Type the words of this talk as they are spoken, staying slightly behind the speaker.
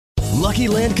Lucky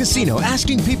Land Casino,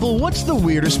 asking people, what's the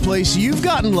weirdest place you've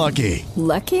gotten lucky?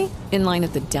 Lucky? In line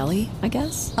at the deli, I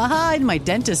guess? Aha, in my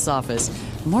dentist's office.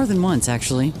 More than once,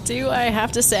 actually. Do I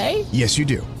have to say? Yes, you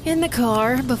do. In the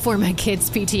car before my kids'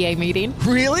 PTA meeting.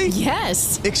 Really?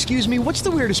 Yes. Excuse me, what's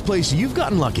the weirdest place you've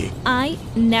gotten lucky? I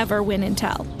never win and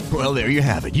tell. Well, there you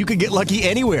have it. You can get lucky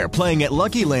anywhere, playing at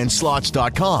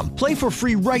LuckyLandSlots.com. Play for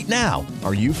free right now.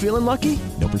 Are you feeling lucky?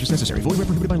 No purchase necessary. Void where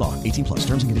prohibited by law. 18 plus.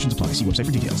 Terms and conditions apply. See website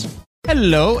for details.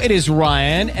 Hello, it is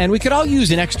Ryan, and we could all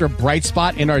use an extra bright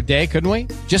spot in our day, couldn't we?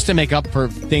 Just to make up for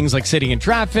things like sitting in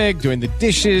traffic, doing the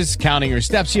dishes, counting your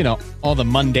steps, you know, all the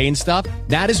mundane stuff.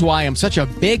 That is why I'm such a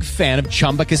big fan of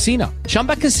Chumba Casino.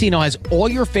 Chumba Casino has all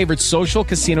your favorite social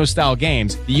casino-style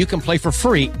games that you can play for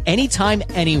free anytime,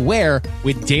 anywhere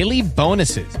with daily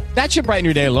bonuses. That should brighten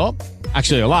your day a little.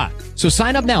 Actually, a lot. So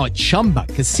sign up now at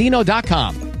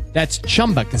ChumbaCasino.com. That's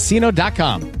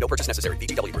ChumbaCasino.com. No purchase necessary.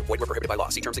 VGW Group. Void where prohibited by law.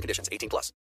 See terms and conditions. 18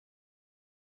 plus.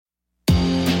 The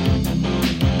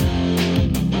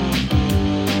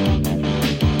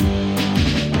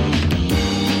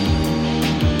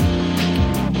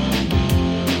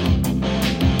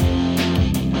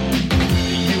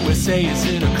USA is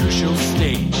in a crucial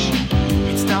stage.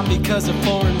 It's not because of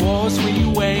foreign wars we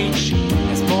wage.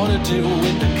 It's more to do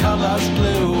with the colors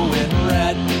blue and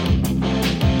red.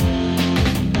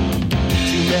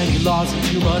 Too many laws and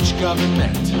too much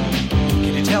government.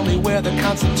 Can you tell me where the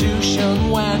Constitution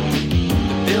went?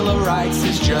 The Bill of Rights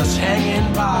is just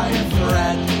hanging by a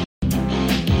thread.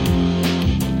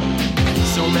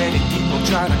 So many people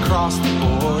trying to cross the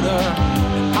border,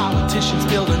 and politicians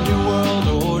build a new world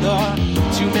order.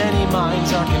 Too many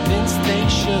minds are convinced they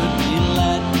should be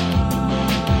led.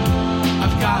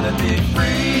 I've gotta be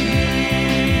free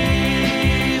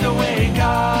the way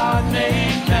God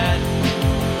made men.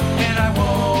 And I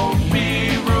won't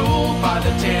be ruled by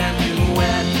the damn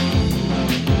UN.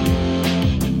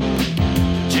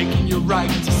 Taking your right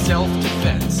to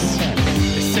self-defense.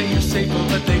 They say you're safer,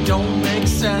 but they don't make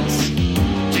sense.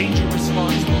 Dangerous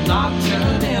ones will not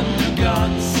turn into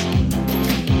guns.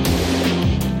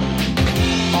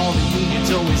 All the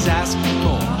unions always ask for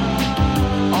more.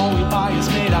 All we buy is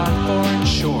made on foreign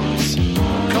shores.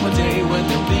 Come a day when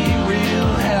there'll be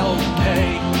real hell to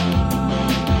pay.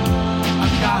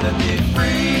 Gotta be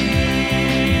free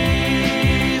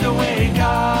the way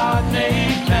God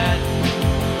made men.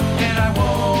 And I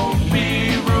won't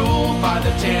be ruled by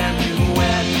the damn UN.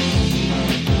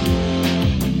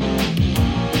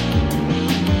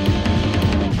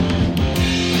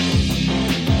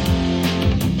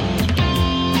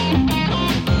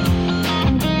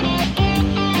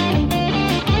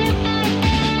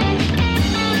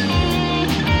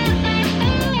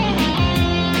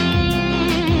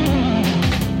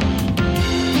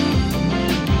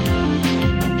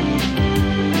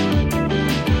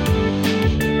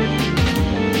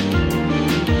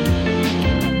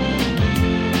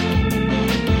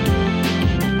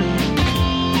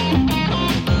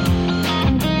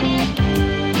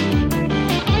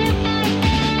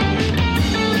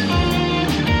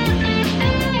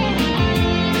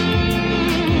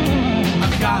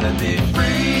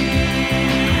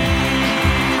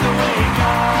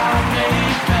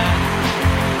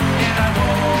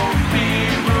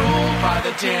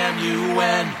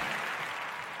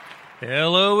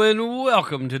 Hello and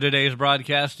welcome to today's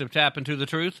broadcast of Tap Into the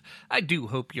Truth. I do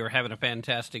hope you're having a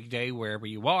fantastic day wherever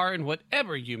you are and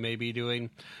whatever you may be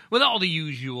doing, with all the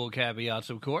usual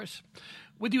caveats, of course.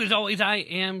 With you as always, I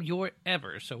am your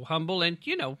ever so humble and,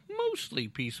 mostly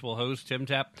peaceful host, Tim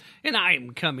Tap, and I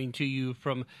am coming to you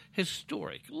from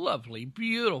historic, lovely,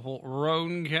 beautiful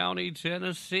Roane County,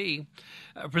 Tennessee.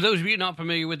 For those of you not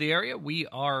familiar with the area, we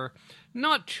are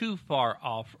not too far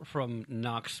off from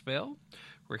Knoxville.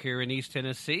 We're here in East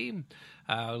Tennessee,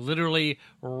 literally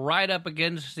right up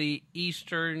against the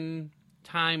Eastern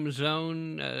time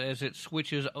zone as it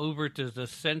switches over to the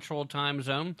Central time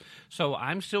zone. So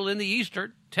I'm still in the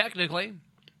Eastern, technically,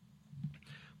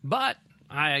 but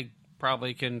I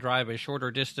probably can drive a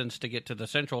shorter distance to get to the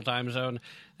Central time zone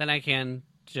than I can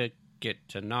to get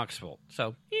to Knoxville.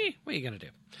 So, what are you going to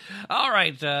do? All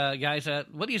right, guys,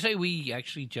 what do you say we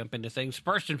actually jump into things?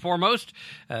 First and foremost,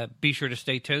 be sure to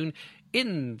stay tuned.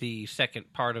 In the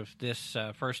second part of this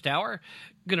first hour,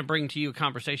 I'm going to bring to you a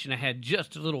conversation I had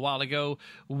just a little while ago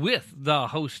with the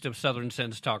host of Southern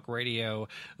Sense Talk Radio,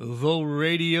 the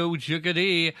Radio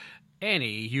Chickadee,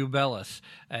 Annie Hubellis.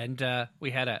 And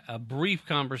we had a brief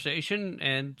conversation,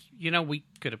 and, we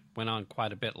could have went on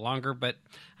quite a bit longer, but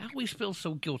I always feel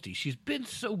so guilty. She's been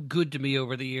so good to me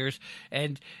over the years,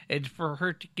 and for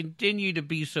her to continue to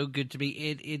be so good to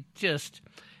me,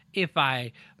 if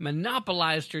I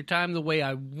monopolized her time the way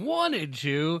I wanted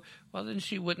to, well, then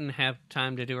she wouldn't have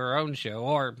time to do her own show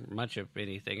or much of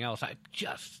anything else. I'm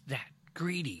just that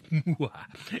greedy.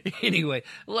 Anyway,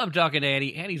 love talking to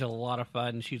Annie. Annie's a lot of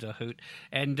fun. She's a hoot.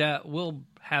 And we'll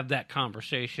have that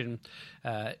conversation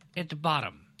at the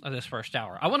bottom of this first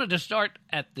hour. I wanted to start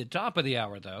at the top of the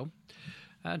hour, though,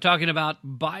 talking about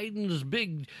Biden's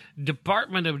big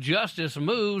Department of Justice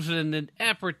moves in an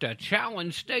effort to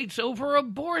challenge states over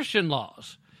abortion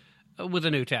laws with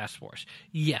a new task force.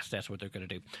 Yes, that's what they're going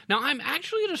to do. Now, I'm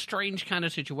actually in a strange kind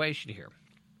of situation here.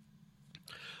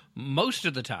 Most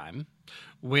of the time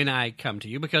when I come to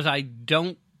you, because I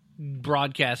don't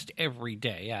broadcast every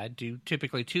day, I do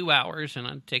typically 2 hours and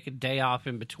I take a day off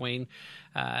in between.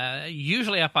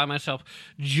 Usually I find myself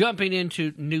jumping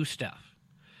into new stuff.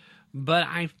 But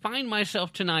I find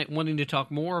myself tonight wanting to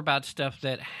talk more about stuff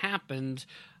that happened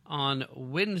on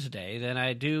Wednesday than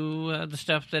I do the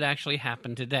stuff that actually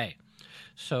happened today.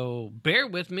 So bear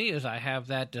with me as I have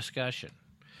that discussion.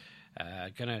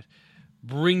 Gonna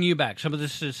bring you back. Some of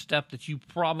this is stuff that you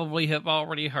probably have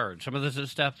already heard. Some of this is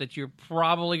stuff that you're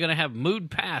probably going to have moved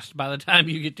past by the time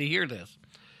you get to hear this.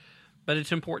 But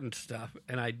it's important stuff,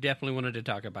 and I definitely wanted to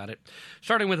talk about it.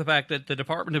 Starting with the fact that the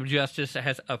Department of Justice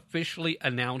has officially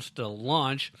announced the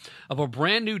launch of a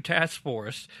brand new task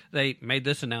force. They made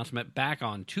this announcement back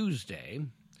on Tuesday.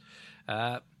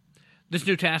 This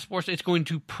new task force is going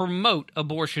to promote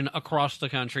abortion across the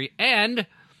country and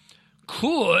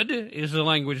could, is the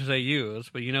language they use,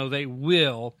 but they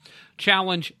will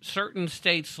challenge certain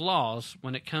states' laws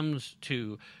when it comes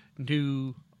to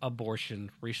new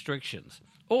abortion restrictions,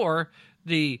 or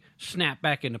the snap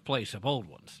back into place of old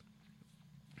ones.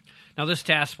 Now, this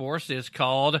task force is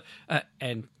called,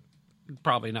 and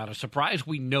probably not a surprise,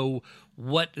 we know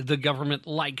what the government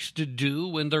likes to do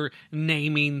when they're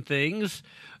naming things.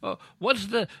 What's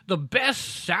the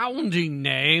best sounding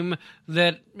name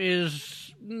that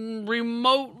is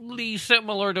remotely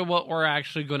similar to what we're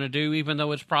actually going to do, even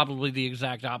though it's probably the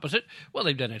exact opposite? Well,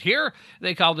 they've done it here.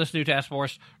 They call this new task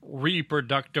force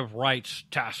Reproductive Rights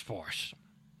Task Force.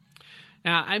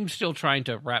 Now, I'm still trying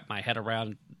to wrap my head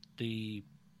around the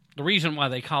reason why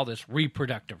they call this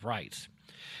reproductive rights.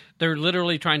 They're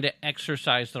literally trying to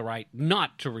exercise the right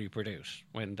not to reproduce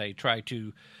when they try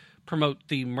to promote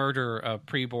the murder of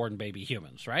preborn baby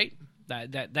humans, right?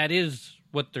 That is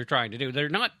what they're trying to do. They're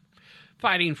not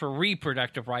fighting for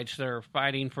reproductive rights. They're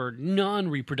fighting for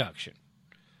non-reproduction.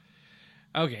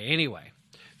 Okay, anyway,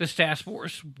 this task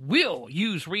force will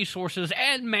use resources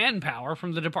and manpower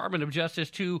from the Department of Justice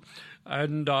to,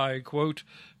 and I quote,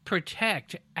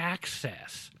 protect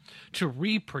access to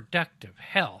reproductive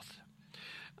health.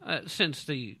 Since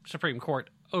the Supreme Court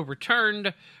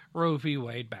overturned Roe v.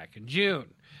 Wade back in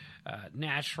June.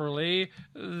 Naturally,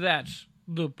 that's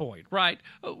the point, right?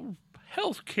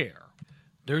 Health care.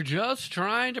 They're just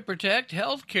trying to protect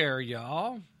health care,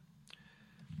 y'all.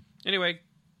 Anyway,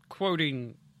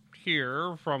 quoting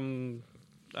here from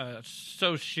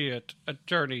Associate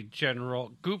Attorney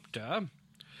General Gupta,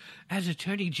 as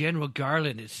Attorney General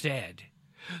Garland has said,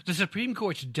 the Supreme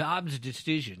Court's Dobbs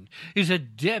decision is a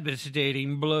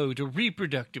devastating blow to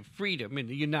reproductive freedom in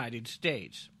the United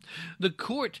States. The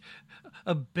court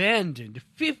abandoned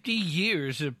 50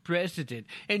 years of precedent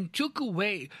and took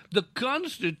away the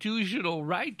constitutional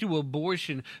right to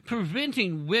abortion,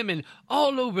 preventing women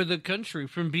all over the country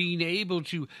from being able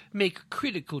to make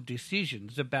critical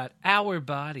decisions about our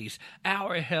bodies,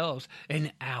 our health,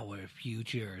 and our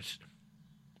futures.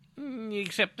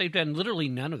 Except they've done literally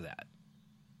none of that.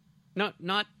 Not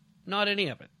any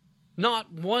of it.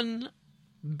 Not one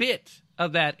bit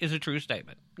of that is a true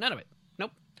statement. None of it.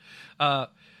 Nope.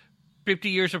 50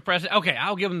 years of precedent. Okay,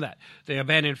 I'll give them that. They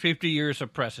abandoned 50 years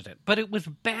of precedent. But it was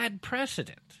bad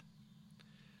precedent.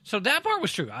 So that part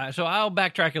was true. So I'll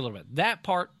backtrack a little bit. That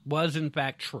part was, in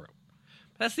fact, true.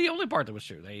 That's the only part that was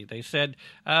true. They said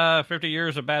 50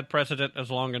 years of bad precedent is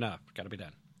long enough. Got to be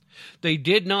done. They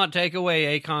did not take away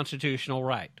a constitutional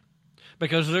right.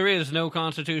 Because there is no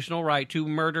constitutional right to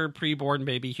murder preborn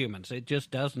baby humans. It just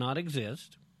does not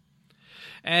exist.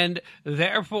 And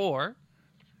therefore,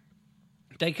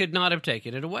 they could not have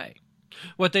taken it away.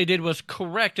 What they did was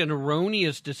correct an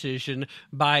erroneous decision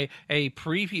by a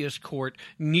previous court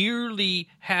nearly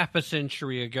half a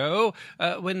century ago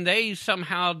when they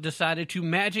somehow decided to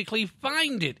magically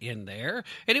find it in there,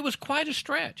 and it was quite a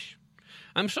stretch.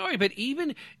 I'm sorry, but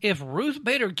even if Ruth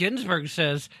Bader Ginsburg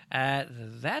says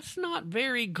that's not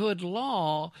very good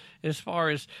law as far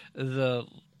as the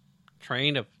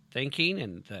train of thinking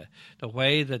and the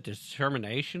way the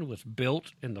determination was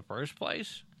built in the first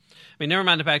place. I mean, never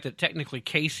mind the fact that technically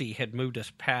Casey had moved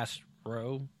us past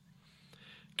Roe,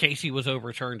 Casey was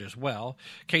overturned as well.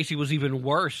 Casey was even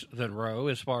worse than Roe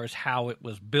as far as how it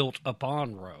was built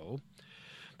upon Roe.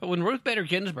 But when Ruth Bader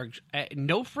Ginsburg,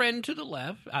 no friend to the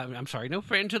left, no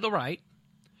friend to the right,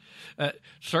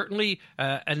 certainly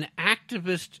an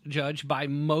activist judge by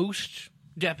most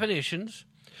definitions,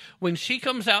 when she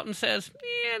comes out and says,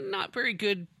 not very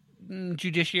good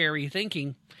judiciary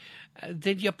thinking,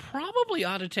 then you probably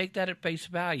ought to take that at face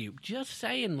value. Just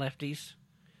saying, lefties.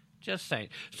 Just saying.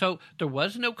 So there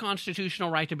was no constitutional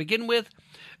right to begin with.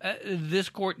 This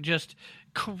court just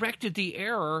corrected the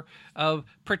error of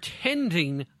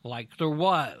pretending like there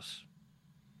was.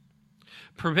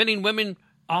 Preventing women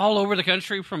all over the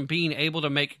country from being able to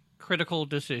make critical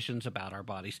decisions about our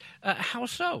bodies. How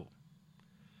so?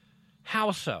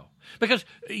 How so? Because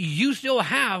you still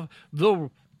have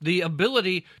the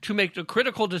ability to make the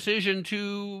critical decision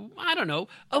to,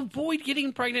 avoid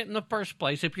getting pregnant in the first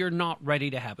place if you're not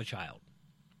ready to have a child.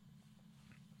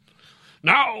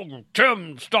 Now,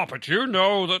 Tim, stop it. You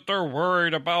know that they're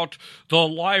worried about the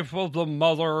life of the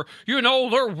mother. You know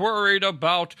they're worried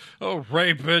about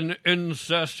rape and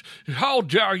incest. How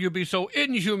dare you be so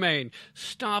inhumane?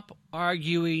 Stop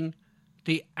arguing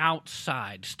the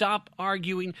outside. Stop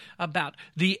arguing about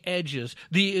the edges,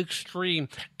 the extreme,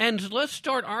 and let's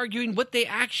start arguing what they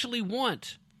actually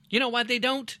want. You know why they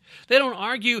don't? They don't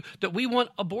argue that we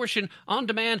want abortion on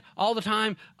demand all the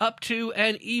time, up to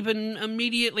and even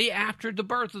immediately after the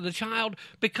birth of the child,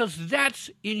 because that's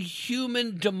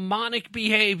inhuman, demonic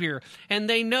behavior, and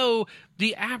they know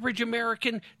the average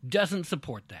American doesn't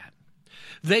support that.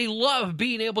 They love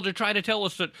being able to try to tell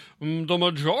us that the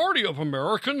majority of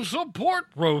Americans support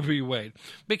Roe v. Wade,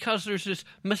 because there's this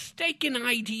mistaken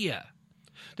idea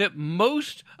that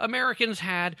most Americans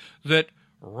had that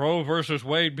Roe versus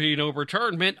Wade being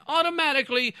overturned meant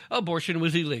automatically abortion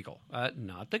was illegal.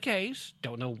 Not the case.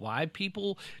 Don't know why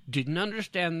people didn't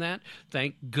understand that.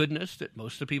 Thank goodness that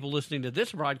most of the people listening to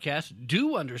this broadcast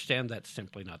do understand that's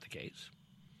simply not the case.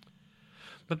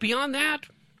 But beyond that,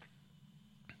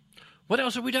 what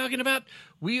else are we talking about?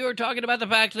 We are talking about the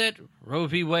fact that Roe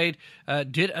v. Wade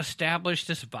did establish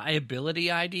this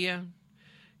viability idea.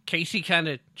 Casey kind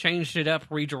of changed it up,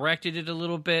 redirected it a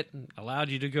little bit, and allowed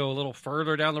you to go a little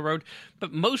further down the road.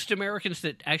 But most Americans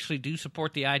that actually do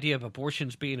support the idea of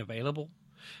abortions being available,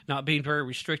 not being very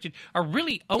restricted, are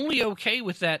really only okay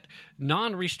with that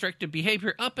non-restricted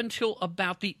behavior up until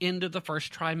about the end of the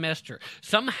first trimester.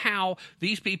 Somehow,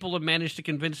 these people have managed to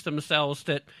convince themselves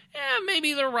that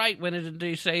maybe they're right when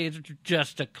they say it's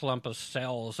just a clump of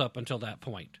cells up until that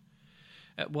point.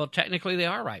 Well, technically they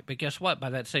are right, but guess what?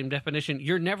 By that same definition,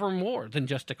 you're never more than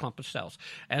just a clump of cells.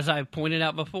 As I've pointed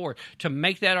out before, to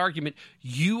make that argument,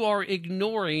 you are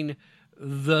ignoring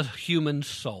the human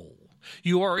soul.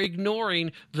 You are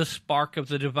ignoring the spark of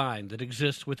the divine that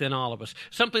exists within all of us,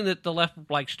 something that the left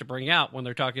likes to bring out when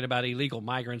they're talking about illegal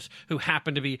migrants who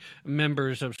happen to be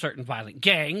members of certain violent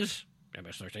gangs.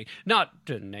 MS-13, not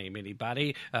to name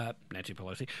anybody, Nancy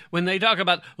Pelosi. When they talk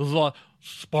about the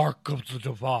spark of the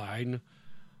divine,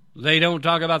 they don't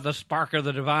talk about the spark of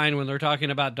the divine when they're talking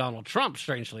about Donald Trump,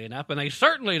 strangely enough, and they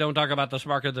certainly don't talk about the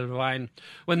spark of the divine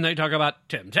when they talk about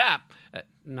Tim Tapp.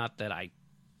 Not that I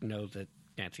know that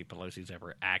Nancy Pelosi's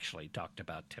ever actually talked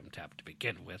about Tim Tapp to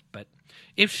begin with, but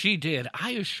if she did,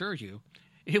 I assure you,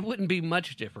 it wouldn't be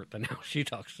much different than how she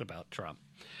talks about Trump.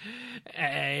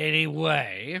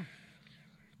 Anyway,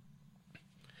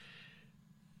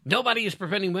 nobody is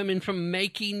preventing women from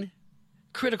making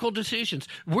critical decisions.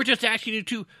 We're just asking you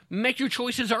to make your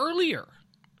choices earlier.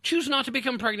 Choose not to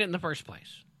become pregnant in the first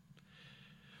place.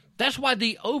 That's why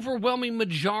the overwhelming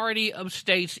majority of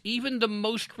states, even the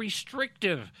most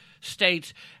restrictive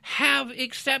states, have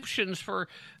exceptions for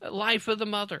life of the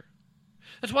mother.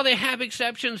 That's why they have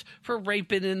exceptions for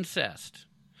rape and incest.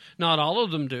 Not all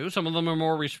of them do. Some of them are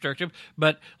more restrictive,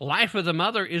 but life of the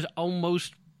mother is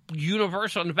almost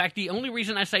universal. In fact, the only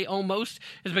reason I say almost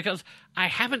is because I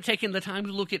haven't taken the time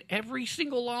to look at every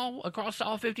single law across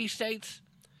all 50 states,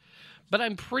 but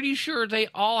I'm pretty sure they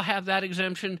all have that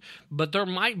exemption, but there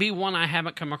might be one I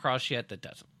haven't come across yet that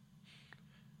doesn't.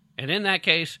 And in that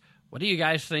case, what are you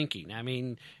guys thinking? I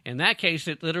mean, in that case,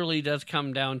 it literally does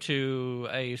come down to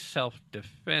a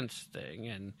self-defense thing,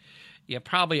 and you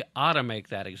probably ought to make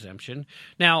that exemption.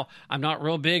 Now, I'm not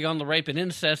real big on the rape and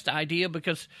incest idea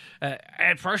because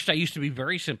at first I used to be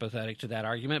very sympathetic to that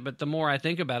argument, but the more I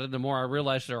think about it, the more I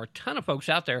realize there are a ton of folks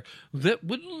out there that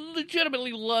would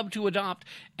legitimately love to adopt,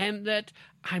 and that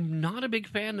I'm not a big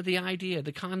fan of the idea,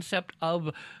 the concept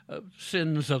of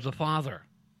sins of the father.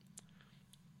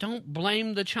 Don't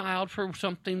blame the child for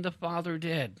something the father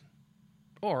did,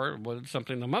 or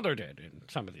something the mother did in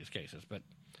some of these cases, but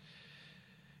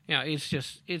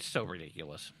It's so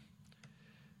ridiculous.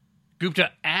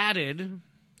 Gupta added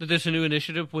that this new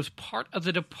initiative was part of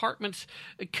the department's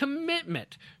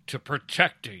commitment to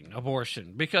protecting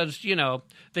abortion because,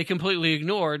 they completely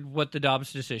ignored what the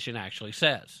Dobbs decision actually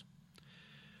says.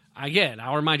 Again,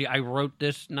 I'll remind you, I wrote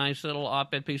this nice little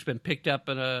op-ed piece, been picked up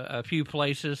in a few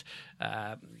places.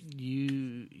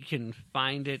 You can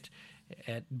find it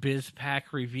at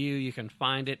BizPack Review. You can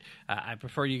find it. I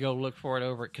prefer you go look for it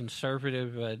over at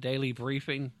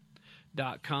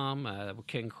conservativedailybriefing.com,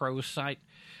 Ken Crow's site,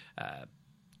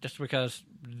 just because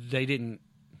Ken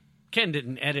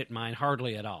didn't edit mine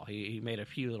hardly at all. He made a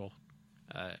few little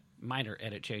minor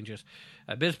edit changes.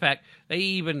 BizPack, they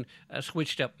even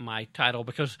switched up my title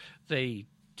because they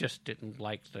just didn't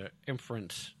like the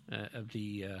inference of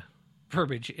the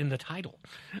verbiage in the title.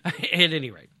 At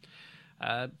any rate,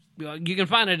 you can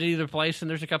find it at either place, and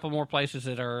there's a couple more places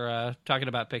that are talking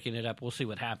about picking it up. We'll see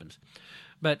what happens.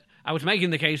 But I was making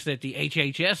the case that the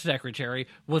HHS secretary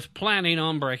was planning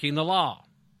on breaking the law.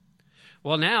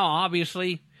 Well, now,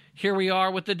 obviously, here we are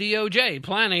with the DOJ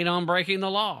planning on breaking the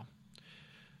law.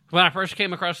 When I first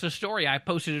came across this story, I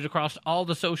posted it across all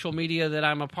the social media that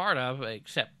I'm a part of,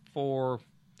 except for,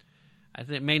 I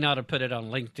think, may not have put it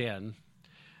on LinkedIn.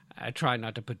 I try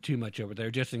not to put too much over there,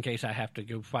 just in case I have to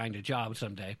go find a job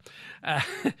someday.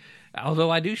 Although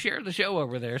I do share the show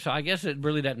over there, so I guess it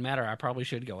really doesn't matter. I probably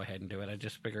should go ahead and do it. I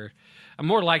just figure I'm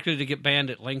more likely to get banned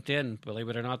at LinkedIn, believe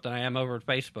it or not, than I am over at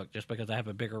Facebook, just because I have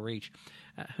a bigger reach.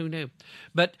 Who knew?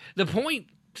 But the point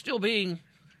still being,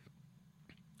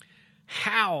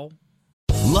 how?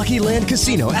 Lucky Land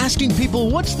Casino, asking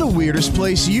people, what's the weirdest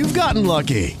place you've gotten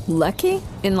lucky? Lucky?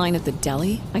 In line at the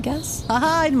deli, I guess?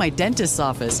 Aha, in my dentist's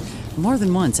office. More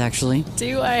than once, actually.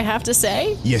 Do I have to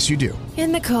say? Yes, you do.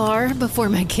 In the car before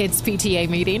my kids' PTA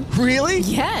meeting. Really?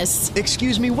 Yes.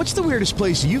 Excuse me, what's the weirdest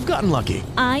place you've gotten lucky?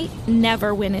 I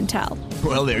never win and tell.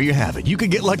 Well, there you have it. You can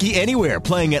get lucky anywhere,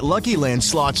 playing at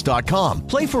LuckyLandSlots.com.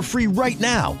 Play for free right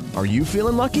now. Are you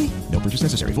feeling lucky? No purchase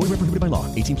necessary. Void where prohibited by law.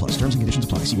 18+. Terms and conditions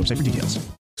apply. See website for details.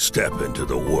 Step into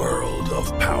the world of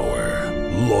power,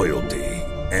 loyalty,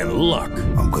 and luck.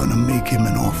 I'm gonna make him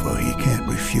an offer he can't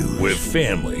refuse. With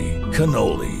family,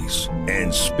 cannolis,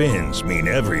 and spins mean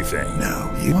everything.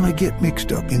 Now, you wanna get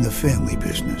mixed up in the family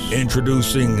business.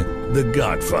 Introducing The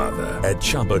Godfather at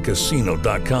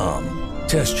ChumbaCasino.com.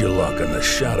 Test your luck in the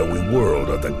shadowy world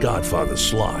of The Godfather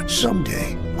slot.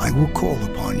 Someday, I will call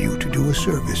upon you to do a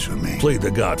service for me. Play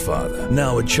The Godfather,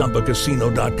 now at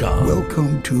ChumbaCasino.com.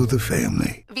 Welcome to the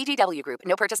family. VGW Group.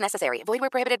 No purchase necessary. Void where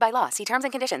prohibited by law. See terms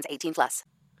and conditions. 18+.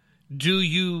 Do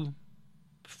you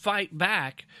fight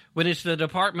back when it's the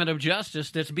Department of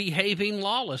Justice that's behaving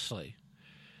lawlessly?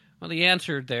 Well, the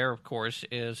answer there, of course,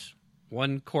 is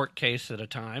one court case at a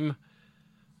time,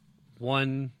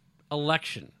 one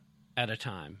election at a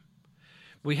time.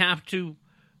 We have to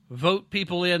vote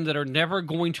people in that are never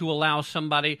going to allow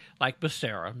somebody like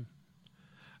Becerra,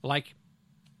 like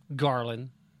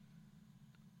Garland,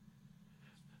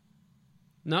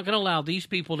 not going to allow these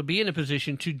people to be in a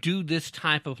position to do this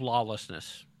type of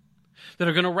lawlessness, that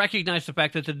are going to recognize the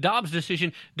fact that the Dobbs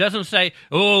decision doesn't say,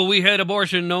 oh, we had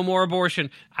abortion, no more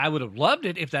abortion. I would have loved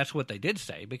it if that's what they did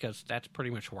say, because that's pretty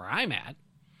much where I'm at.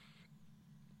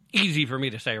 Easy for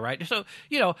me to say, right? So,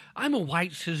 I'm a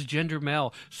white cisgender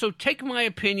male, so take my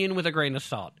opinion with a grain of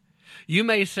salt. You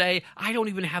may say, I don't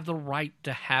even have the right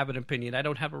to have an opinion. I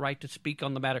don't have a right to speak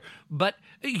on the matter. But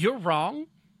you're wrong.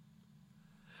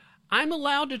 I'm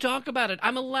allowed to talk about it.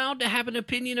 I'm allowed to have an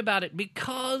opinion about it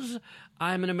because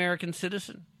I'm an American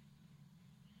citizen.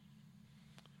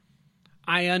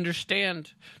 I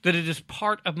understand that it is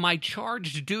part of my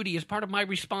charged duty, as part of my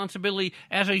responsibility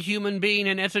as a human being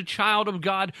and as a child of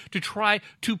God to try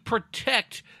to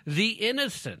protect the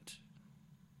innocent.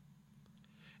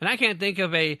 And I can't think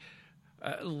of a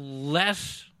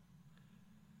less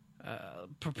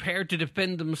prepared to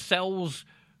defend themselves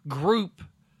group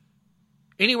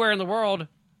anywhere in the world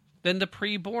than the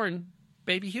preborn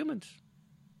baby humans.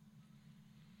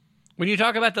 When you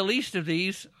talk about the least of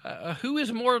these, who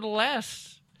is more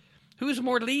less? Who is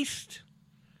more least?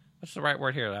 What's the right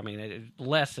word here? I mean,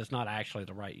 less is not actually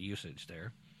the right usage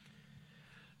there.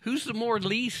 Who's the more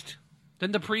least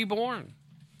than the preborn?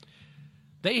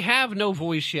 They have no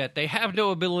voice yet. They have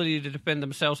no ability to defend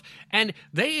themselves. And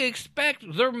they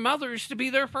expect their mothers to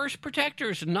be their first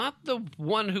protectors, not the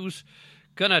one who's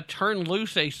going to turn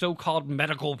loose a so-called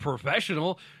medical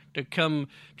professional to come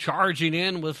charging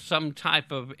in with some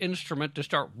type of instrument to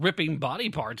start ripping body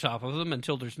parts off of them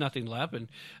until there's nothing left and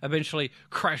eventually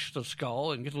crush the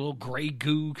skull and get a little gray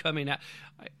goo coming out.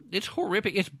 It's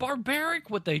horrific. It's barbaric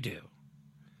what they do.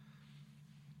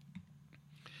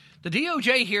 The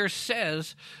DOJ here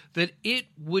says that it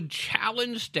would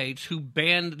challenge states who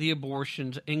banned the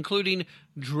abortions, including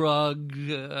drug,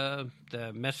 the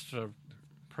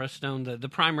misoprostol, the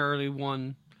primary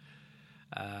one,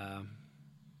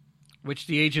 which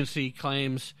the agency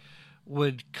claims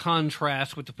would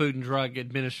contrast with the Food and Drug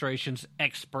Administration's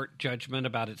expert judgment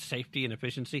about its safety and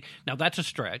efficiency. Now, that's a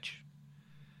stretch.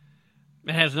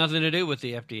 It has nothing to do with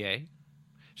the FDA.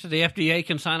 So the FDA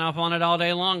can sign off on it all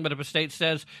day long, but if a state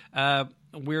says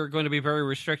we're going to be very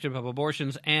restrictive of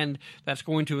abortions, and that's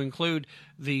going to include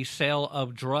the sale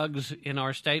of drugs in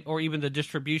our state or even the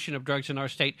distribution of drugs in our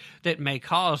state that may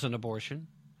cause an abortion,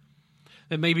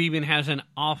 that maybe even has an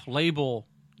off-label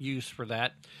use for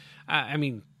that.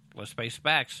 Let's face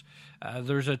facts.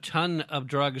 There's a ton of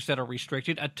drugs that are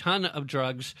restricted, a ton of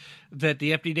drugs that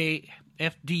the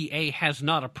FDA has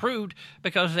not approved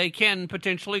because they can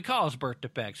potentially cause birth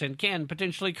defects and can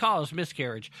potentially cause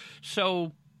miscarriage.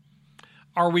 So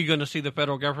are we going to see the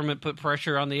federal government put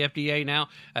pressure on the FDA now,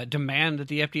 demand that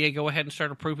the FDA go ahead and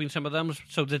start approving some of them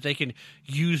so that they can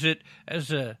use it as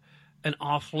an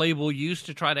off-label use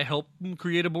to try to help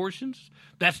create abortions?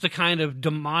 That's the kind of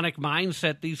demonic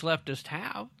mindset these leftists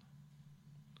have.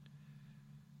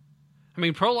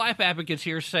 Pro-life advocates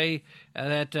here say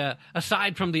that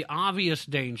aside from the obvious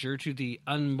danger to the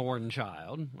unborn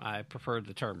child, I prefer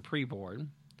the term preborn,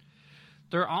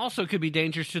 there also could be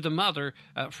dangers to the mother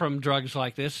from drugs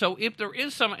like this. So if there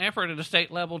is some effort at a state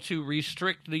level to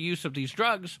restrict the use of these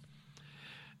drugs,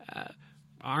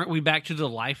 aren't we back to the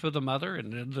life of the mother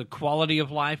and the quality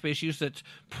of life issues that's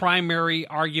primary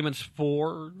arguments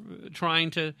for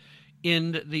trying to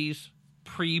end these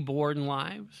preborn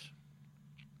lives?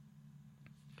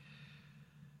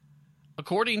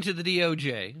 According to the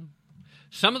DOJ,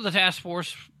 some of the task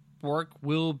force work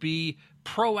will be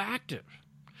proactive,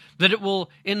 that it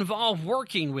will involve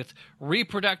working with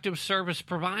reproductive service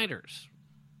providers.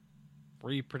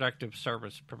 Reproductive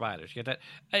service providers. Get that?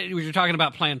 You're talking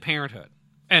about Planned Parenthood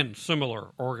and similar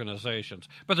organizations,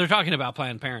 but they're talking about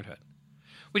Planned Parenthood,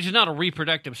 which is not a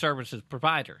reproductive services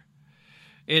provider.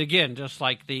 And again, just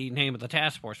like the name of the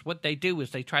task force, what they do is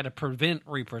they try to prevent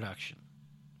reproduction.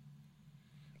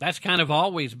 That's kind of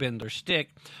always been their shtick,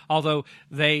 although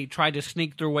they tried to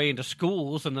sneak their way into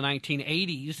schools in the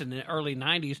 1980s and the early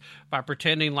 90s by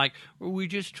pretending like we're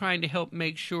just trying to help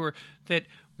make sure that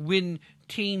when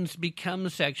teens become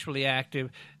sexually active,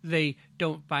 they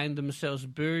don't find themselves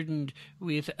burdened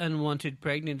with unwanted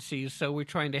pregnancies. So we're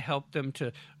trying to help them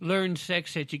to learn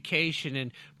sex education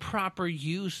and proper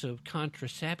use of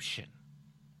contraception.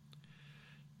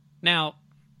 Now,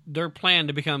 their plan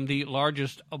to become the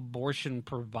largest abortion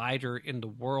provider in the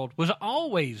world was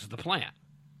always the plan.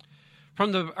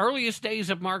 From the earliest days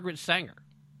of Margaret Sanger,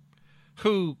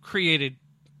 who created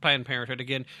Planned Parenthood,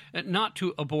 again, not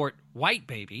to abort white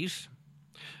babies,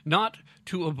 not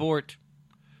to abort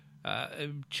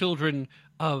children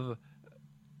of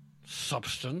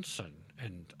substance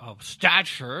and of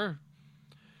stature,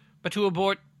 but to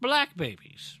abort black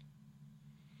babies.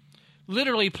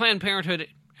 Literally, Planned Parenthood,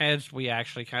 as we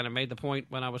actually kind of made the point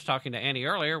when I was talking to Annie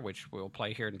earlier, which we'll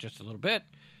play here in just a little bit,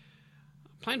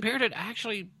 Planned Parenthood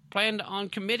actually planned on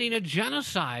committing a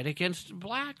genocide against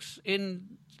blacks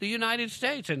in the United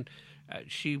States, and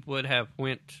she would have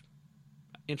went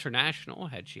international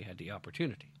had she had the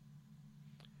opportunity.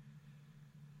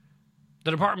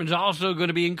 The department is also going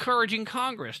to be encouraging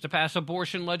Congress to pass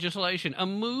abortion legislation, a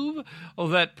move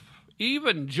that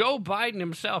even Joe Biden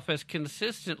himself has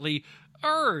consistently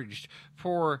urged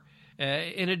for,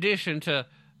 in addition to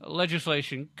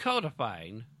legislation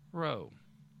codifying Roe.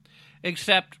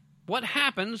 Except, what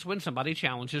happens when somebody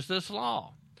challenges this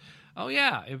law? Oh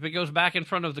yeah, if it goes back in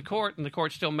front of the court and the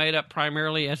court's still made up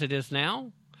primarily as it is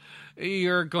now,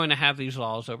 you're going to have these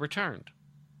laws overturned.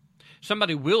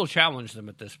 Somebody will challenge them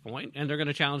at this point, and they're going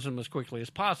to challenge them as quickly as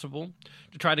possible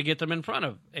to try to get them in front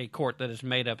of a court that is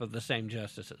made up of the same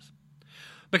justices.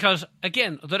 Because,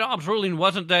 again, the Dobbs ruling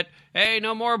wasn't that, hey,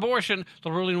 no more abortion.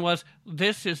 The ruling was,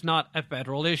 this is not a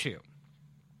federal issue.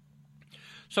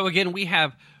 So, again, we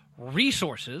have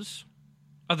resources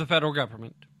of the federal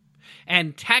government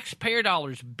and taxpayer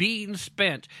dollars being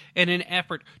spent in an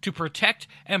effort to protect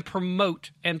and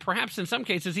promote, and perhaps in some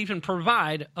cases even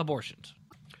provide abortions.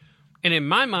 And in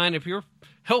my mind, if you're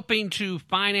helping to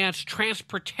finance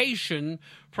transportation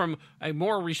from a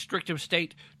more restrictive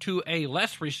state to a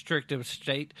less restrictive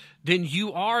state, then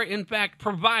you are, in fact,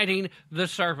 providing the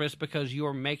service because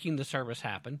you're making the service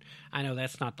happen. I know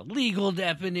that's not the legal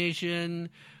definition,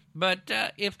 but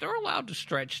if they're allowed to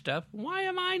stretch stuff, why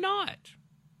am I not?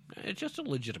 It's just a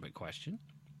legitimate question.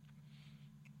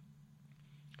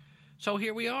 So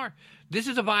here we are. This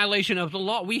is a violation of the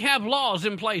law. We have laws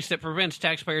in place that prevents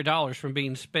taxpayer dollars from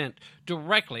being spent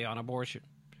directly on abortion.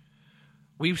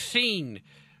 We've seen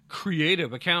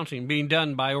creative accounting being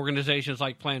done by organizations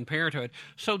like Planned Parenthood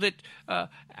so that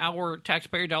our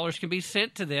taxpayer dollars can be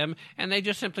sent to them, and they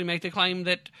just simply make the claim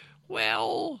that,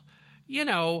 well, you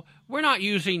know, we're not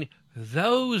using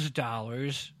those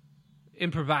dollars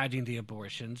in providing the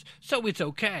abortions, so it's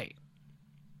okay.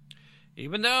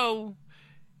 Even though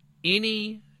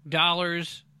any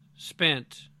dollars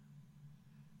spent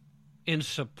in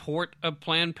support of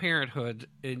Planned Parenthood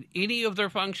in any of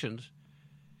their functions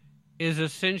is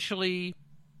essentially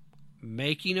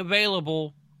making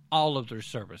available all of their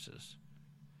services,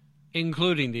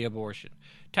 including the abortion.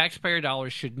 Taxpayer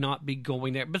dollars should not be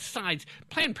going there. Besides,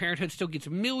 Planned Parenthood still gets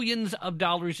millions of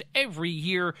dollars every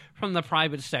year from the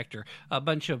private sector. A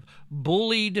bunch of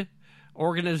bullied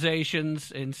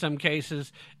organizations in some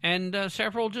cases, and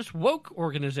several just woke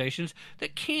organizations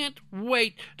that can't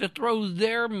wait to throw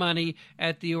their money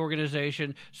at the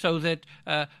organization so that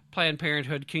Planned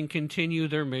Parenthood can continue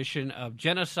their mission of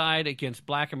genocide against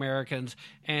Black Americans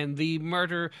and the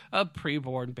murder of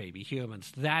preborn baby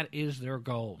humans. That is their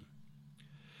goal.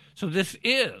 So this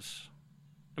is,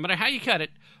 no matter how you cut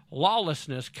it,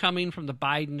 lawlessness coming from the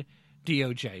Biden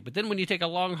DOJ. But then when you take a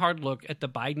long, hard look at the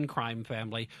Biden crime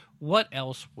family, what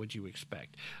else would you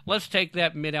expect? Let's take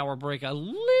that mid-hour break a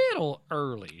little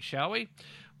early, shall we?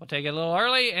 We'll take it a little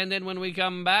early, and then when we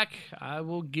come back, I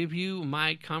will give you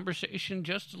my conversation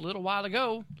just a little while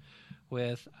ago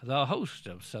with the host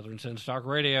of Southern Sense Talk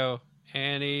Radio,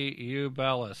 Annie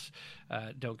Ubellis.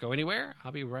 Don't go anywhere.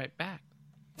 I'll be right back.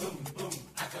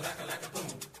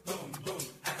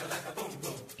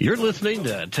 You're listening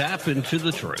to Tap Into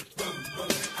the Truth.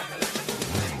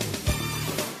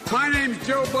 My name's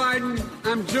Joe Biden.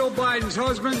 I'm Jill Biden's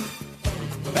husband.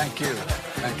 Thank you.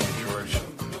 Thank you, George.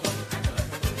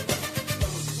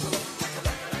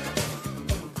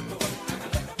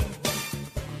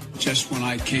 Just when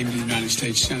I came to the United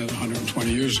States Senate 120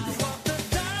 years ago.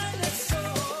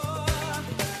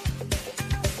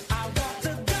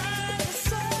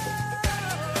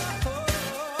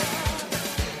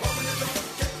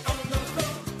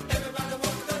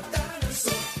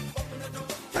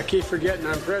 I keep forgetting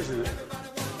I'm president.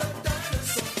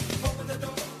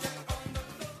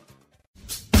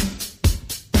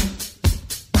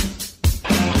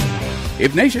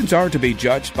 If nations are to be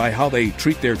judged by how they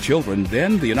treat their children,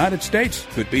 then the United States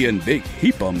could be in big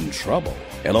heap-em trouble.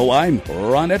 Hello, I'm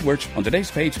Ron Edwards. On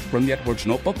today's page from the Edwards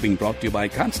Notebook, being brought to you by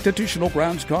Constitutional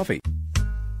Grounds Coffee.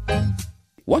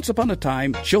 Once upon a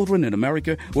time, children in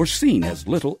America were seen as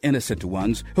little innocent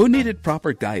ones who needed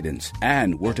proper guidance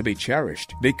and were to be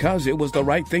cherished because it was the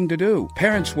right thing to do.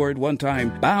 Parents were at one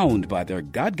time bound by their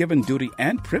God-given duty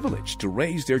and privilege to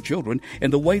raise their children in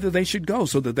the way that they should go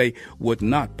so that they would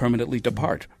not permanently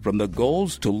depart from the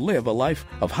goals to live a life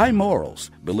of high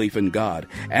morals, belief in God,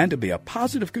 and to be a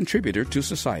positive contributor to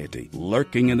society.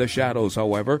 Lurking in the shadows,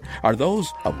 however, are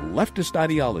those of leftist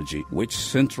ideology, which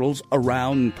centers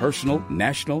around personal,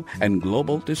 national, and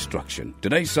global destruction.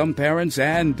 Today, some parents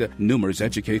and numerous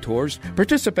educators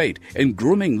participate in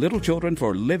grooming little children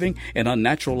for living an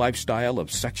unnatural lifestyle of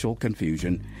sexual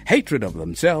confusion, hatred of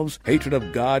themselves, hatred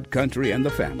of God, country, and the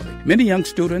family. Many young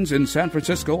students in San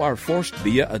Francisco are forced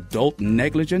via adult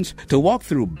negligence to walk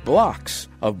through blocks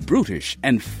of brutish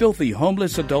and filthy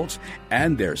homeless adults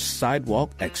and their sidewalk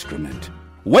excrement.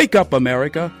 Wake up,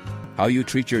 America! How you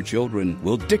treat your children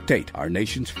will dictate our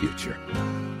nation's future.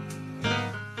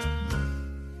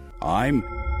 I'm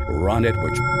Ron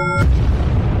Edwards.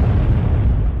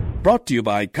 Brought to you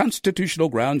by Constitutional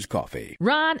Grounds Coffee.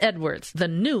 Ron Edwards, the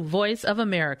new voice of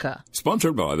America.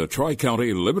 Sponsored by the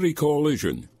Tri-County Liberty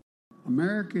Coalition.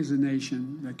 America is a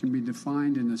nation that can be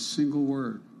defined in a single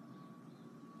word.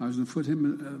 I was in the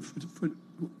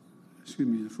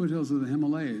foothills of the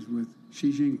Himalayas with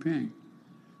Xi Jinping,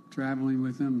 traveling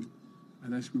with him.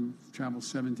 We traveled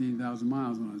 17,000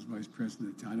 miles when I was vice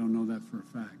president. I don't know that for a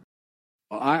fact.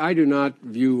 I do not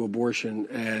view abortion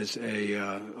as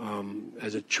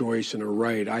a choice and a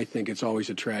right. I think it's always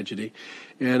a tragedy,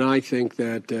 and I think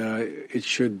that it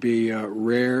should be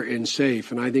rare and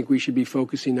safe. And I think we should be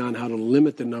focusing on how to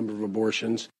limit the number of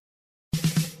abortions.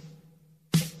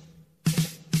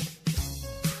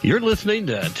 You're listening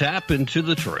to Tap Into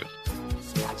the Truth.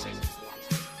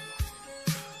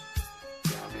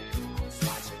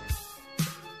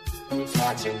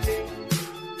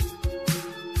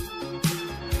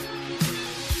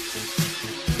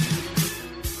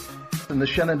 In the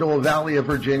Shenandoah Valley of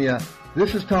Virginia,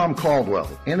 this is Tom Caldwell,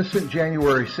 innocent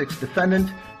January 6th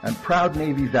defendant and proud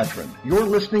Navy veteran. You're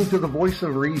listening to the Voice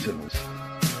of Reasons.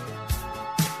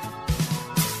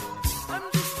 I'm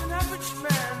just an average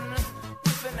man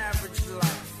with an average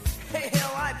life. Hey,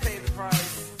 hell, I pay the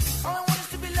price. All I want is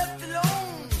to be left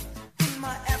alone in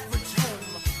my average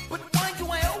home. But why do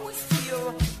I always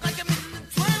feel like I'm in the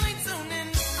twilight zone? And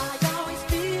I always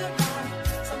feel like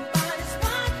somebody's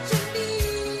watching me,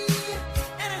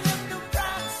 and I have no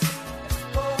privacy.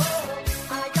 Oh,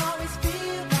 I always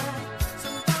feel like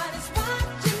somebody's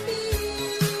watching me.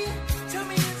 Tell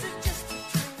me, is it just a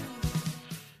dream?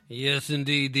 Yes,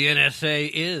 indeed. The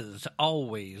NSA is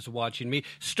always watching me.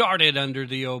 Started under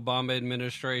the Obama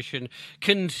administration,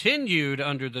 continued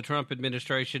under the Trump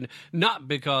administration, not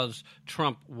because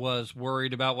Trump was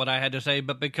worried about what I had to say,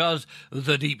 but because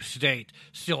the deep state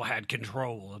still had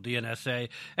control of the NSA.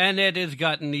 And it has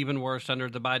gotten even worse under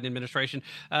the Biden administration.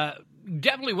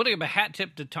 Definitely want to give a hat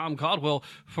tip to Tom Caldwell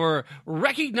for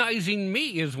recognizing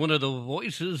me as one of the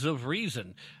voices of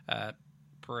reason.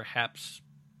 Perhaps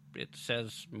it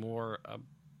says more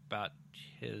about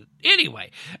his...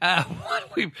 Anyway,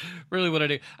 what we really want to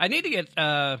do... I need to get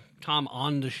Tom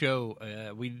on the show.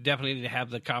 We definitely need to have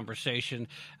the conversation.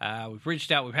 We've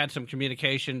reached out. We've had some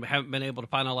communication. We haven't been able to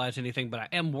finalize anything, but I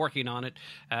am working on it.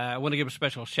 I want to give a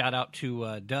special shout-out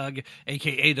to Doug,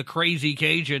 a.k.a. the Crazy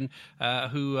Cajun,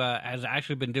 who has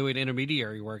actually been doing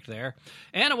intermediary work there.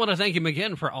 And I want to thank him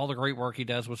again for all the great work he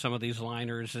does with some of these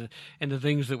liners and the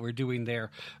things that we're doing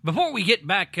there. Before we get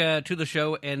back to the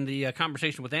show and the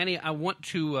conversation with Annie, I want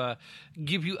to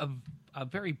give you a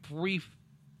very brief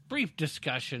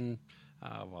discussion.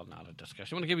 Well, not a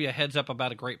discussion. I want to give you a heads up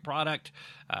about a great product.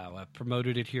 I've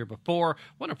promoted it here before.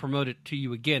 I want to promote it to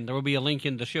you again. There will be a link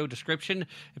in the show description.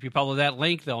 If you follow that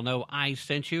link, they'll know I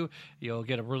sent you. You'll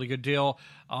get a really good deal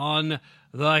on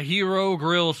the Hero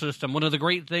Grill System, one of the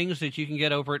great things that you can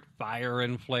get over at Fire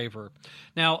and Flavor.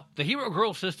 Now, the Hero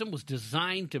Grill System was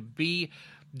designed to be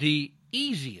the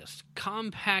easiest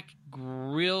compact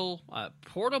grill,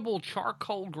 portable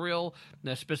charcoal grill,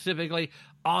 specifically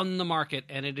on the market,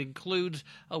 and it includes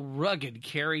a rugged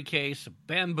carry case, a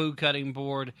bamboo cutting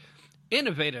board,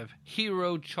 innovative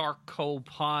Hero charcoal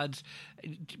pods,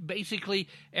 basically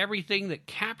everything that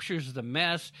captures the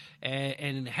mess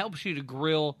and helps you to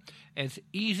grill as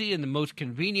easy and the most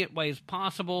convenient way as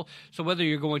possible. So whether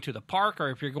you're going to the park or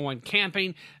if you're going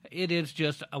camping, it is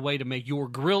just a way to make your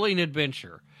grilling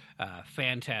adventure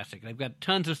fantastic. They've got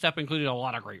tons of stuff, including a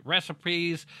lot of great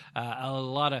recipes, a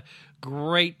lot of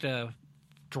great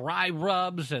dry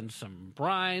rubs and some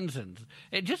brines and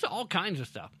just all kinds of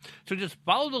stuff. So just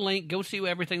follow the link, go see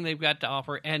everything they've got to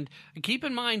offer, and keep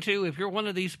in mind, too, if you're one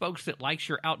of these folks that likes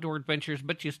your outdoor adventures,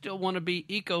 but you still want to be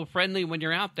eco-friendly when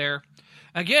you're out there,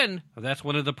 again, that's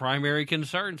one of the primary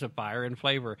concerns of Fire and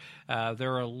Flavor.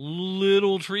 They're a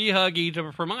little tree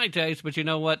huggy for my taste, but you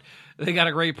know what? They got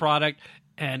a great product,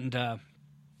 and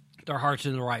their heart's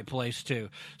in the right place, too.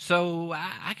 So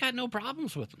I got no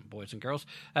problems with them, boys and girls.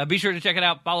 Be sure to check it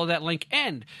out. Follow that link.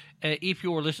 And if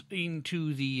you're listening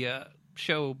to the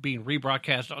show being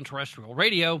rebroadcast on terrestrial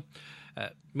radio,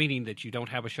 meaning that you don't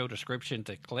have a show description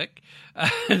to click,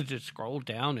 just scroll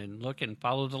down and look and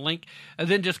follow the link. And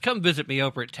then just come visit me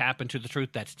over at Tap Into the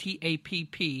Truth. That's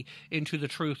TAPP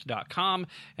intothetruth.com.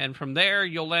 And from there,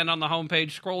 you'll land on the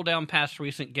homepage, scroll down past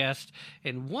recent guests.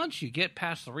 And once you get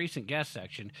past the recent guest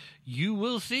section, you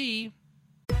will see...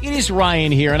 It is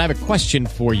Ryan here, and I have a question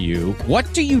for you.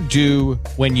 What do you do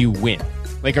when you win?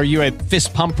 Like, are you a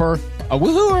fist pumper, a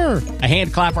woohooer, a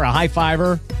hand clapper, a high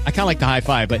fiver? I kind of like the high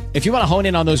five, but if you want to hone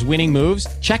in on those winning moves,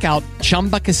 check out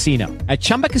Chumba Casino. At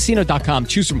ChumbaCasino.com,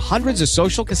 choose from hundreds of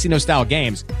social casino-style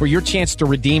games for your chance to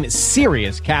redeem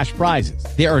serious cash prizes.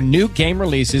 There are new game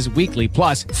releases weekly,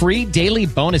 plus free daily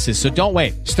bonuses, so don't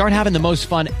wait. Start having the most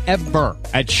fun ever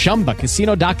at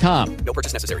ChumbaCasino.com. No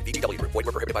purchase necessary. VGW. Void where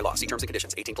prohibited by law. See terms and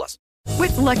conditions. 18+.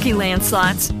 With Lucky Land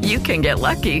Slots, you can get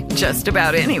lucky just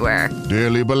about anywhere.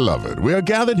 Dearly beloved, we are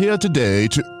gathered here today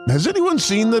to... Has anyone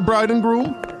seen the bride and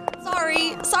groom?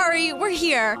 Sorry, we're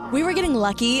here. We were getting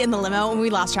lucky in the limo and we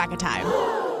lost track of time.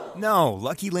 No,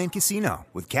 Lucky Land Casino,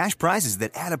 with cash prizes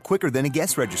that add up quicker than a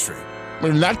guest registry.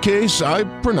 In that case, I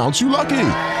pronounce you lucky.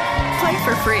 Play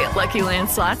for free at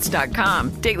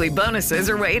LuckyLandSlots.com. Daily bonuses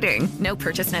are waiting. No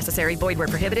purchase necessary. Void where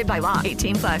prohibited by law.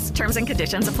 18+. Terms and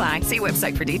conditions apply. See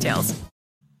website for details.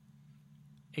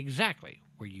 Exactly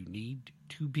where you need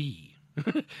to be.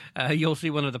 you'll see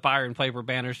one of the Fire and Flavor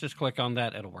banners. Just click on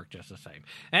that. It'll work just the same.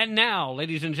 And now,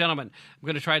 ladies and gentlemen, I'm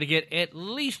going to try to get at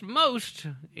least most,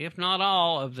 if not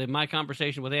all, of my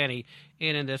conversation with Annie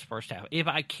in this first half. If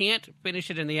I can't finish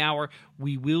it in the hour,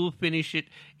 we will finish it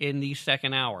in the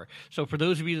second hour. So for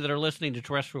those of you that are listening to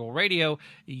terrestrial radio,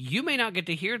 you may not get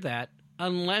to hear that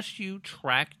unless you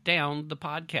track down the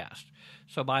podcast.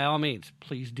 So by all means,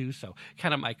 please do so.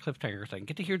 Kind of my cliffhanger thing.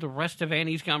 Get to hear the rest of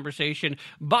Annie's conversation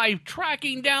by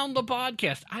tracking down the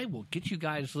podcast. I will get you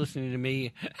guys listening to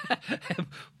me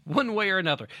one way or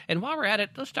another. And while we're at it,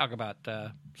 let's talk about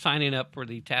signing up for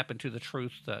the Tap Into the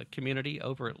Truth community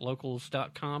over at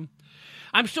locals.com.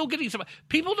 I'm still getting some...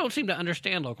 People don't seem to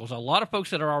understand Locals. A lot of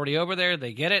folks that are already over there,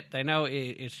 they get it. They know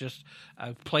it's just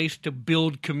a place to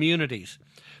build communities.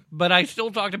 But I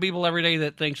still talk to people every day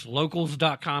that thinks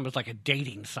Locals.com is like a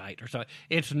dating site or something.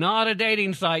 It's not a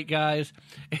dating site, guys.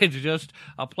 It's just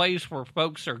a place where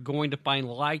folks are going to find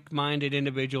like-minded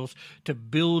individuals to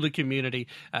build a community.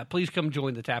 Please come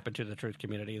join the Tap Into the Truth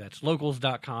community. That's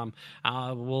Locals.com.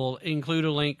 We'll include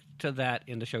a link to that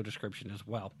in the show description as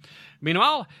well.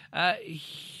 Meanwhile,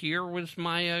 here was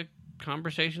my...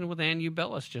 conversation with Ann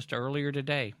Ubellis just earlier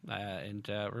today. And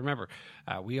remember,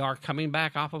 we are coming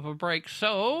back off of a break.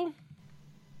 So,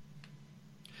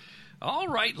 all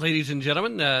right, ladies and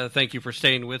gentlemen, thank you for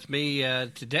staying with me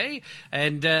today.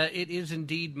 And it is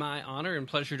indeed my honor and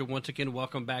pleasure to once again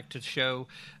welcome back to the show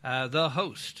the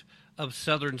host of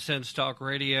Southern Sense Talk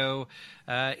Radio.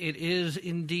 It is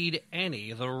indeed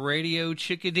Annie, the radio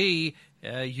chickadee,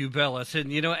 Ubellis.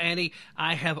 And, you know, Annie,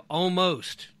 I have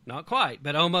almost, not quite,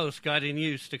 but almost gotten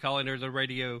used to calling her the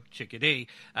radio chickadee.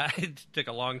 It took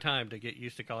a long time to get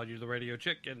used to calling you the radio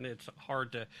chick, and it's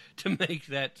hard to make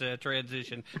that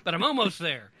transition. But I'm almost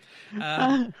there.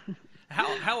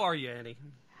 How are you, Annie?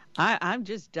 I'm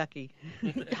just Ducky.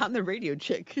 I'm the radio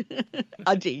chick.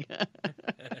 Uddy.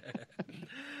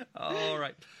 All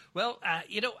right. Well,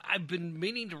 you know, I've been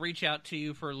meaning to reach out to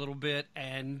you for a little bit,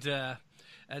 and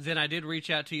then I did reach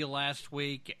out to you last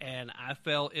week, and I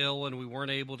fell ill, and we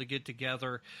weren't able to get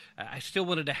together. I still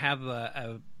wanted to have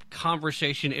a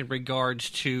conversation in regards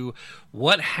to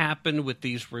what happened with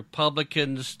these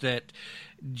Republicans that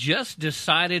just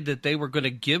decided that they were going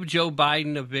to give Joe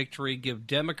Biden a victory, give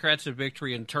Democrats a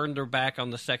victory, and turn their back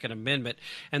on the Second Amendment.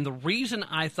 And the reason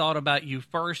I thought about you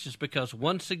first is because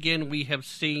once again we have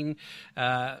seen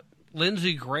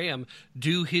Lindsey Graham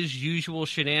do his usual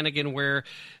shenanigan where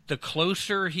the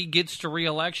closer he gets to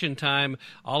re-election time,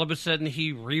 all of a sudden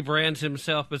he rebrands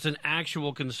himself as an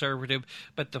actual conservative.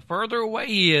 But the further away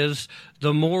he is,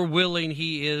 the more willing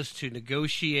he is to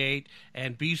negotiate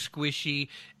and be squishy.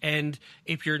 And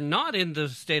if you're not in the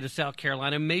state of South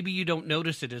Carolina, maybe you don't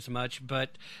notice it as much,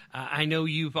 but I know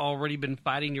you've already been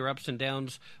fighting your ups and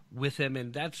downs with him,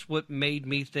 and that's what made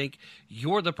me think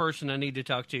you're the person I need to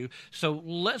talk to. So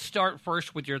let's start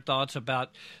first with your thoughts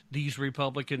about these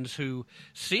Republicans who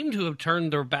seem to have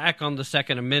turned their back on the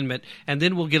Second Amendment, and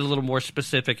then we'll get a little more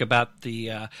specific about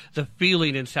the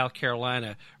feeling in South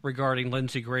Carolina regarding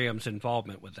Lindsey Graham's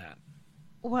involvement with that.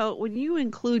 Well, when you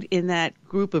include in that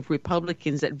group of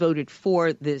Republicans that voted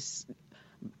for this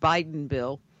Biden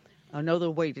bill, another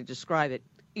way to describe it,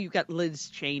 you've got Liz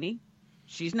Cheney.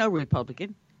 She's no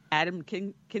Republican. Adam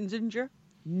Kinzinger,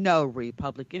 no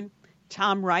Republican.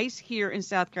 Tom Rice here in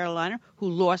South Carolina, who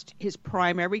lost his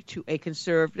primary to a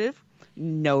conservative,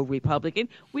 no Republican.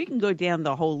 We can go down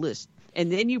the whole list.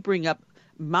 And then you bring up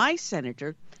my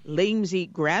senator, Lindsey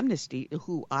Graham,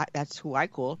 that's who I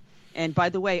call. And by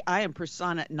the way, I am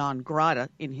persona non grata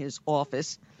in his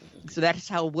office. So that's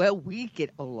how well we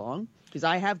get along, because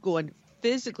I have gone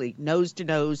physically nose to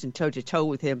nose and toe to toe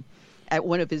with him at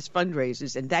one of his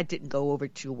fundraisers, and that didn't go over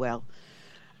too well.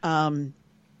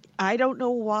 I don't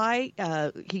know why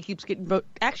he keeps getting voted.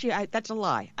 Actually, that's a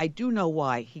lie. I do know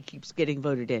why he keeps getting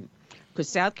voted in, because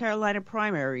South Carolina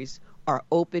primaries are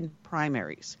open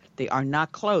primaries. They are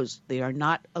not closed. They are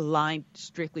not aligned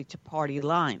strictly to party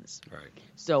lines. Right.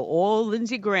 So all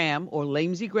Lindsey Graham, or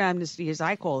Lindsey Grahamnesty as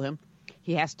I call him,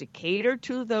 he has to cater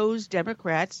to those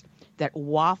Democrats that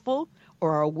waffle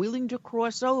or are willing to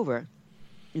cross over,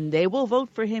 and they will vote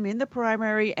for him in the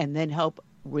primary and then help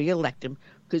reelect him,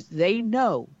 because they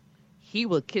know he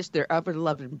will kiss their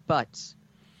ever-loving butts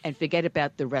and forget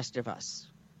about the rest of us.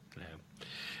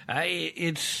 Yeah.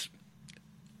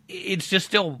 It's just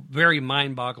still very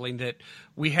mind-boggling that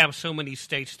we have so many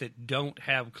states that don't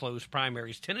have closed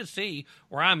primaries. Tennessee,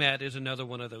 where I'm at, is another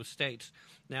one of those states.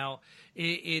 Now,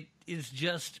 it is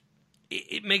just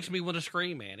it makes me want to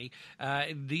scream, Annie.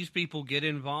 These people get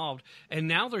involved, and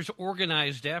now there's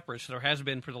organized efforts. There has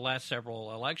been for the last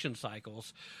several election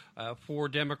cycles for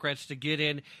Democrats to get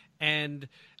in and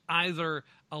either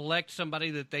elect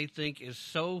somebody that they think is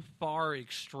so far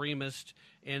extremist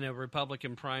in a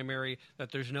Republican primary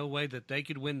that there's no way that they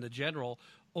could win the general,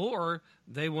 or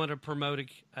they want to promote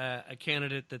a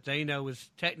candidate that they know is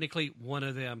technically one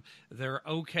of them. They're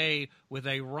okay with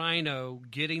a rhino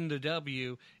getting the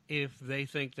W if they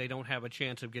think they don't have a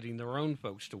chance of getting their own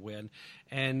folks to win.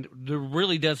 And there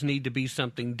really does need to be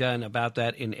something done about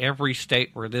that in every state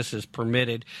where this is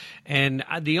permitted. And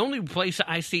the only place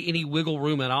I see any wiggle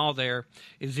room at all there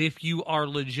is if you are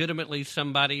legitimately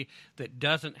somebody that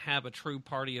doesn't have a true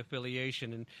party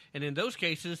affiliation. And in those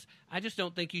cases, I just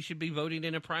don't think you should be voting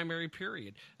in a primary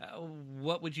period.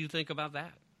 What would you think about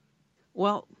that?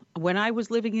 Well, when I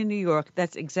was living in New York,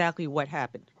 that's exactly what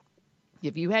happened.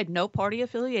 If you had no party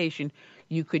affiliation,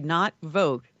 you could not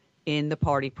vote in the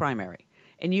party primary.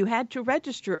 And you had to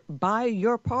register by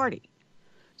your party.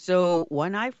 So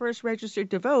when I first registered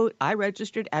to vote, I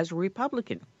registered as a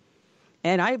Republican.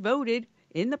 And I voted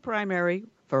in the primary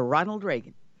for Ronald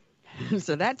Reagan.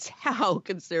 So that's how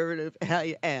conservative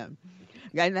I am.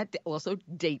 And that also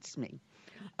dates me.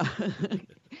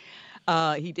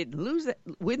 He didn't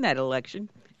win that election,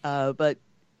 but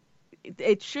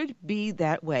it should be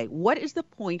that way. What is the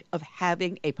point of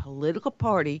having a political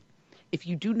party if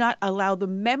you do not allow the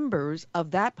members of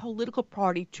that political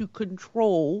party to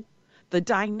control the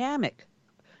dynamic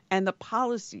and the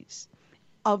policies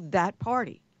of that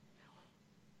party?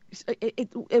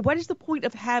 What is the point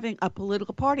of having a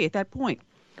political party at that point?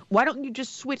 Why don't you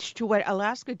just switch to what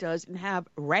Alaska does and have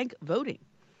rank voting?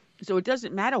 So it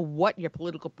doesn't matter what your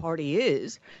political party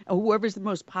is, whoever's the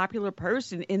most popular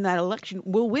person in that election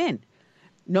will win,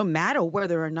 no matter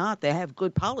whether or not they have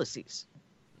good policies.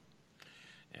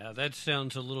 Yeah, that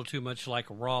sounds a little too much like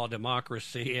raw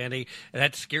democracy, Annie.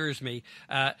 That scares me,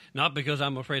 not because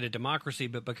I'm afraid of democracy,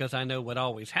 but because I know what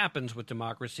always happens with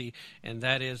democracy, and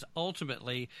that is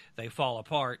ultimately they fall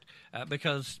apart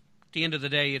because at the end of the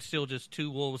day, it's still just two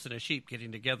wolves and a sheep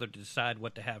getting together to decide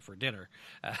what to have for dinner.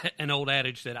 An old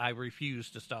adage that I refuse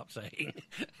to stop saying.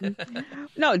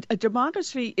 No, a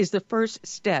democracy is the first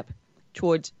step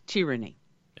towards tyranny.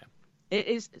 Yeah.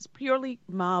 It's purely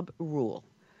mob rule.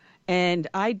 And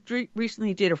I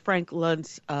recently did a Frank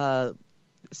Luntz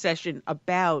session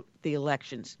about the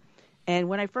elections. And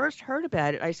when I first heard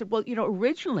about it, I said, well,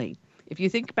 originally, if you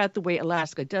think about the way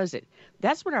Alaska does it,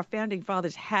 that's what our founding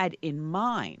fathers had in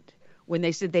mind when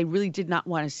they said they really did not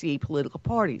want to see political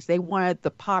parties. They wanted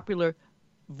the popular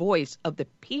voice of the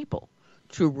people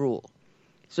to rule.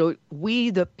 So we,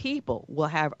 the people, will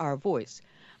have our voice.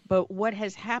 But what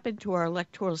has happened to our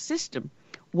electoral system,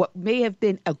 what may have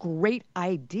been a great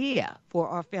idea for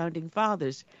our founding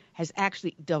fathers, has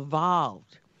actually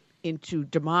devolved into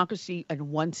democracy and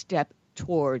one step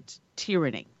towards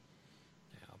tyranny.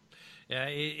 Yeah,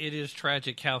 it is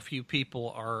tragic how few people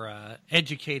are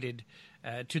educated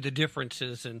to the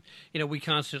differences. And, we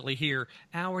constantly hear,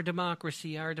 our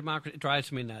democracy. It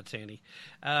drives me nuts, Annie.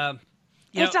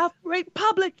 It's a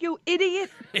republic, you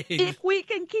idiot, if we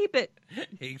can keep it.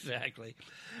 Exactly.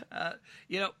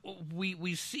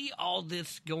 We see all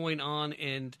this going on,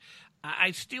 and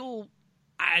I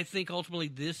think ultimately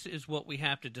this is what we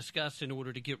have to discuss in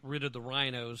order to get rid of the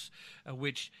rhinos,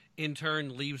 which in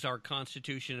turn leaves our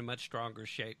Constitution in much stronger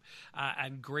shape.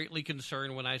 I'm greatly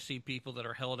concerned when I see people that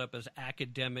are held up as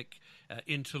academic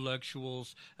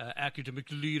intellectuals,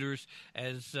 academic leaders,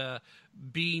 as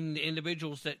being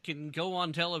individuals that can go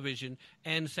on television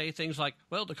and say things like,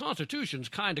 well, the Constitution's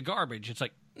kind of garbage. It's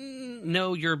like,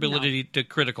 no, your ability to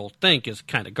critical think is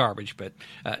kind of garbage, but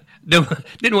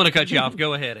didn't want to cut you off.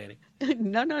 Go ahead, Annie.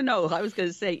 No. I was going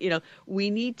to say, we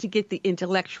need to get the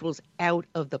intellectuals out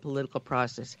of the political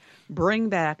process. Bring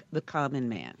back the common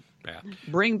man. Yeah.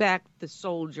 Bring back the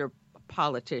soldier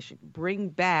politician. Bring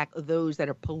back those that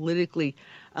are politically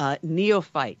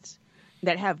neophytes,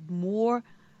 that have more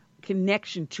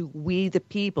connection to we the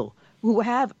people, who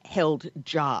have held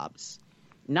jobs.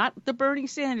 Not the Bernie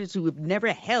Sanders who have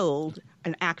never held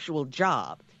an actual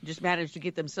job, just managed to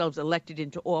get themselves elected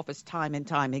into office time and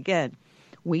time again.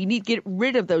 We need to get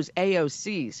rid of those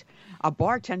AOCs. A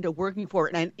bartender working for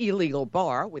an illegal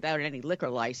bar without any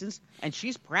liquor license, and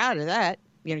she's proud of that.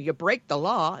 You break the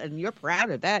law, and you're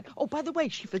proud of that. Oh, by the way,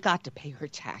 she forgot to pay her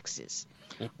taxes.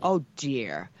 Oh,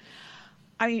 dear.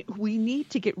 I mean, we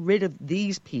need to get rid of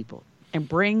these people and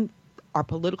bring our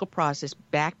political process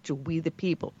back to we the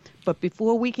people. But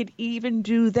before we can even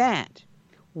do that,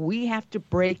 we have to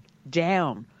break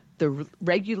down the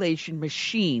regulation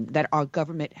machine that our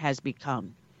government has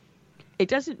become. It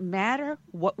doesn't matter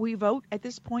what we vote at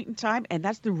this point in time, and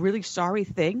that's the really sorry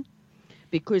thing,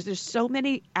 because there's so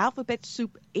many alphabet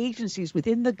soup agencies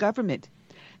within the government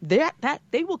that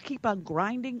they will keep on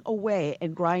grinding away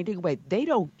and grinding away. They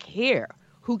don't care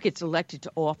who gets elected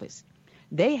to office.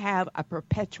 They have a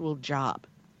perpetual job.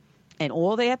 And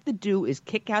all they have to do is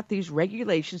kick out these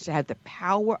regulations to have the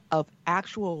power of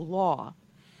actual law.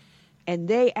 And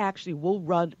they actually will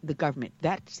run the government.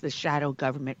 That's the shadow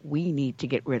government we need to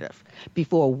get rid of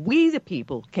before we, the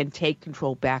people, can take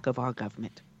control back of our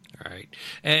government. All right.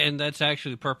 And that's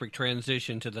actually the perfect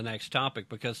transition to the next topic,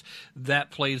 because that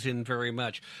plays in very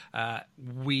much.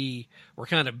 We're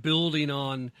kind of building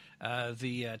on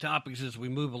the topics as we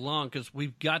move along, because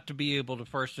we've got to be able to,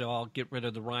 first of all, get rid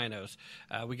of the rhinos.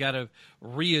 We got to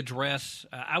readdress.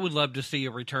 I would love to see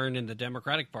a return in the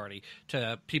Democratic Party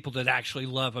to people that actually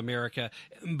love America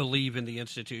and believe in the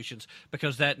institutions,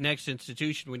 because that next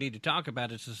institution we need to talk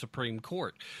about is the Supreme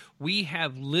Court. We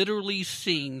have literally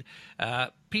seen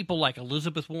people like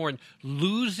Elizabeth Warren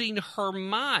losing her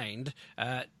mind,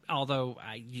 although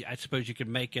I suppose you could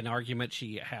make an argument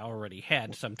she already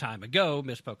had some time ago,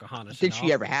 Miss Pocahontas. Did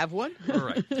she ever have one?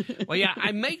 Right. Well, yeah,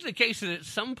 I make the case that at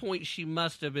some point she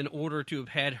must have, in order to have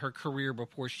had her career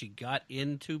before she got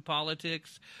into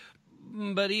politics.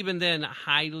 But even then,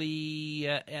 highly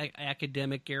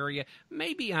academic area,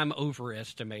 maybe I'm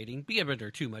overestimating, giving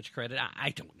her too much credit.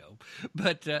 I don't know.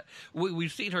 But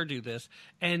we've seen her do this.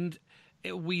 And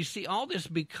we see all this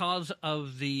because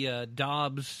of the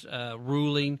Dobbs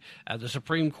ruling. The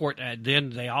Supreme Court, then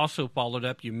they also followed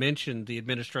up. You mentioned the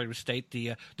administrative state,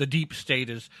 the deep state,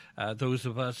 as those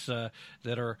of us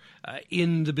that are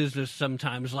in the business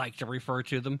sometimes like to refer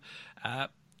to them.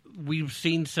 We've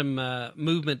seen some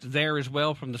movement there as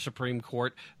well from the Supreme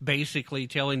Court, basically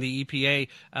telling the EPA,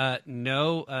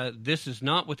 no, this is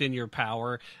not within your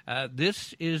power.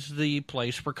 This is the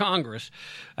place for Congress.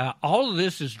 All of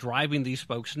this is driving these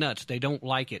folks nuts. They don't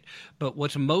like it. But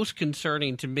what's most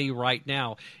concerning to me right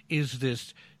now is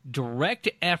this direct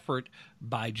effort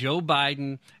by Joe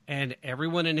Biden and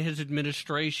everyone in his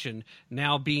administration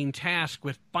now being tasked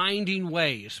with finding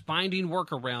ways, finding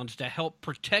workarounds to help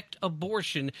protect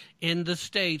abortion in the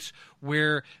states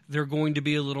where they're going to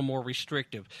be a little more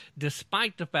restrictive,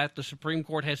 despite the fact the Supreme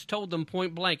Court has told them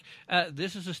point blank,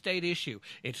 this is a state issue.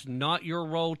 It's not your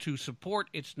role to support.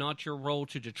 It's not your role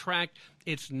to detract.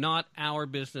 It's not our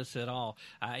business at all.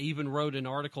 I even wrote an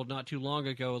article not too long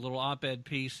ago, a little op-ed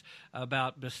piece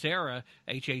about Becerra,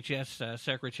 HHS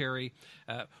secretary,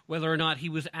 whether or not he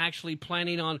was actually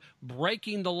planning on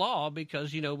breaking the law,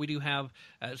 because, you know, we do have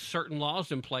certain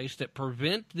laws in place that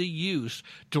prevent the use,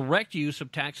 direct use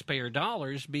of taxpayer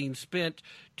dollars being spent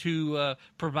to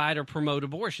provide or promote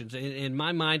abortions. In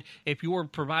my mind, if you are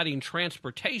providing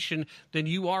transportation, then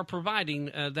you are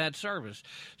providing that service.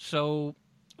 So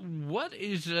what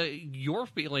is your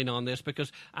feeling on this?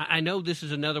 Because I know this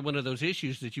is another one of those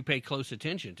issues that you pay close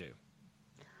attention to.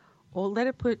 Well,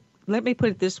 let me put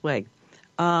it this way.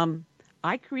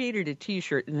 I created a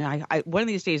T-shirt, and I one of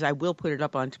these days I will put it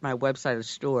up onto my website or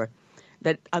store,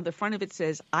 that on the front of it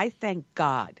says, "I thank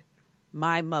God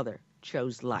my mother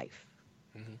chose life."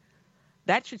 Mm-hmm.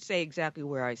 That should say exactly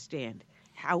where I stand.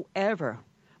 However,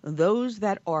 those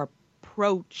that are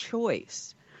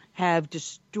pro-choice have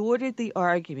distorted the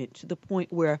argument to the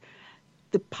point where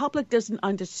the public doesn't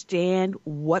understand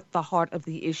what the heart of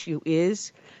the issue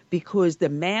is, because the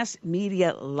mass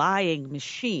media lying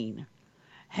machine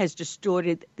has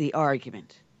distorted the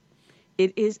argument.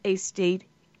 It is a state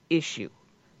issue.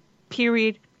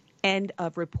 Period. End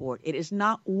of report. It is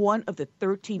not one of the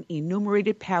 13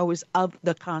 enumerated powers of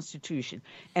the Constitution.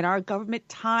 And our government,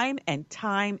 time and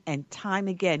time and time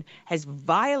again, has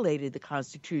violated the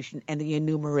Constitution and the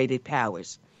enumerated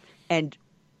powers. And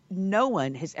no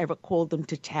one has ever called them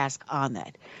to task on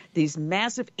that. These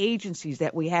massive agencies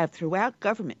that we have throughout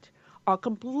government are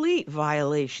complete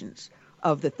violations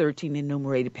of the 13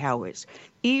 enumerated powers.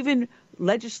 Even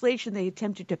legislation they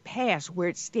attempted to pass where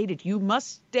it stated you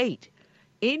must state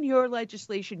in your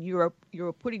legislation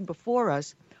you're putting before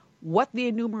us what the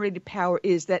enumerated power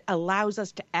is that allows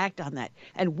us to act on that.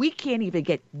 And we can't even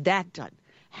get that done.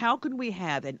 How can we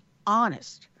have an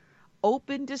honest,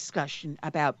 open discussion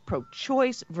about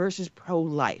pro-choice versus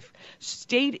pro-life,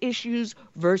 state issues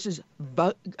versus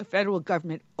federal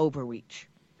government overreach?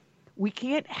 We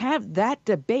can't have that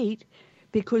debate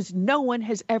because no one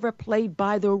has ever played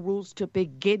by the rules to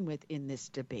begin with in this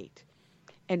debate.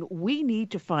 And we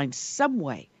need to find some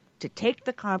way to take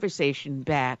the conversation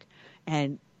back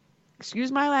and, excuse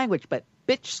my language, but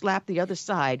bitch slap the other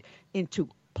side into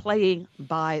playing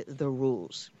by the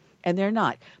rules. And they're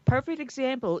not. Perfect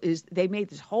example is they made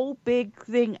this whole big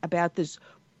thing about this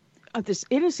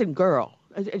innocent girl.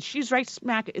 And she's right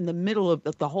smack in the middle of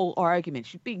the whole argument.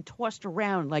 She's being tossed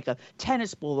around like a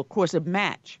tennis ball across a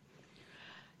match.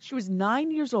 She was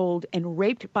 9 years old and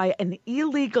raped by an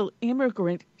illegal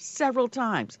immigrant several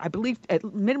times. I believe at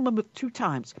minimum of 2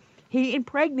 times. He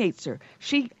impregnates her.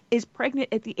 She is pregnant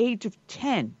at the age of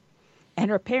 10,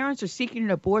 and her parents are seeking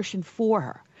an abortion for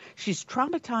her. She's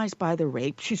traumatized by the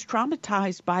rape. She's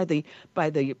traumatized by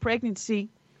the pregnancy.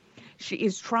 She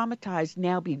is traumatized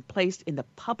now being placed in the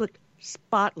public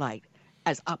spotlight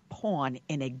as a pawn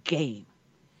in a game.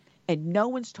 And no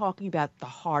one's talking about the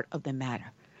heart of the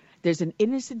matter. There's an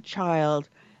innocent child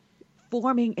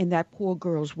forming in that poor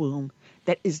girl's womb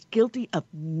that is guilty of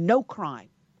no crime.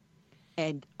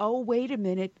 And, oh, wait a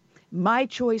minute, my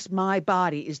choice, my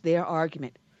body is their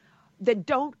argument. Then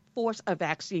don't force a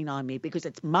vaccine on me because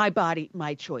it's my body,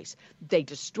 my choice. They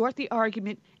distort the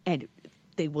argument, and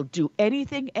they will do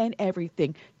anything and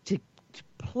everything to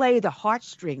play the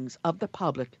heartstrings of the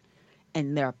public.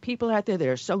 And there are people out there that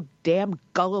are so damn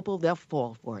gullible, they'll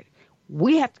fall for it.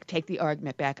 We have to take the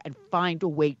argument back and find a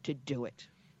way to do it.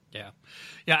 Yeah.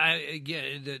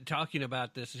 Talking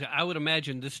about this, I would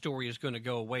imagine this story is going to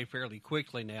go away fairly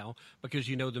quickly now because,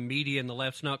 the media and the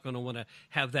left's not going to want to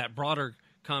have that broader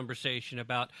conversation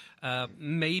about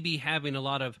maybe having a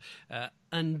lot of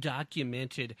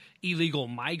undocumented illegal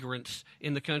migrants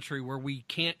in the country where we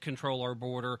can't control our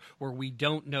border, where we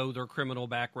don't know their criminal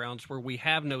backgrounds, where we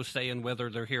have no say in whether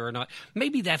they're here or not.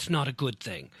 Maybe that's not a good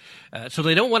thing. So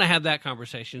they don't want to have that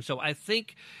conversation. So I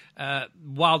think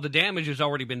while the damage has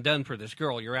already been done for this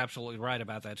girl, you're absolutely right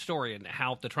about that story and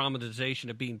how the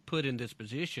traumatization of being put in this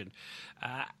position.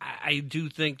 I do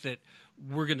think that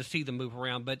we're going to see them move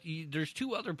around. But there's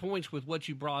 2 other points with what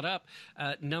you brought up.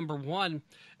 Number one,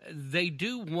 they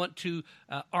do want to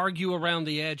argue around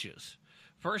the edges.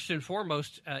 First and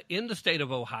foremost, in the state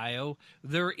of Ohio,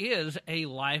 there is a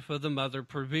life of the mother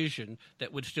provision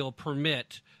that would still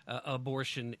permit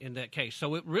abortion in that case.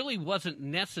 So it really wasn't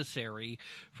necessary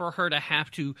for her to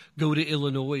have to go to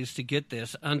Illinois to get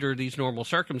this under these normal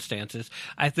circumstances.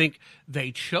 I think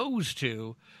they chose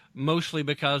to, mostly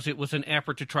because it was an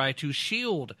effort to try to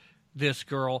shield this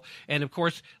girl and, of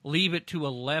course, leave it to a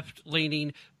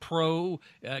left-leaning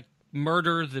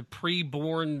murder the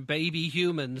preborn baby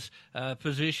humans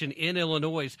position in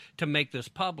Illinois to make this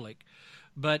public.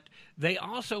 But they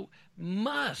also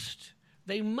must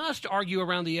argue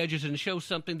around the edges and show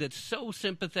something that's so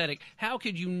sympathetic. How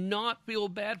could you not feel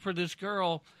bad for this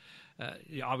girl?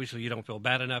 Obviously, you don't feel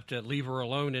bad enough to leave her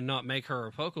alone and not make her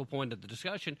a focal point of the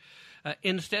discussion,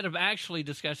 instead of actually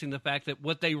discussing the fact that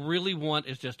what they really want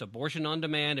is just abortion on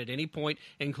demand at any point,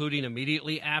 including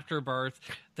immediately after birth.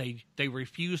 They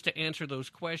refuse to answer those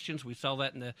questions. We saw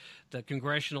that in the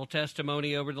congressional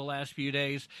testimony over the last few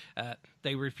days.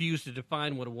 They refuse to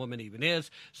define what a woman even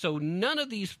is. So none of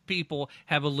these people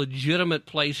have a legitimate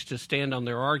place to stand on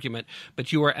their argument.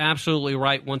 But you are absolutely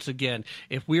right once again.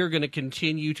 If we are going to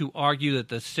continue to argue that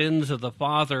the sins of the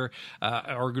father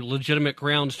are legitimate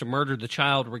grounds to murder the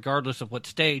child regardless of what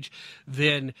stage,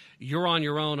 then you're on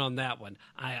your own on that one.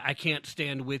 I can't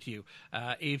stand with you.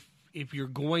 If you're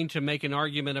going to make an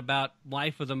argument about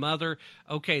life of the mother,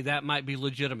 okay, that might be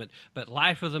legitimate. But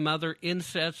life of the mother,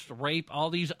 incest, rape, all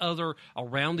these other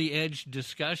around-the-edge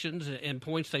discussions and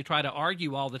points they try to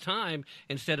argue all the time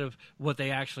instead of what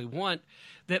they actually want,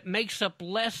 that makes up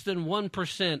less than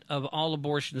 1% of all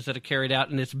abortions that are carried out,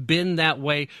 and it's been that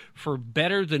way for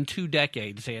better than 2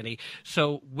 decades, Annie.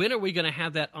 So when are we going to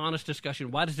have that honest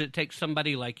discussion? Why does it take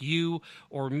somebody like you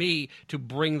or me to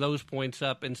bring those points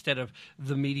up instead of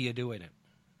the media doing it?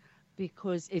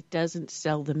 Because it doesn't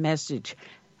sell the message.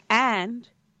 And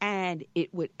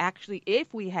it would actually,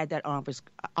 if we had that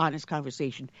honest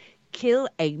conversation, kill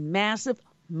a massive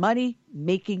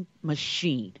money-making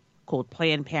machine called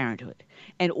Planned Parenthood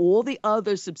and all the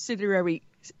other subsidiary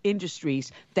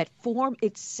industries that form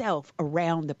itself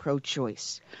around the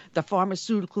pro-choice, the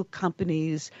pharmaceutical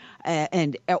companies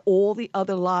and all the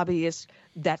other lobbyists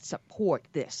that support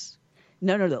this.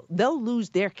 No. They'll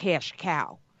lose their cash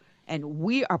cow. And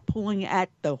we are pulling at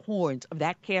the horns of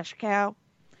that cash cow.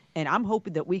 And I'm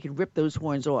hoping that we can rip those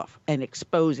horns off and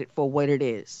expose it for what it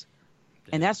is.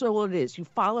 And that's all it is. You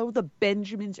follow the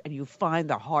Benjamins and you find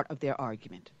the heart of their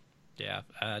argument. Yeah,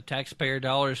 taxpayer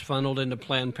dollars funneled into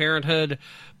Planned Parenthood.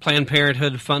 Planned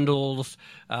Parenthood funnels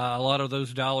a lot of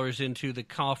those dollars into the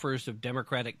coffers of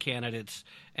Democratic candidates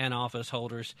and office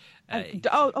holders.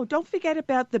 Don't forget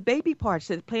about the baby parts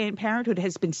that Planned Parenthood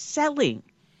has been selling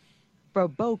for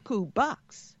beaucoup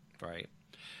bucks. Right.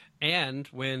 And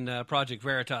when Project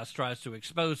Veritas tries to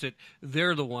expose it,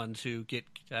 they're the ones who get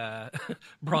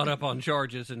brought up on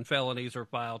charges and felonies are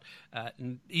filed,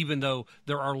 even though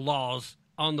there are laws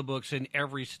on the books in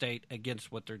every state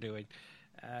against what they're doing.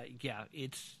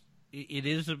 It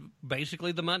is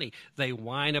basically the money. They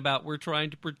whine about we're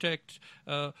trying to protect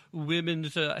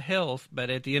women's health, but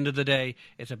at the end of the day,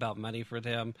 it's about money for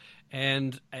them.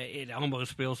 And it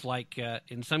almost feels like,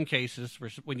 in some cases,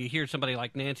 when you hear somebody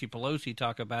like Nancy Pelosi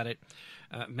talk about it,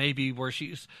 maybe where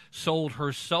she's sold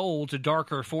her soul to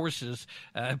darker forces,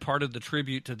 part of the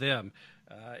tribute to them.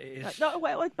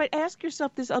 But ask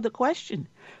yourself this other question,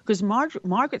 because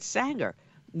Margaret Sanger,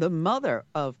 the mother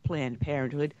of Planned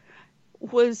Parenthood,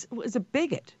 was a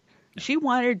bigot. She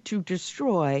wanted to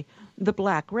destroy the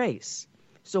black race.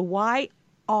 So why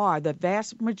are the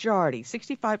vast majority,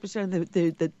 65% of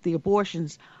the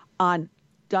abortions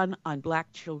done on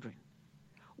black children?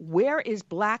 Where is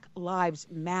Black Lives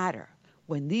Matter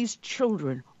when these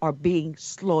children are being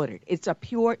slaughtered? It's a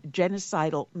pure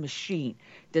genocidal machine.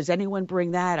 Does anyone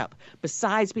bring that up?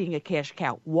 Besides being a cash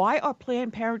cow, why are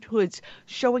Planned Parenthoods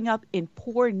showing up in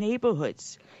poor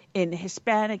neighborhoods, in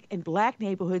Hispanic and black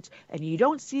neighborhoods, and you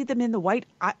don't see them in the white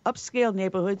upscale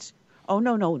neighborhoods? Oh,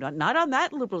 no, not on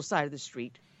that liberal side of the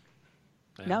street.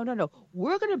 Yeah. No.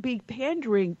 We're going to be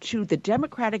pandering to the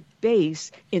Democratic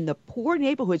base in the poor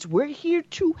neighborhoods. We're here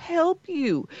to help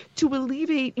you, to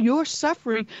alleviate your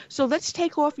suffering. So let's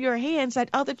take off your hands that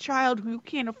other child who you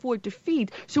can't afford to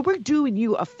feed. So we're doing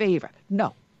you a favor.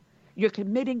 No, you're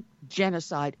committing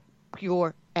genocide,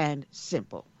 pure and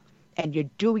simple. And you're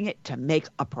doing it to make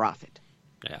a profit.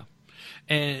 Yeah.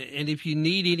 And if you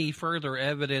need any further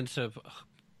evidence of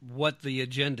what the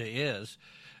agenda is,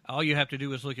 all you have to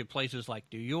do is look at places like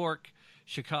New York,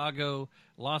 Chicago,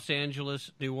 Los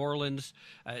Angeles, New Orleans.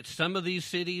 Some of these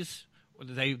cities,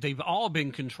 they've all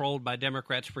been controlled by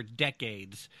Democrats for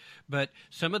decades. But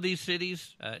some of these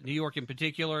cities, New York in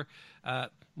particular,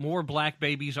 more black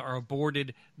babies are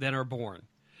aborted than are born.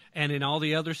 And in all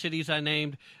the other cities I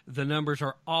named, the numbers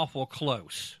are awful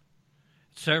close.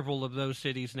 Several of those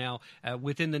cities now,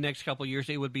 within the next couple of years,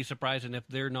 it would be surprising if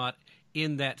they're not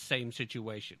in that same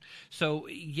situation. So,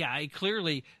 yeah,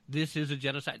 clearly this is a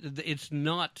genocide. It's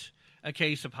not a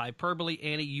case of hyperbole.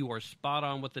 Annie, you are spot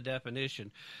on with the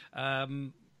definition.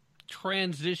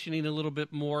 Transitioning a little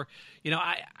bit more,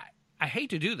 I hate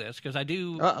to do this because I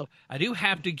do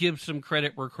have to give some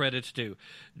credit where credit's due.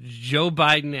 Joe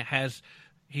Biden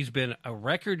he's been a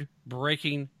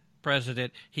record-breaking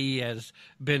president. He has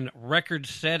been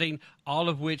record-setting, all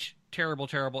of which terrible.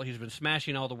 He's been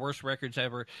smashing all the worst records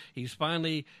ever. He's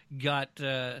finally got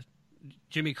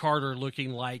Jimmy Carter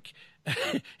looking like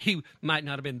he might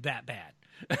not have been that bad.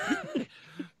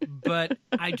 But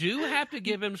I do have to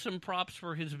give him some props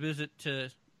for his visit to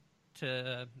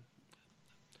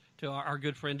our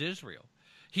good friend Israel.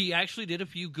 He actually did a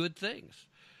few good things.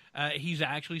 He's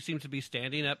actually seems to be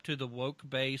standing up to the woke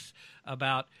base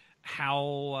about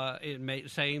how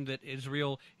saying that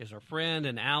Israel is our friend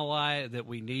and ally, that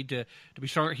we need to be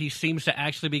strong. He seems to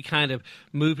actually be kind of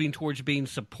moving towards being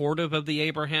supportive of the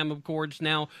Abraham Accords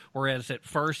now, whereas at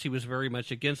first he was very much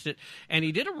against it. And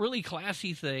he did a really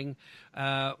classy thing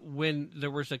when there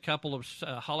was a couple of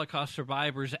Holocaust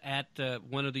survivors at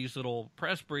one of these little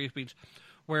press briefings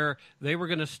where they were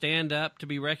going to stand up to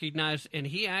be recognized, and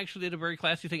he actually did a very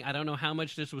classy thing. I don't know how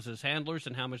much this was his handlers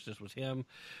and how much this was him,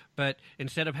 but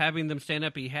instead of having them stand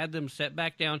up, he had them sit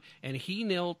back down, and he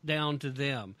knelt down to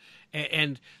them.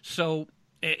 And so,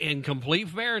 in complete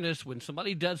fairness, when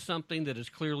somebody does something that is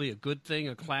clearly a good thing,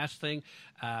 a class thing,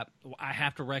 I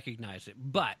have to recognize it.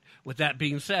 But with that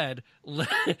being said,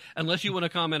 unless you want to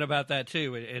comment about that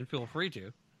too, and feel free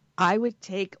to. I would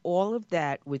take all of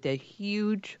that with a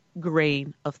huge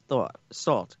grain of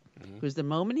salt. Because the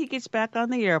moment he gets back on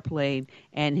the airplane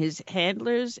and his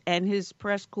handlers and his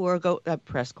press corps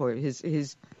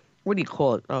his what do you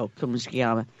call it? Oh,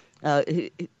 Kumushiyama.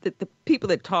 The people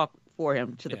that talk for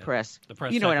him to the press. The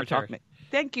press you know secretary. What I'm talking about.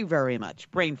 Thank you very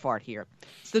much. Brain fart here.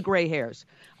 It's the gray hairs.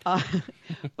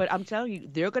 But I'm telling you,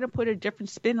 they're going to put a different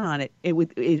spin on it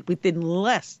within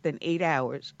less than 8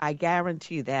 hours. I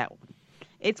guarantee that one.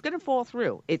 It's going to fall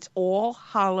through. It's all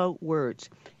hollow words.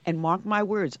 And mark my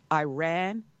words,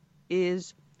 Iran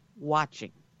is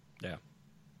watching. Yeah.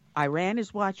 Iran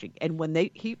is watching. And when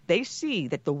they see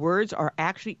that the words are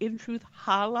actually, in truth,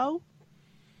 hollow,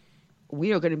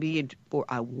 we are going to be in for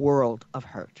a world of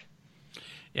hurt.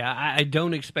 Yeah, I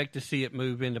don't expect to see it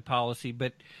move into policy,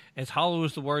 but as hollow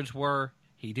as the words were,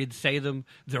 He did say them.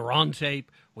 They're on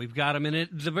tape. We've got them. And at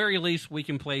the very least, we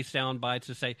can play sound bites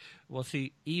to say, well,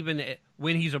 see, even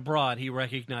when he's abroad, he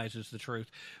recognizes the truth.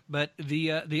 But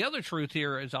the other truth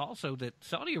here is also that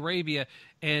Saudi Arabia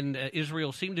and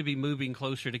Israel seem to be moving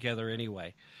closer together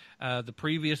anyway. The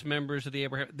previous members of the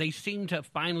Abraham, they seem to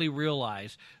finally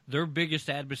realize their biggest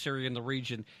adversary in the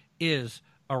region is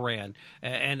Iran.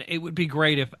 And it would be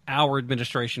great if our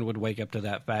administration would wake up to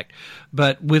that fact.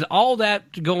 But with all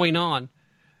that going on,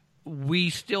 we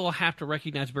still have to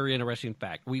recognize a very interesting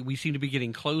fact. We seem to be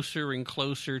getting closer and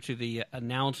closer to the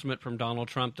announcement from Donald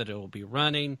Trump that it will be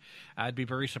running. I'd be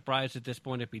very surprised at this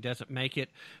point if he doesn't make it.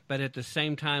 But at the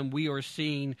same time, we are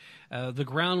seeing the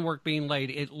groundwork being laid.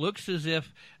 It looks as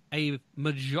if a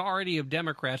majority of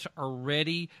Democrats are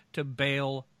ready to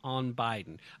bail on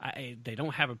Biden. They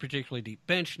don't have a particularly deep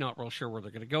bench, not real sure where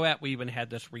they're going to go at. We even had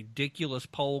this ridiculous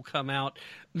poll come out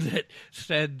that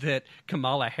said that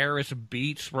Kamala Harris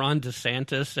beats Ron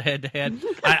DeSantis head-to-head.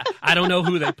 I don't know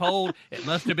who they polled. It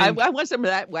must have been... I want some of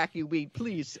that wacky weed,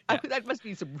 please. Yeah. That must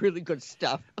be some really good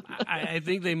stuff. I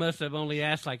think they must have only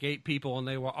asked like 8 people, and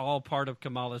they were all part of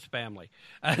Kamala's family.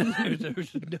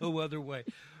 There's no other way.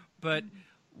 But...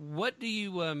 what do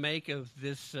you make of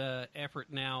this effort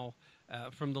now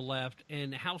from the left,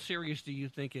 and how serious do you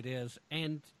think it is?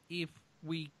 And if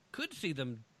we could see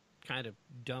them kind of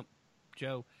dump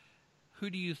Joe, who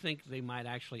do you think they might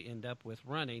actually end up with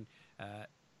running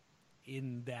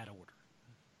in that order?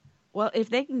 Well, if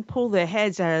they can pull their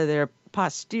heads out of their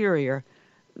posterior,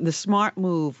 the smart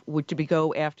move would to be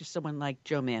go after someone like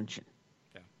Joe Manchin.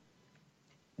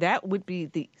 That would be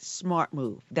the smart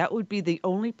move. That would be the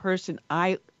only person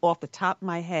off the top of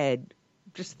my head,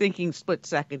 just thinking split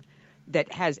second,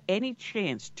 that has any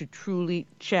chance to truly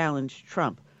challenge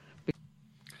Trump.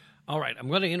 All right, I'm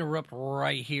going to interrupt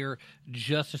right here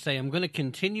just to say I'm going to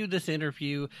continue this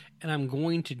interview, and I'm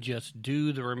going to just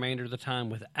do the remainder of the time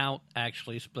without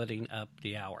actually splitting up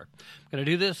the hour. I'm going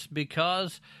to do this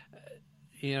because,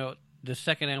 the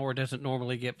second hour doesn't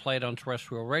normally get played on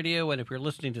terrestrial radio, and if you're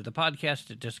listening to the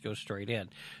podcast, it just goes straight in.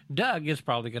 Doug is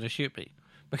probably going to shoot me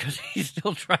because he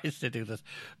still tries to do this.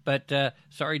 But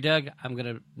sorry, Doug, I'm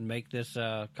going to make this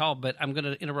call, but I'm going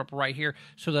to interrupt right here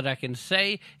so that I can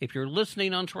say, if you're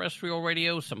listening on terrestrial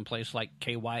radio, someplace like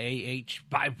KYAH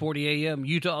 540 AM,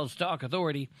 Utah's Talk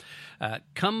Authority,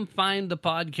 come find the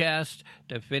podcast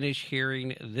to finish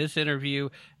hearing this interview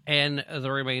and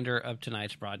the remainder of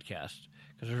tonight's broadcast,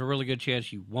 because there's a really good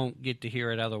chance you won't get to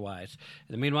hear it otherwise.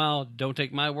 In the meanwhile, don't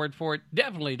take my word for it.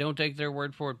 Definitely don't take their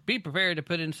word for it. Be prepared to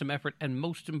put in some effort, and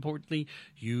most importantly,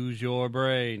 use your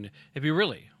brain if you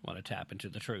really want to tap into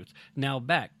the truth. Now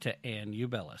back to Ann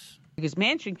Ubelis. Because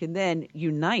Manchin can then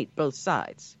unite both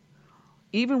sides.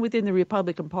 Even within the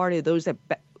Republican Party, those that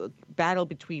battle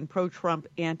between pro-Trump,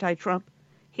 anti-Trump,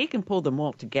 he can pull them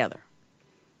all together.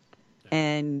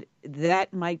 And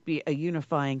that might be a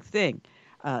unifying thing.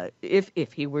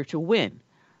 If he were to win.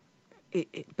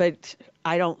 But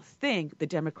I don't think the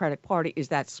Democratic Party is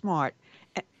that smart,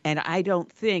 and I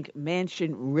don't think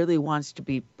Manchin really wants to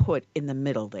be put in the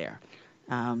middle there.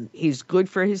 He's good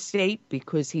for his state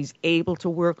because he's able to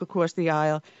work across the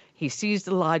aisle. He sees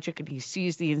the logic and he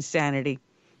sees the insanity.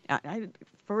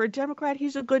 For a Democrat,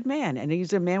 he's a good man, and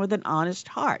he's a man with an honest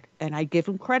heart, and I give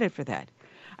him credit for that.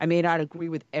 I may not agree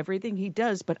with everything he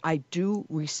does, but I do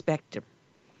respect him.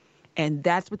 And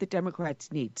that's what the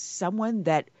Democrats need, someone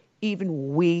that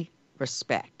even we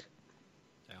respect.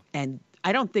 Yeah. And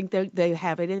I don't think they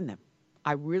have it in them.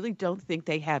 I really don't think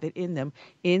they have it in them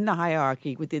in the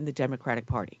hierarchy within the Democratic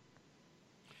Party.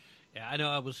 Yeah, I know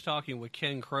I was talking with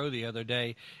Ken Crow the other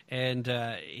day, and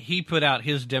he put out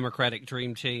his Democratic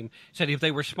dream team, said if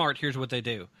they were smart, here's what they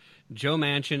do. Joe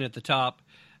Manchin at the top,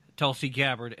 Tulsi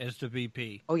Gabbard as the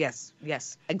VP. Oh, yes,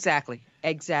 exactly.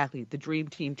 The dream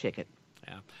team ticket.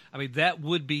 Yeah, I mean, that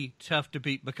would be tough to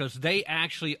beat because they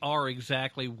actually are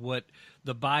exactly what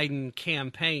the Biden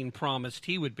campaign promised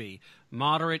he would be.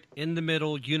 Moderate, in the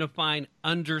middle, unifying,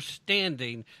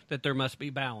 understanding that there must be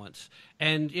balance.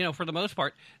 And, for the most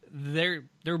part, they're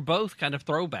both kind of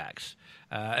throwbacks.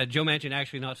 Joe Manchin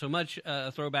actually not so much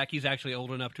a throwback. He's actually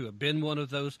old enough to have been one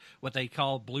of those, what they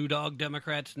call blue dog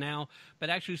Democrats now, but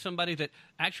actually somebody that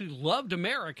actually loved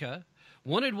America,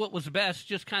 wanted what was best,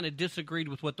 just kind of disagreed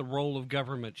with what the role of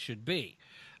government should be.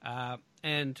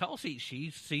 And Tulsi, she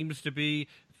seems to be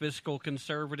fiscal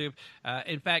conservative.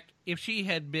 In fact, if she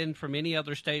had been from any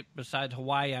other state besides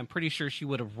Hawaii, I'm pretty sure she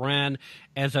would have ran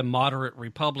as a moderate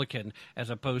Republican as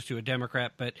opposed to a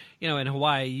Democrat. But, in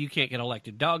Hawaii, you can't get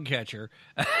elected dog catcher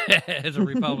as a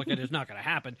Republican. It's not going to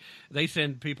happen. They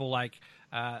send people like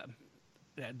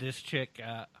this chick,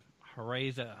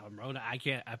 Hirona,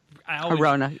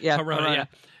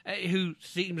 who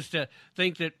seems to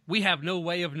think that we have no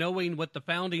way of knowing what the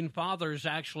founding fathers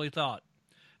actually thought.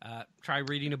 Try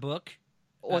reading a book.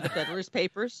 Or the Federalist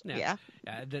Papers, yeah.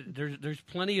 There's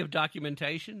plenty of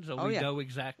documentation, so we know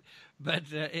exactly.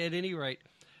 But at any rate,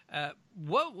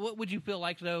 what would you feel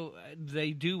like, though,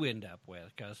 they do end up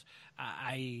with? Because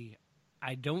I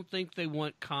don't think they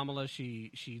want Kamala. She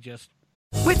just...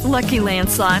 With Lucky Land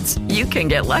Slots, you can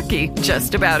get lucky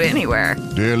just about anywhere.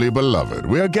 Dearly beloved,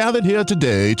 we are gathered here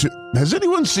today to... Has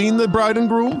anyone seen the bride and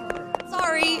groom?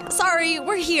 Sorry,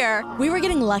 we're here. We were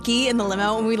getting lucky in the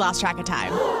limo and we lost track of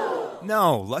time.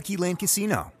 No, Lucky Land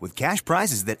Casino, with cash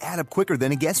prizes that add up quicker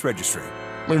than a guest registry.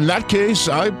 In that case,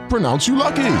 I pronounce you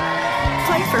lucky.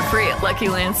 Play for free at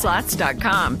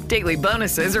LuckyLandSlots.com. Daily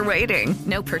bonuses are waiting.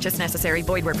 No purchase necessary.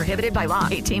 Void where prohibited by law.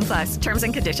 18+. Terms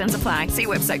and conditions apply. See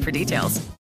website for details.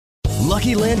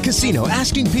 Lucky Land Casino,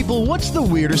 asking people, what's the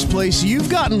weirdest place you've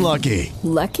gotten lucky?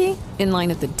 Lucky? In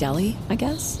line at the deli, I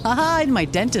guess? Aha, in my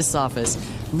dentist's office.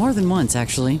 More than once,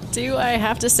 actually. Do I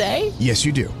have to say? Yes,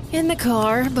 you do. In the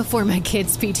car before my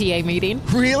kids' PTA meeting.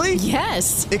 Really?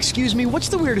 Yes. Excuse me, what's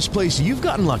the weirdest place you've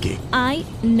gotten lucky? I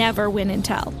never win and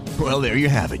tell. Well, there you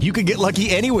have it. You can get lucky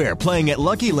anywhere, playing at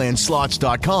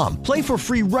LuckyLandSlots.com. Play for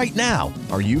free right now.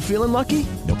 Are you feeling lucky?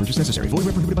 No purchase necessary. Void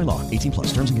where prohibited by law.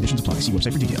 18+. Terms and conditions apply. See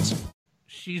website for details.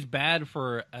 She's bad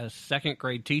for a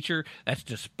second-grade teacher. That's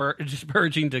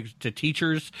disparaging to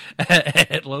teachers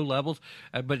at low levels.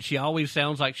 But she always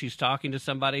sounds like she's talking to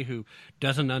somebody who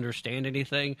doesn't understand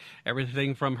anything.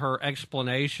 Everything from her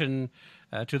explanation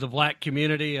to the black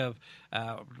community of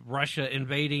Russia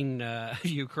invading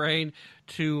Ukraine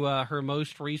to her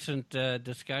most recent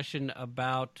discussion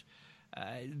about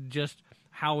just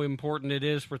how important it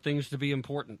is for things to be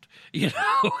important. You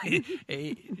know,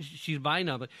 she's buying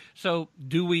of it. So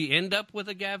do we end up with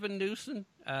a Gavin Newsom?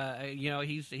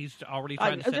 He's already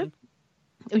trying to send.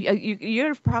 You're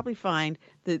going to probably find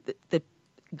that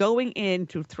going in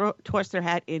to toss their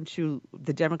hat into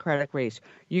the Democratic race,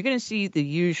 you're going to see the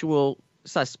usual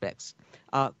suspects.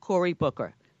 Cory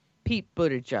Booker, Pete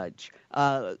Buttigieg,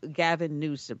 Gavin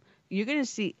Newsom. You're going to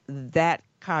see that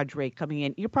cadre coming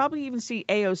in. You'll probably even see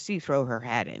AOC throw her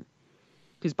hat in,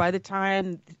 because by the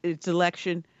time it's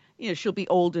election, she'll be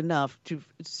old enough to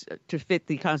fit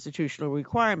the constitutional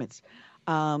requirements.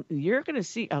 You're going to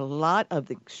see a lot of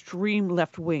the extreme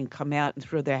left wing come out and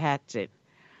throw their hats in.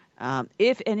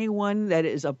 If anyone that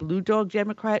is a blue dog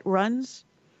Democrat runs,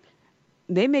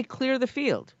 they may clear the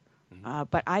field,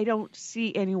 but I don't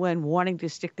see anyone wanting to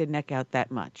stick their neck out that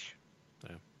much.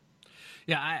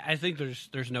 Yeah, I think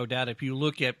there's no doubt. If you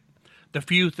look at the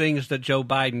few things that Joe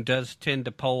Biden does tend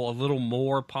to poll a little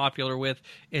more popular with,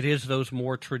 it is those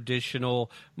more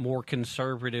traditional, more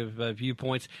conservative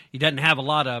viewpoints. He doesn't have a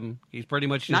lot of them. He's pretty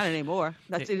much just, not anymore.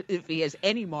 That's if he has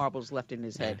any marbles left in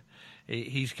his head.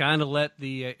 He's kind of let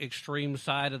the extreme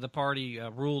side of the party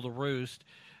rule the roost.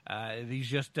 He's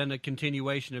just done a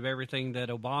continuation of everything that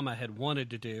Obama had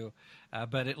wanted to do,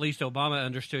 but at least Obama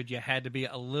understood you had to be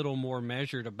a little more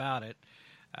measured about it.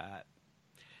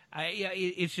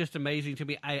 It's just amazing to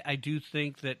me. I do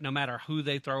think that no matter who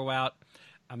they throw out,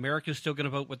 America's still going to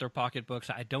vote with their pocketbooks.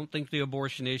 I don't think the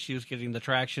abortion issue is getting the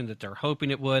traction that they're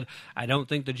hoping it would. I don't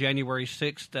think the January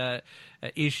 6th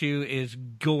issue is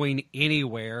going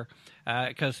anywhere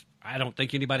because I don't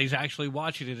think anybody's actually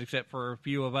watching it except for a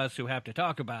few of us who have to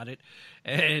talk about it.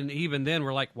 And even then,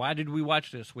 we're like, why did we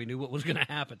watch this? We knew what was going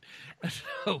to happen.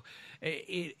 So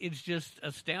it's just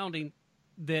astounding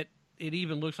that it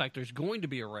even looks like there's going to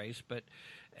be a race. But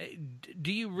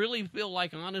do you really feel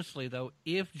like, honestly, though,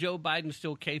 if Joe Biden's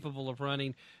still capable of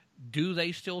running, do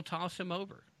they still toss him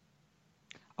over?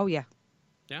 Oh, yeah.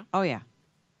 Yeah? Oh, yeah.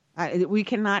 We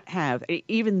cannot have,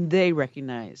 even they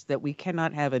recognize that we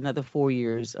cannot have another 4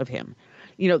 years of him.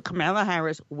 Kamala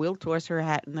Harris will toss her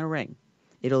hat in the ring.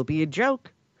 It'll be a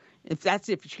joke.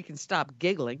 If she can stop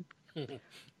giggling.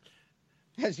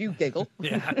 As you giggle.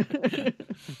 Yeah.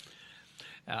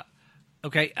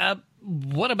 Okay.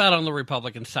 What about on the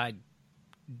Republican side?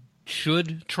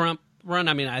 Should Trump run?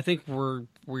 I mean, I think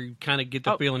we kind of get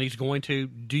the feeling he's going to.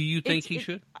 Do you think he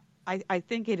should? I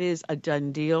think it is a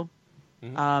done deal.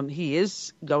 Mm-hmm. He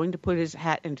is going to put his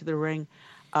hat into the ring.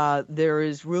 There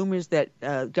is rumors that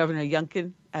Governor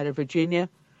Youngkin out of Virginia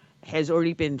has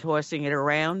already been tossing it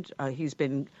around. He's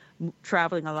been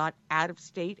traveling a lot out of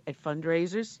state at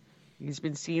fundraisers. He's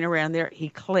been seen around there. He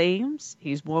claims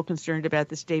he's more concerned about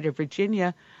the state of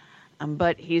Virginia,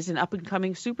 but he's an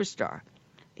up-and-coming superstar.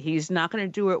 He's not going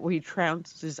to do it where he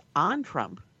trounces on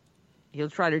Trump. He'll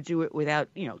try to do it without,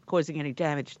 causing any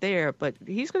damage there. But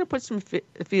he's going to put some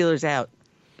feelers out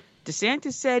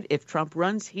DeSantis said if Trump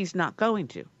runs, he's not going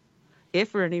to. If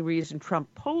for any reason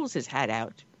Trump pulls his hat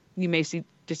out, you may see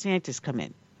DeSantis come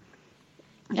in.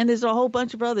 And there's a whole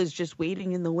bunch of others just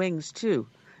waiting in the wings, too.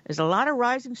 There's a lot of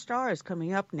rising stars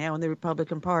coming up now in the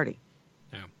Republican Party.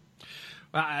 Yeah.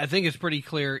 Well, I think it's pretty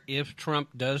clear if Trump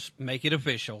does make it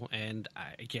official, and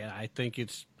I think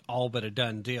it's all but a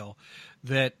done deal,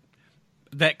 that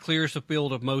clears the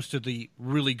field of most of the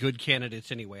really good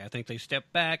candidates anyway. I think they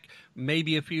step back.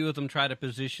 Maybe a few of them try to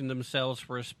position themselves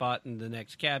for a spot in the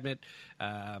next cabinet,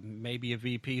 maybe a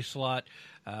VP slot.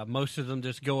 Most of them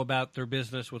just go about their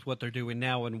business with what they're doing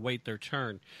now and wait their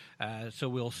turn. So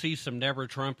we'll see some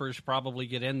never-Trumpers probably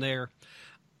get in there.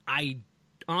 I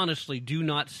honestly do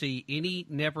not see any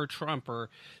never-Trumper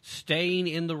staying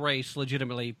in the race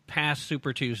legitimately past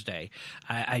Super Tuesday.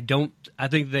 I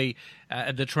think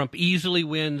the Trump easily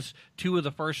wins 2 of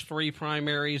the first 3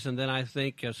 primaries, and then I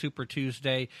think Super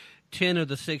Tuesday, 10 of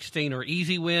the 16 are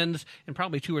easy wins, and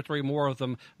probably 2 or 3 more of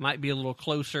them might be a little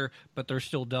closer, but they're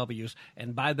still W's.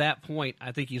 And by that point,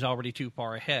 I think he's already too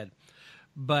far ahead.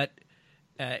 But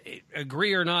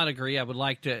agree or not agree, I would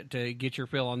like to get your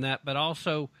feel on that. But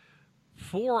also,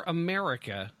 for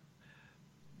America,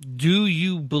 do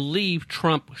you believe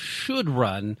Trump should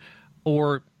run,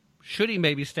 or should he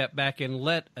maybe step back and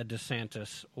let a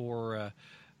DeSantis or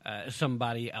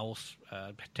somebody else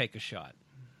take a shot?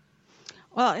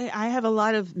 Well, I have a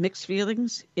lot of mixed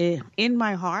feelings. In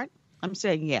my heart, I'm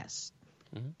saying yes.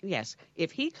 Mm-hmm. Yes.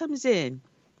 If he comes in,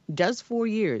 does 4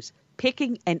 years,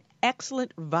 picking an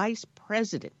excellent vice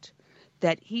president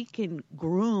that he can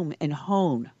groom and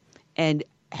hone and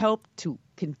help to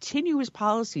continue his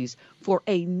policies for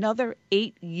another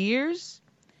 8 years,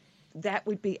 that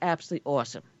would be absolutely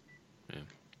awesome. Yeah.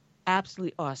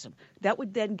 Absolutely awesome. That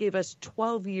would then give us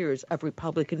 12 years of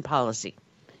Republican policy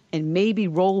and maybe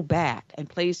roll back and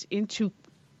place into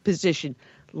position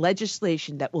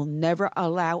legislation that will never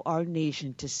allow our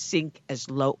nation to sink as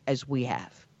low as we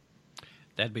have.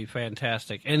 That'd be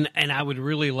fantastic. And I would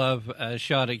really love a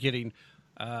shot at getting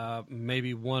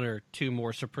maybe 1 or 2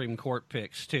 more Supreme Court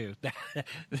picks, too.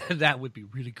 That would be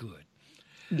really good.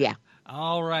 Yeah.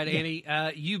 All right, Annie,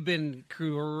 you've been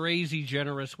crazy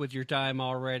generous with your time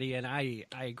already, and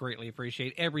I greatly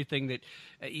appreciate everything that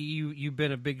you've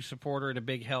been a big supporter and a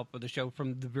big help of the show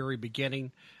from the very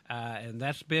beginning, and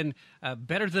that's been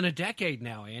better than a decade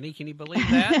now, Annie. Can you believe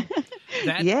that?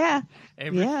 Yeah.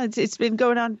 It's been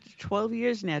going on 12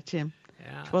 years now, Tim.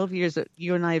 Yeah. 12 years that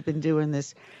you and I have been doing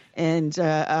this, and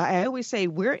I always say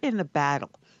we're in a battle.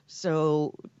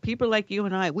 So people like you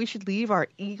and I, we should leave our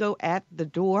ego at the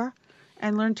door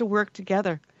and learn to work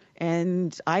together.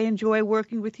 And I enjoy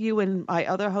working with you and my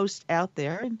other hosts out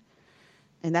there.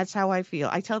 And that's how I feel.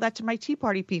 I tell that to my Tea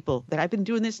Party people that I've been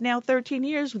doing this now 13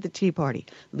 years with the Tea Party.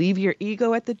 Leave your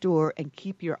ego at the door and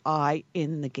keep your eye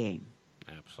in the game.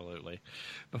 Absolutely.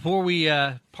 Before we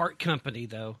part company,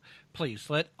 though, please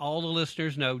let all the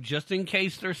listeners know, just in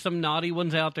case there's some naughty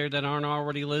ones out there that aren't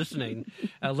already listening,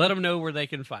 let them know where they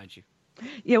can find you.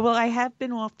 Yeah, well, I have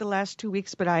been off the last 2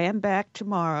 weeks, but I am back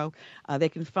tomorrow. They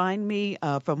can find me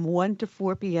from 1 to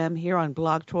 4 p.m. here on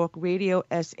Blog Talk Radio,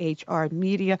 SHR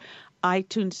Media,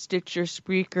 iTunes, Stitcher,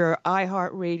 Spreaker,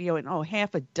 iHeartRadio, and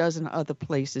half a dozen other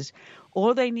places.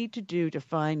 All they need to do to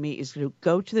find me is to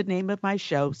go to the name of my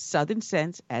show, Southern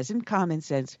Sense, as in common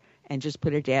sense, and just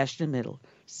put a dash in the middle,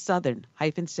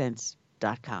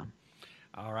 southern-sense.com.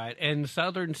 All right. And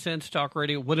Southern Sense Talk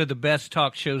Radio, one of the best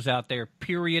talk shows out there,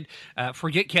 period.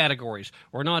 Forget categories.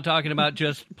 We're not talking about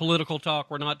just political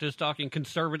talk. We're not just talking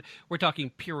conservative. We're talking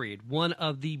period. One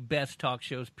of the best talk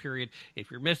shows, period. If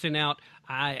you're missing out,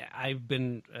 I've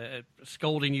been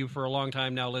scolding you for a long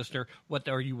time now, listener. What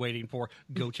are you waiting for?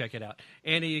 Go check it out.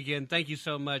 Annie, again, thank you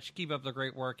so much. Keep up the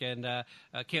great work, and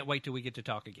can't wait till we get to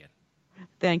talk again.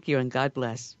 Thank you, and God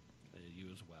bless. You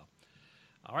as well.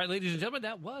 All right, ladies and gentlemen,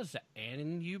 that was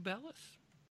Annie Ubelis.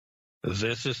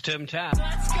 This is Tim Tapp.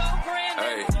 Let's go, Brandon.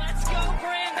 Hey. Let's go,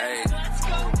 Brandon. Hey. Let's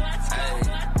go, let's go. Hey.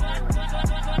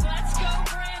 Let's go,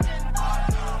 Brandon.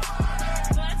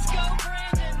 Let's go,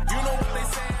 Brandon. You know what they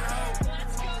say, ho?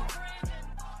 Let's go, Brandon.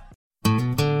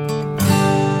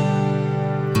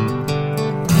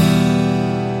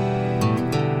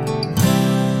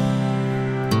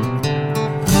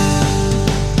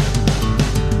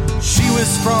 She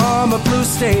was from a blue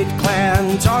state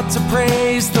clan, taught to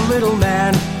praise the little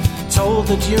man, told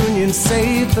that unions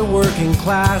saved the working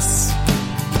class.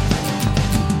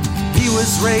 He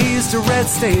was raised a red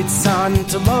state son,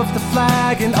 to love the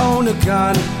flag and own a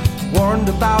gun, warned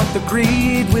about the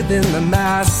greed within the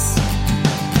mass.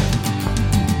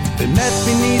 They met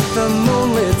beneath the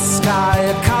moonlit sky,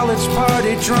 a college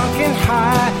party drunk and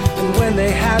high. And when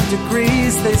they had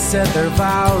degrees, they said their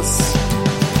vows.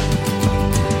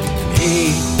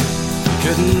 He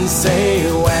couldn't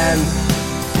say when,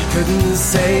 he couldn't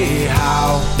say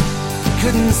how, he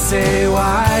couldn't say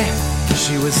why.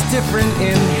 She was different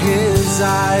in his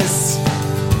eyes.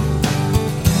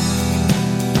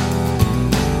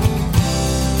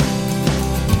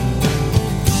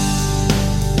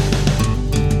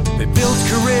 They built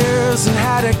careers and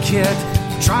had a kid,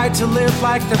 tried to live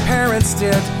like their parents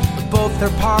did, but both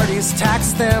their parties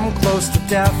taxed them close to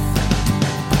death.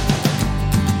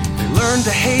 They learned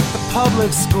to hate the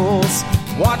public schools,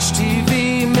 watch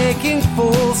TV making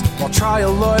fools, while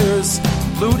trial lawyers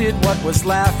looted what was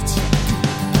left.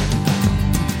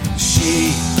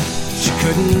 She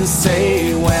couldn't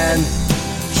say when,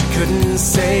 she couldn't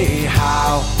say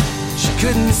how, she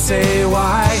couldn't say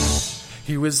why.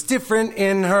 He was different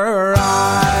in her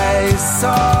eyes.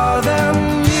 Saw them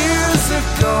years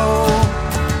ago,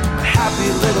 a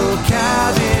happy little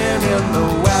cabin in the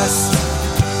west.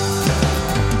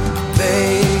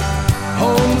 They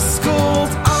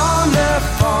homeschooled on their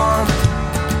farm,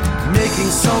 making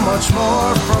so much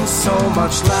more from so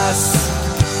much less.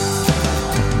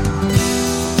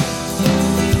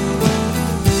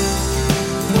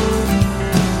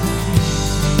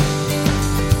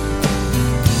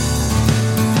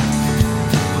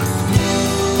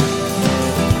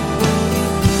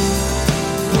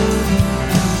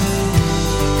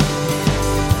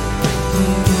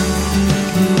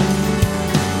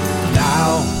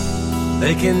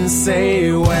 They can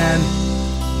say when,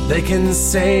 they can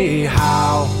say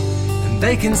how, and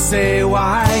they can say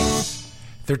why.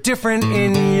 They're different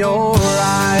in your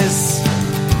eyes.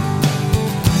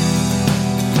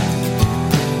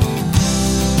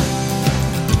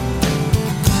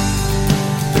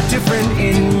 They're different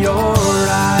in your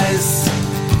eyes.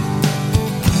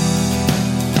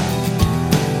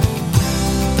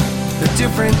 They're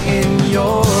different in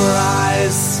your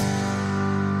eyes.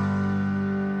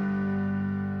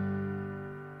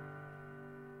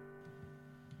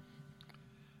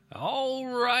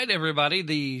 Everybody,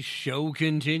 the show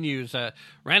continues.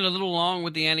 Ran a little long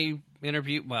with the Annie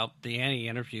interview. Well, the Annie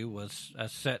interview was a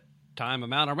set time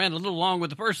amount. I ran a little long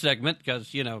with the first segment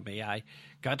because, you know me, I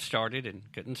got started and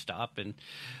couldn't stop. And,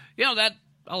 you know, that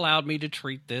allowed me to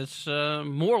treat this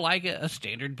more like a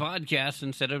standard podcast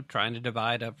instead of trying to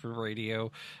divide up for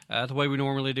radio the way we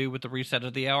normally do with the reset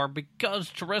of the hour, because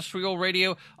terrestrial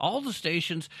radio, all the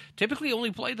stations typically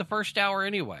only play the first hour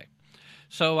anyway.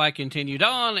 So I continued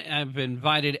on. I've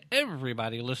invited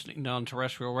everybody listening on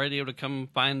terrestrial radio to come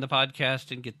find the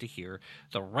podcast and get to hear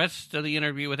the rest of the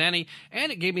interview with Annie.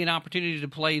 And it gave me an opportunity to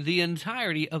play the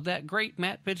entirety of that great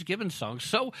Matt Fitzgibbons song.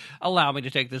 So allow me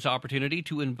to take this opportunity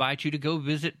to invite you to go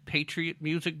visit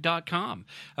patriotmusic.com,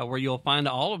 where you'll find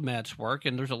all of Matt's work.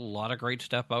 And there's a lot of great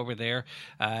stuff over there.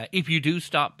 If you do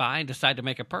stop by and decide to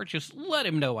make a purchase, let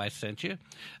him know I sent you.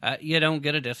 You don't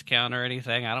get a discount or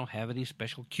anything. I don't have any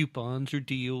special coupons or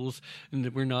deals, and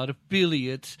we're not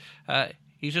affiliates.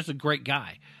 He's just a great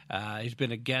guy. He's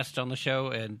been a guest on the show,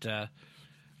 and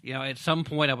you know, at some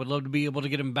point I would love to be able to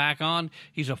get him back on.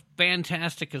 He's a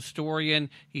fantastic historian.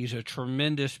 He's a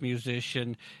tremendous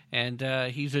musician, and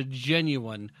he's a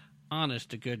genuine,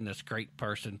 honest-to-goodness great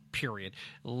person, period.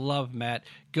 Love Matt.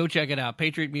 Go check it out,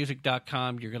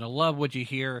 patriotmusic.com. You're going to love what you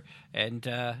hear, and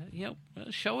you know,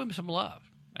 show him some love.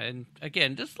 And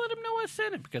again, just let him know I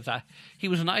sent him, because he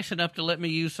was nice enough to let me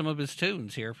use some of his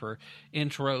tunes here for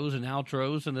intros and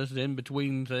outros and this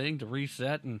in-between thing to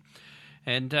reset. And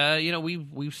you know,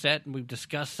 we've set and we've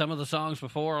discussed some of the songs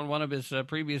before on one of his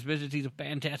previous visits. He's a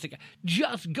fantastic guy.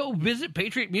 Just go visit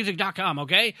patriotmusic.com,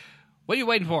 okay? What are you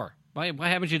waiting for? Why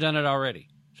haven't you done it already?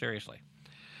 Seriously.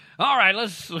 All right,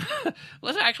 let's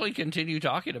actually continue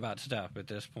talking about stuff at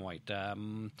this point.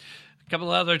 A couple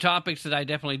of other topics that I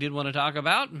definitely did want to talk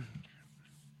about.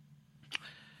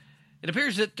 It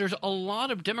appears that there's a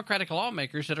lot of Democratic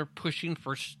lawmakers that are pushing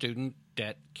for student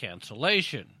debt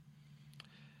cancellation.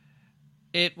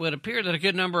 It would appear that a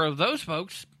good number of those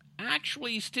folks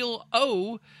actually still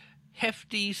owe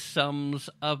hefty sums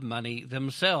of money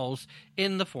themselves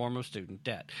in the form of student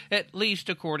debt, at least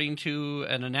according to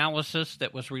an analysis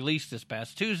that was released this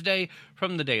past Tuesday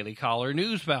from the Daily Caller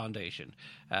News Foundation.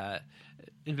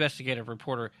 Investigative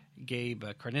reporter Gabe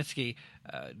Kranitsky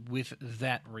with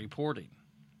that reporting.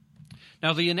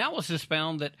 Now, the analysis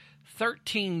found that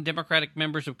 13 Democratic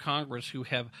members of Congress who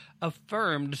have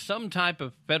affirmed some type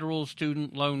of federal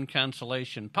student loan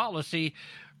cancellation policy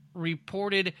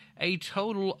reported a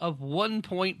total of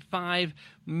 $1.5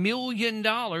 million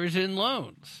in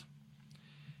loans.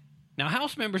 Now,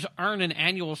 House members earn an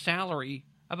annual salary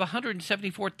of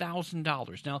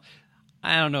 $174,000. Now,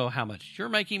 I don't know how much you're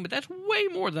making, but that's way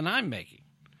more than I'm making.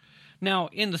 Now,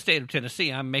 in the state of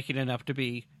Tennessee, I'm making enough to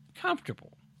be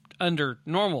comfortable under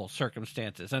normal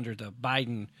circumstances, under the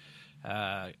Biden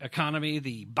economy,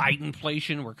 the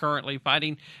Bidenflation we're currently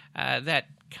fighting. That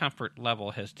comfort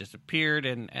level has disappeared,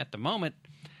 and at the moment,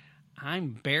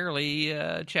 I'm barely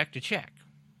check to check,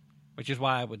 which is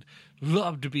why I would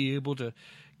love to be able to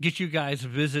get you guys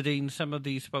visiting some of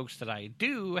these folks that I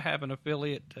do have an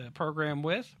affiliate program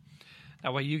with.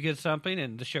 That way you get something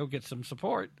and the show gets some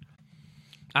support.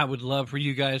 I would love for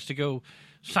you guys to go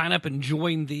sign up and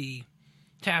join the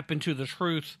Tap Into the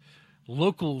Truth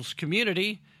locals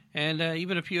community. And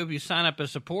even a few of you sign up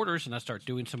as supporters, and I start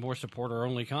doing some more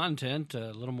supporter-only content,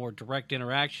 a little more direct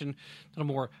interaction, a little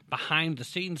more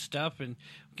behind-the-scenes stuff, and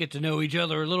get to know each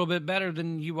other a little bit better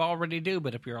than you already do.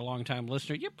 But if you're a long-time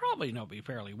listener, you probably know me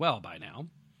fairly well by now.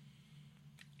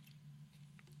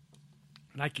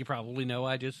 Like you probably know,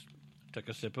 I just took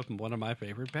a sip of one of my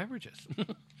favorite beverages.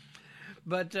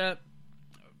 But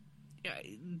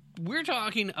we're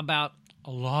talking about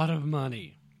a lot of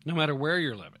money, no matter where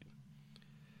you're living.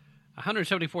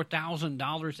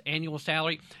 $174,000 annual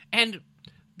salary, and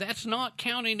that's not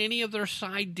counting any of their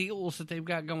side deals that they've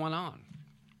got going on.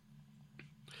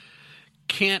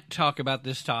 Can't talk about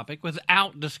this topic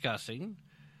without discussing,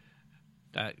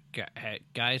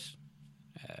 guys,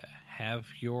 have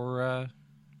your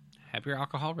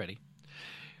alcohol ready,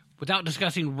 without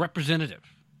discussing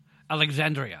Representative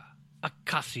Alexandria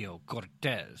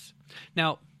Ocasio-Cortez.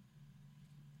 Now,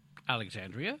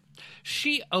 Alexandria,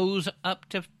 she owes up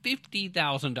to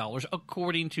 $50,000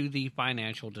 according to the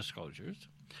financial disclosures,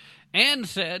 and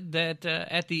said that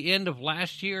at the end of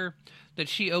last year that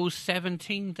she owes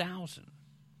 $17,000,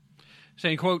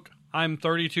 saying, quote, "I'm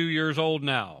 32 years old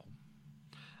now.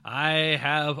 I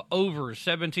have over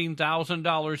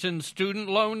 $17,000 in student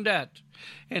loan debt,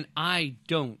 and I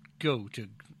didn't go to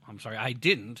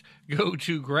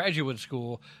graduate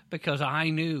school because I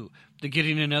knew that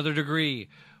getting another degree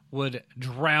would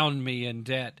drown me in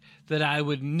debt that I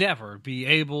would never be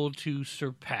able to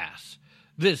surpass.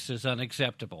 This is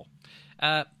unacceptable."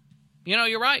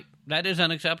 You're right. That is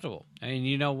unacceptable. And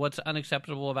you know what's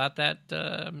unacceptable about that,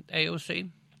 AOC?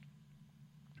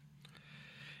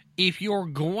 If you're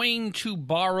going to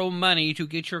borrow money to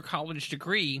get your college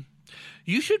degree,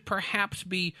 you should perhaps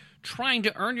be trying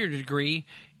to earn your degree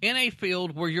in a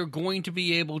field where you're going to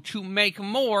be able to make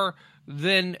more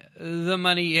than the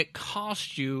money it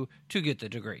cost you to get the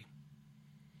degree.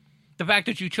 The fact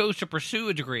that you chose to pursue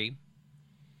a degree,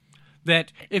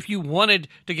 that if you wanted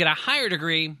to get a higher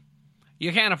degree,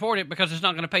 you can't afford it because it's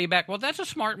not going to pay you back. Well, that's a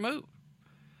smart move.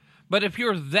 But if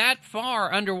you're that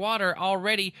far underwater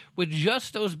already with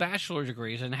just those bachelor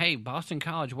degrees, and hey, Boston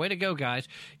College, way to go, guys.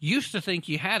 Used to think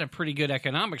you had a pretty good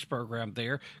economics program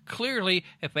there. Clearly,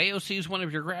 if AOC is one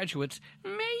of your graduates,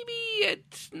 maybe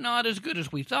it's not as good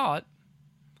as we thought.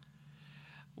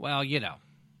 Well,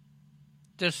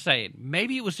 just saying,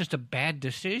 maybe it was just a bad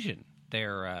decision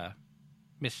there,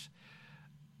 Miss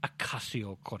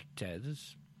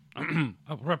Ocasio-Cortez.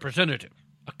 Representative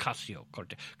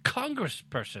Ocasio-Cortez,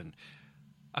 Congressperson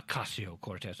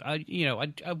Ocasio-Cortez. I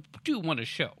do want to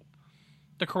show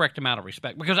the correct amount of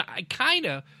respect, because I kind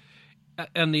of,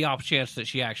 on the off chance that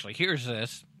she actually hears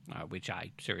this, which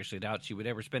I seriously doubt she would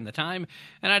ever spend the time,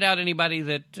 and I doubt anybody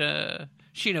that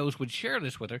she knows would share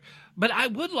this with her, but I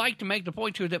would like to make the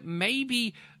point to her that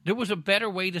maybe there was a better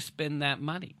way to spend that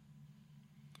money.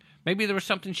 Maybe there was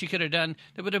something she could have done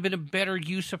that would have been a better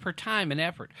use of her time and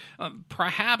effort.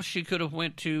 Perhaps she could have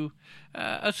went to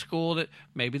a school that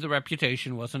maybe the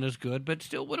reputation wasn't as good, but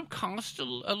still would have cost a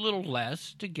little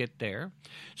less to get there,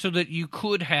 so that you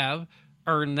could have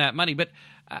earned that money. But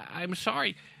I'm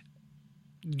sorry,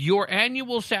 your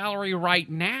annual salary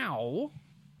right now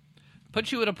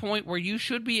puts you at a point where you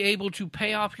should be able to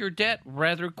pay off your debt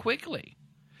rather quickly.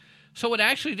 So it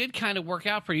actually did kind of work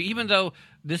out for you. Even though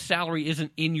this salary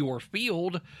isn't in your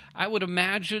field, I would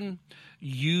imagine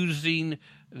using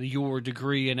your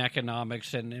degree in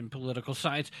economics and in political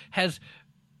science has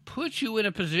put you in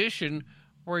a position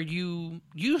where you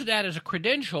use that as a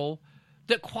credential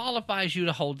that qualifies you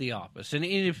to hold the office. And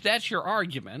if that's your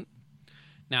argument,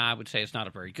 now I would say it's not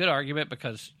a very good argument,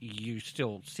 because you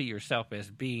still see yourself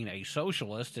as being a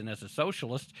socialist, and as a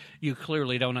socialist, you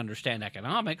clearly don't understand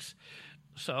economics.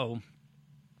 So,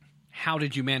 how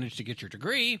did you manage to get your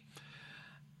degree?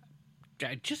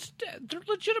 They're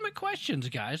legitimate questions,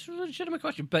 guys. They're legitimate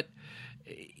questions. But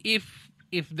if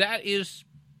that is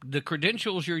the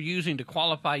credentials you're using to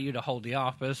qualify you to hold the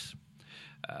office,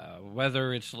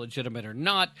 whether it's legitimate or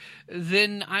not,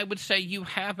 then I would say you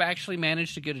have actually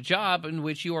managed to get a job in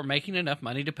which you are making enough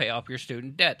money to pay off your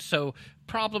student debt. So,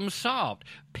 problem solved.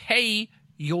 Pay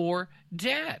your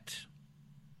debt.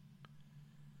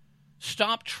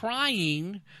 Stop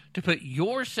trying to put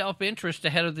your self-interest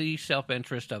ahead of the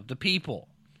self-interest of the people.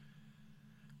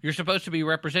 You're supposed to be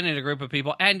representing a group of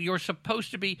people, and you're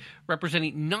supposed to be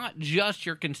representing not just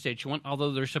your constituent,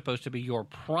 although they're supposed to be your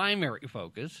primary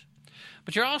focus,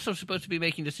 but you're also supposed to be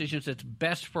making decisions that's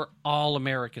best for all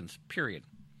Americans, period.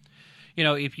 You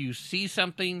know, if you see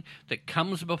something that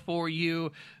comes before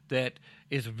you that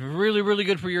is really, really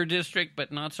good for your district,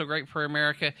 but not so great for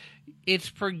America, it's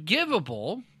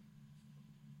forgivable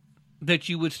that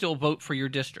you would still vote for your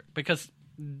district, because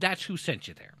that's who sent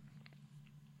you there.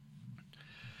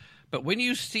 But when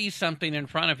you see something in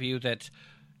front of you that's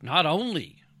not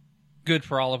only good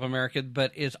for all of America,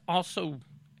 but is also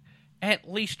at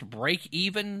least break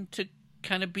even to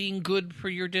kind of being good for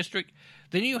your district,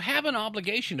 then you have an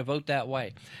obligation to vote that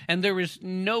way. And there is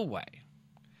no way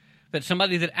that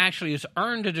somebody that actually has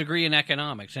earned a degree in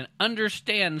economics and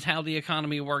understands how the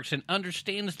economy works and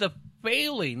understands the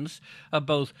failings of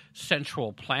both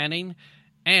central planning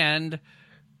and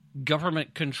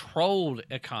government-controlled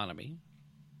economy,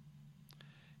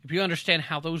 if you understand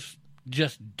how those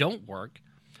just don't work,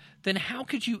 then how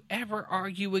could you ever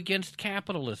argue against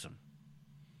capitalism?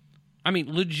 I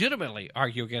mean, legitimately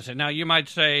argue against it. Now, you might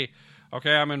say,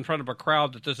 okay, I'm in front of a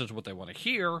crowd that this is what they want to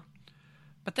hear,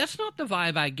 but that's not the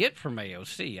vibe I get from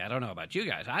AOC. I don't know about you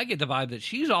guys. I get the vibe that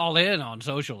she's all in on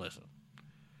socialism.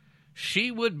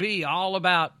 She would be all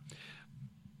about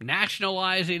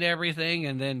nationalizing everything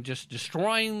and then just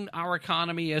destroying our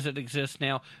economy as it exists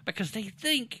now because they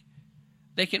think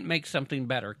they can make something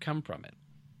better come from it.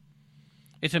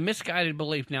 It's a misguided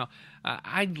belief. Now,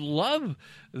 I love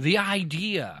the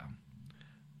idea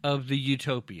of the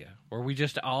utopia where we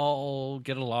just all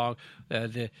get along.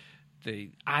 The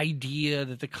idea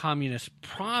that the communists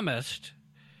promised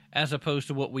as opposed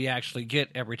to what we actually get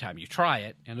every time you try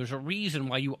it. And there's a reason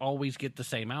why you always get the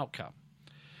same outcome.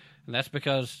 And that's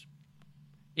because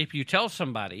if you tell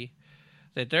somebody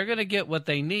that they're going to get what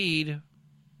they need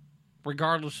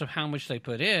regardless of how much they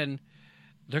put in,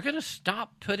 they're going to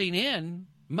stop putting in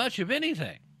much of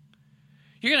anything.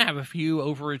 You're going to have a few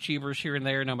overachievers here and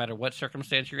there, no matter what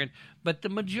circumstance you're in, but the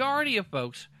majority of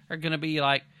folks are going to be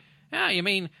like, you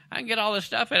mean I can get all this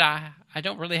stuff and I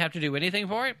don't really have to do anything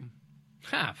for it?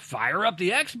 Fire up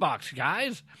the Xbox,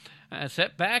 guys.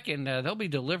 Sit back and they'll be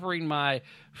delivering my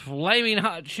flaming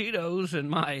hot Cheetos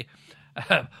and my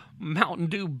Mountain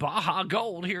Dew Baja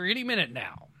Gold here any minute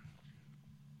now.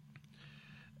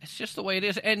 It's just the way it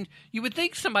is. And you would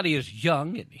think somebody as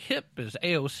young and hip as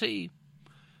AOC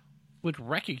would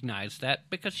recognize that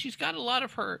because she's got a lot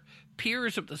of her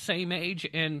peers of the same age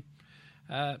and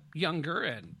younger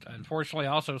and unfortunately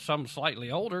also some slightly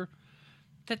older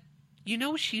that,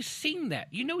 she's seen that.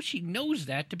 She knows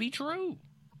that to be true.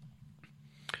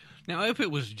 Now, if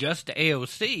it was just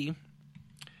AOC,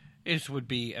 this would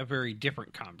be a very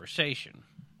different conversation.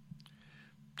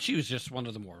 She was just one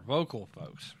of the more vocal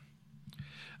folks.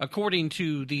 According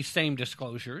to these same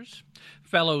disclosures,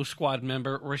 fellow squad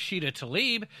member Rashida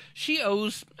Tlaib, she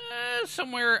owes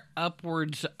somewhere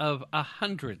upwards of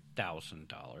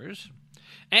 $100,000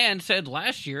 and said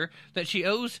last year that she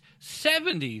owes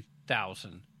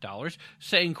 $70,000,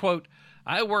 saying, quote,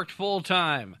 I worked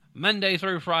full-time, Monday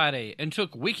through Friday, and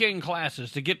took weekend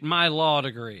classes to get my law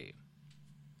degree.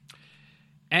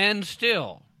 And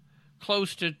still,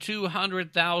 close to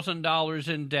 $200,000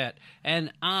 in debt,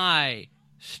 and I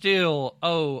still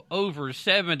owe over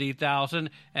 $70,000,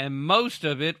 and most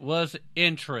of it was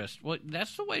interest. Well,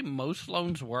 that's the way most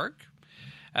loans work.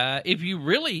 If you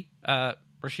really,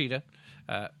 Rashida,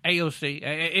 AOC,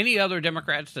 any other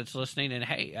Democrats that's listening, and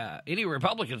hey, any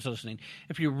Republicans listening,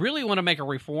 if you really want to make a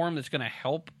reform that's going to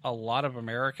help a lot of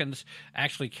Americans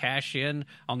actually cash in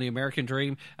on the American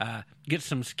dream, get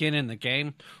some skin in the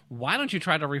game, why don't you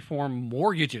try to reform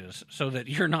mortgages so that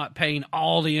you're not paying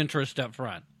all the interest up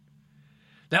front?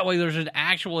 That way there's an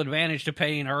actual advantage to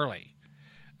paying early.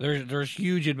 There's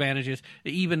huge advantages.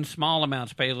 Even small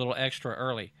amounts pay a little extra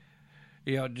early.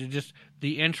 Just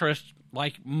the interest,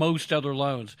 like most other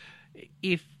loans.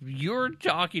 If you're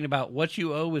talking about what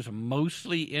you owe is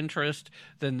mostly interest,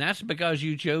 then that's because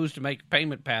you chose to make a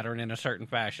payment pattern in a certain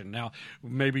fashion. Now,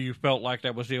 maybe you felt like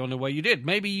that was the only way you did.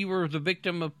 Maybe you were the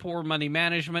victim of poor money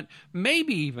management,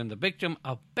 maybe even the victim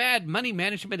of bad money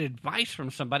management advice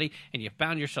from somebody, and you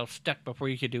found yourself stuck before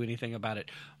you could do anything about it.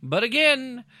 But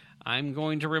again, I'm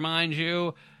going to remind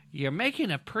you, you're making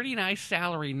a pretty nice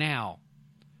salary now.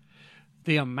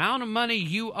 the amount of money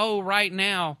you owe right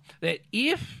now, that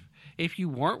if you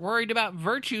weren't worried about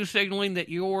virtue signaling that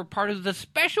you're part of the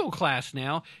special class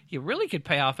now, you really could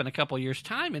pay off in a couple of years'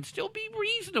 time and still be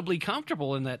reasonably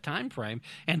comfortable in that time frame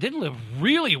and then live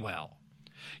really well.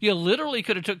 You literally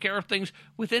could have took care of things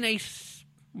within I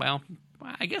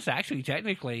guess actually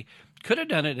technically could have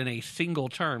done it in a single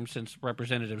term, since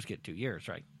representatives get 2 years,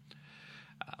 right?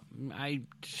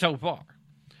 So far.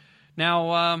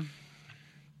 Now,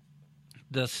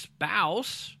 the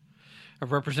spouse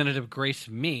of Representative Grace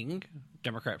Meng,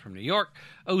 Democrat from New York,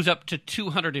 owes up to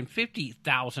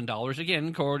 $250,000, again,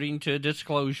 according to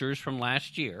disclosures from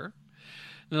last year.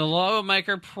 The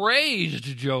lawmaker praised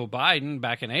Joe Biden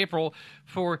back in April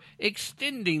for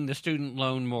extending the student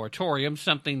loan moratorium,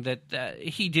 something that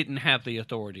he didn't have the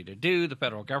authority to do. The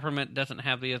federal government doesn't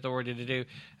have the authority to do,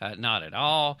 not at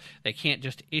all. They can't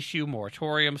just issue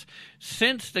moratoriums.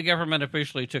 Since the government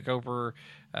officially took over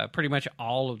pretty much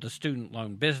all of the student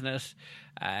loan business,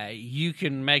 you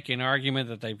can make an argument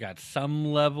that they've got some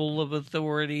level of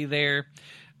authority there.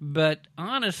 But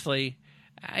honestly,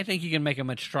 I think you can make a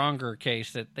much stronger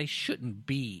case that they shouldn't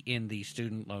be in the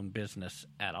student loan business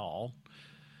at all.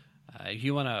 If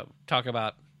you want to talk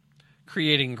about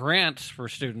creating grants for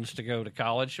students to go to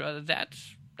college,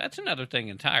 that's another thing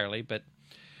entirely. But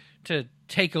to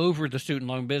take over the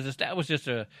student loan business, that was just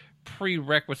a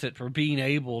prerequisite for being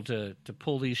able to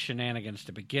pull these shenanigans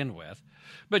to begin with.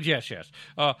 But yes,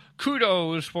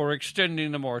 kudos for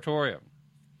extending the moratorium.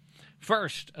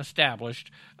 First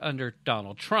established under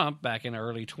Donald Trump back in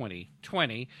early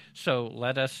 2020. So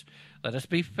let us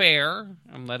be fair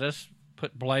and let us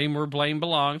put blame where blame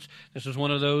belongs. This was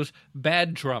one of those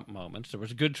bad Trump moments. There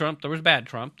was good Trump, there was bad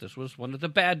Trump. This was one of the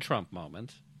bad Trump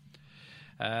moments.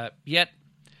 Yet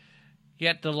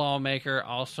the lawmaker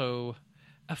also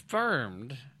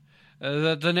affirmed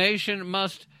that the nation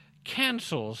must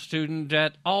cancel student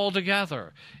debt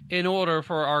altogether in order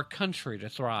for our country to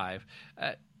thrive.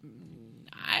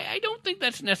 I don't think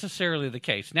that's necessarily the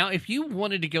case. Now, if you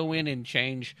wanted to go in and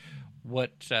change what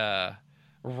the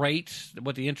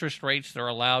interest rates they're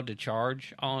allowed to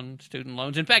charge on student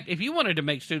loans, in fact, if you wanted to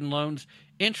make student loans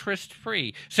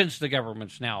interest-free, since the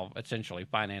government's now essentially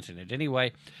financing it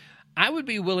anyway, I would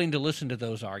be willing to listen to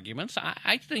those arguments.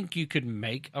 I think you could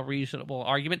make a reasonable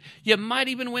argument. You might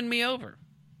even win me over.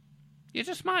 You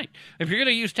just might. If you're going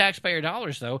to use taxpayer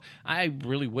dollars, though, I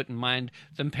really wouldn't mind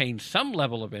them paying some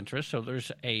level of interest so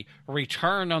there's a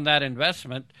return on that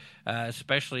investment,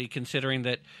 especially considering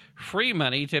that free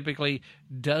money typically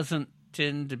doesn't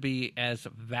tend to be as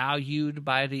valued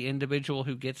by the individual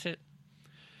who gets it.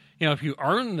 You know, if you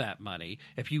earn that money,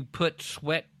 if you put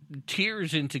sweat,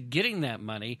 tears into getting that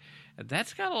money,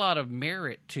 that's got a lot of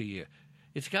merit to you.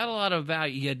 It's got a lot of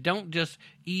value. You don't just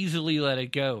easily let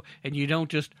it go, and you don't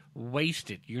just waste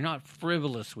it. You're not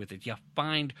frivolous with it. You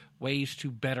find ways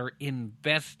to better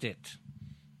invest it,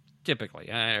 typically.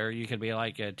 Or you could be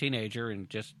like a teenager and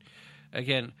just,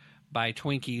 again, buy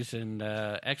Twinkies and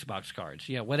Xbox cards.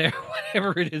 Yeah,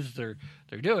 whatever it is they're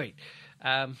doing.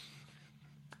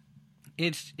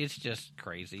 It's just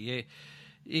crazy.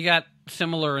 You got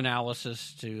similar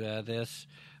analysis to this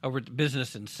over at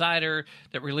Business Insider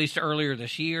that released earlier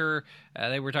this year.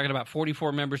 They were talking about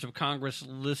 44 members of Congress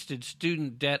listed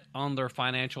student debt on their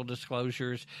financial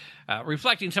disclosures,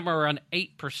 reflecting somewhere around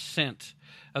 8%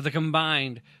 of the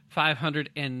combined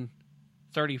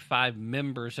 535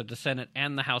 members of the Senate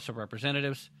and the House of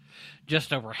Representatives.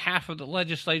 Just over half of the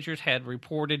legislatures had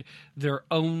reported their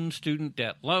own student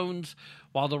debt loans,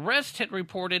 while the rest had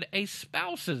reported a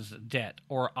spouse's debt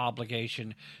or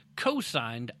obligation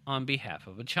co-signed on behalf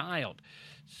of a child.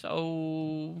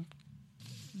 So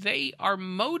they are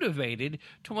motivated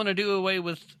to want to do away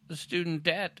with the student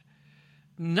debt,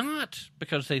 not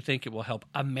because they think it will help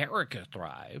America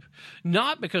thrive,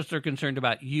 not because they're concerned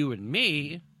about you and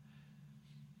me,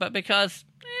 but because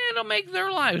it'll make their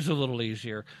lives a little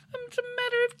easier. It's a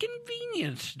matter of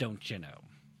convenience, don't you know?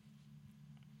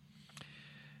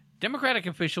 Democratic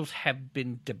officials have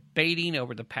been debating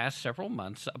over the past several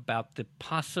months about the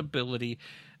possibility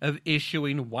of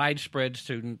issuing widespread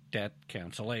student debt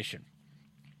cancellation.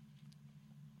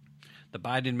 The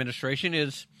Biden administration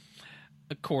is,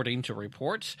 according to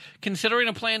reports, considering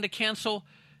a plan to cancel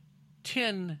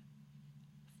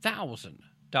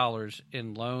 $10,000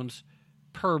 in loans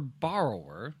per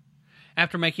borrower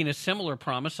after making a similar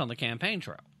promise on the campaign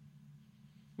trail.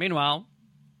 Meanwhile,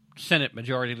 Senate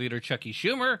Majority Leader Chuckie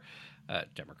Schumer, a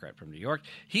Democrat from New York,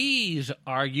 he's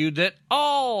argued that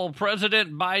all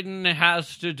President Biden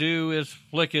has to do is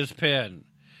flick his pen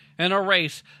and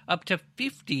erase up to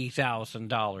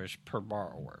 $50,000 per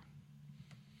borrower.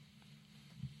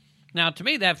 Now, to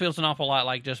me, that feels an awful lot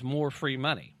like just more free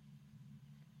money.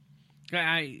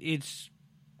 It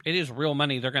is real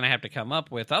money they're going to have to come up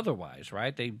with otherwise,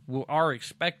 right? They are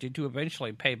expected to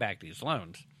eventually pay back these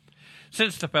loans.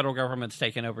 Since the federal government's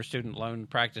taken over student loan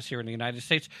practice here in the United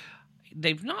States,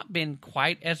 they've not been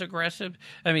quite as aggressive.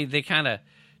 I mean, they kind of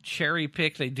cherry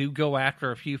pick. They do go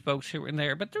after a few folks here and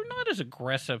there, but they're not as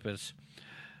aggressive as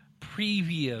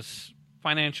previous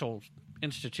financial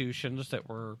institutions that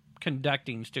were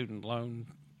conducting student loan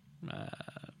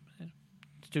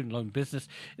business.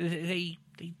 They're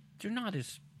not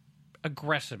as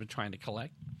aggressive at trying to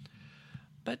collect.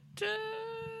 But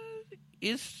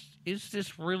is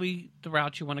this really the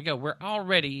route you want to go? We're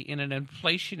already in an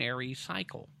inflationary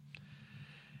cycle.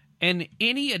 And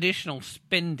any additional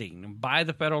spending by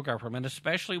the federal government,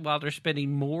 especially while they're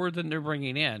spending more than they're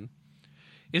bringing in,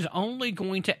 is only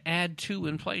going to add to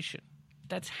inflation.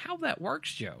 That's how that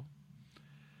works, Joe.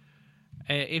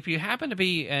 If you happen to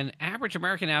be an average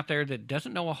American out there that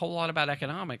doesn't know a whole lot about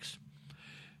economics,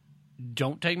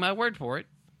 don't take my word for it.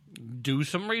 Do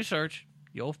some research.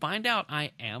 You'll find out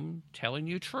I am telling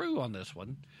you true on this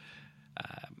one.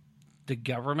 The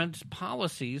government's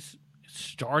policies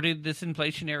started this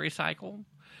inflationary cycle,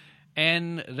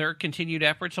 and their continued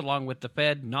efforts, along with the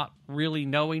Fed not really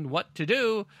knowing what to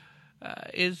do,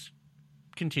 is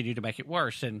continue to make it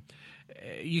worse. And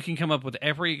you can come up with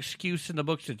every excuse in the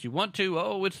books that you want to.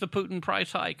 Oh, it's the Putin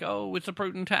price hike. Oh, it's the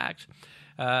Putin tax.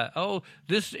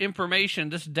 This information,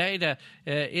 this data,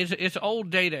 it's old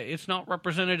data. It's not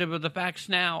representative of the facts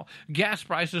now. Gas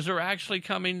prices are actually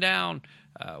coming down.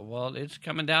 Well, it's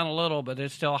coming down a little, but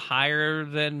it's still higher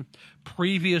than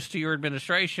previous to your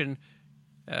administration.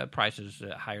 Prices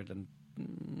higher than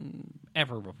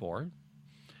ever before.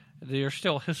 They're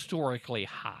still historically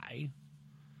high.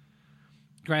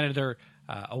 Granted, they're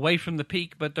away from the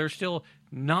peak, but they're still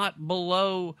not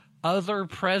below other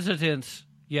presidents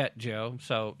yet, Joe.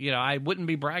 So, I wouldn't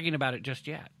be bragging about it just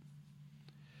yet.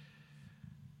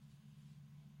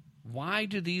 Why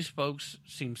do these folks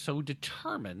seem so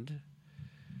determined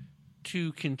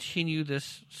to continue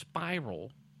this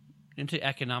spiral into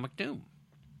economic doom?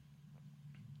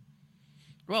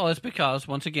 Well, it's because,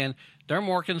 once again, they're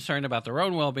more concerned about their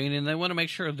own well-being, and they want to make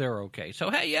sure they're okay.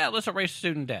 So, hey, yeah, let's erase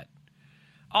student debt.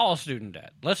 All student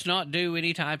debt. Let's not do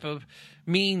any type of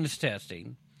means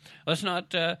testing. Let's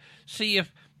not see if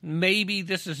maybe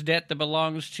this is debt that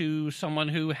belongs to someone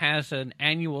who has an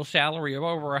annual salary of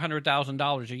over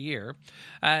 $100,000 a year.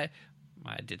 I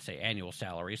did say annual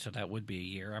salary, so that would be a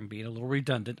year. I'm being a little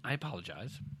redundant. I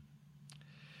apologize.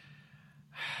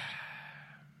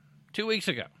 2 weeks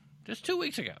ago, just 2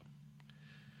 weeks ago,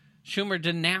 Schumer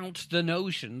denounced the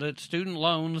notion that student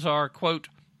loans are, quote,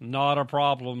 not a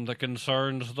problem that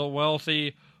concerns the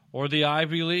wealthy or the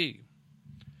Ivy League.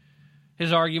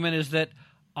 His argument is that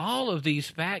all of these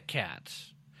fat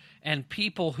cats and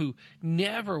people who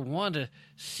never want to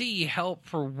see help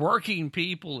for working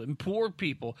people and poor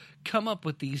people come up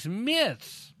with these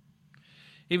myths.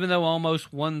 Even though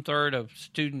almost 1/3 of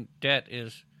student debt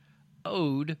is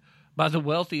owed by the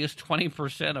wealthiest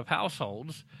 20% of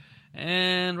households,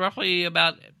 and roughly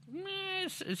about,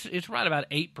 it's right about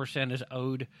 8% is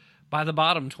owed by the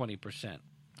bottom 20%.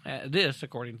 This,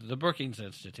 according to the Brookings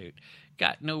Institute,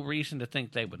 got no reason to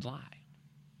think they would lie.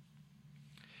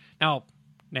 Now,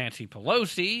 Nancy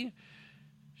Pelosi,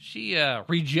 she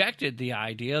rejected the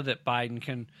idea that Biden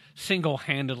can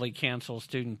single-handedly cancel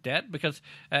student debt because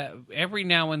every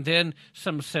now and then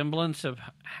some semblance of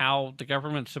how the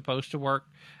government's supposed to work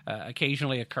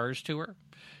occasionally occurs to her.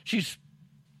 She's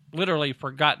literally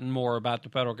forgotten more about the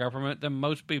federal government than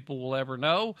most people will ever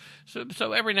know.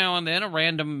 So every now and then a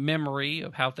random memory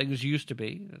of how things used to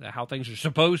be, how things are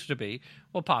supposed to be,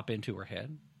 will pop into her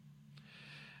head.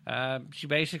 She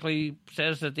basically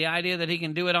says that the idea that he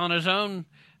can do it on his own,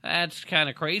 that's kind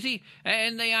of crazy.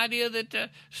 And the idea that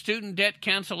student debt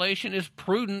cancellation is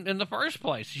prudent in the first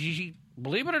place. She,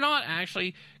 believe it or not,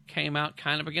 actually came out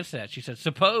kind of against that. She said,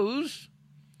 suppose,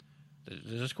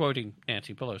 this is quoting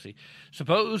Nancy Pelosi,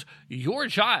 suppose your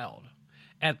child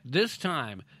at this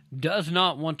time does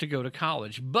not want to go to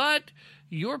college, but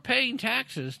you're paying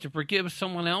taxes to forgive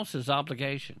someone else's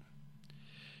obligation.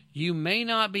 You may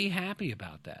not be happy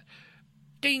about that.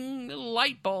 Ding,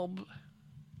 light bulb.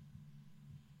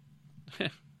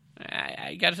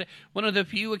 I got to say, one of the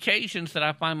few occasions that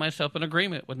I find myself in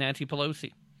agreement with Nancy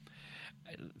Pelosi.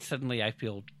 Suddenly I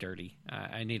feel dirty.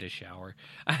 I need a shower.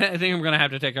 I think I'm going to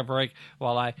have to take a break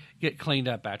while I get cleaned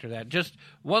up after that. Just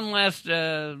one last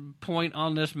point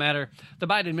on this matter. The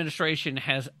Biden administration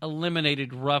has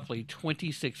eliminated roughly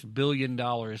 $26 billion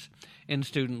in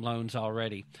student loans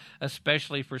already,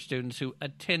 especially for students who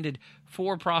attended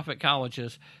for-profit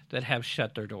colleges that have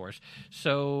shut their doors.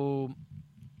 So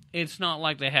it's not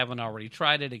like they haven't already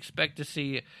tried it. Expect to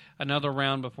see another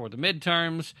round before the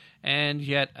midterms and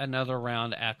yet another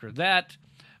round after that,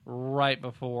 right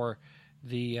before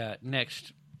the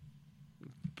next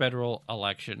federal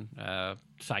election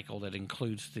cycle that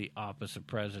includes the office of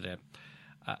president.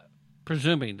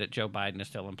 Presuming that Joe Biden is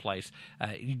still in place,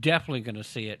 you're definitely going to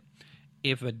see it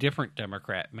if a different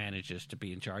Democrat manages to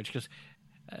be in charge, because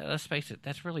let's face it,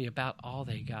 that's really about all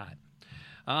they got.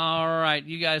 All right,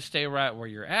 you guys stay right where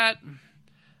you're at.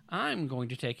 I'm going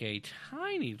to take a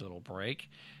tiny little break,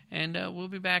 and we'll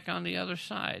be back on the other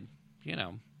side,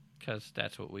 because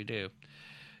that's what we do.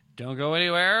 Don't go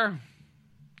anywhere.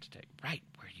 Stay right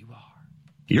where you are.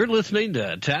 You're listening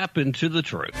to Tap Into the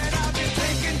Truth.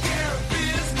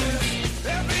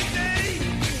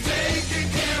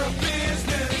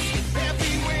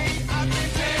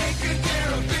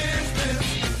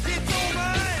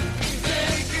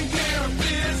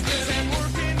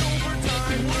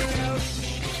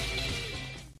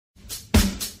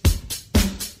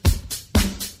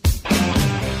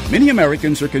 Many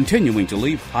Americans are continuing to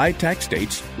leave high-tax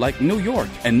states like New York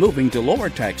and moving to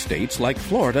lower-tax states like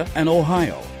Florida and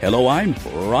Ohio. Hello, I'm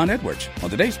Ron Edwards. On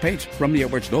today's page from the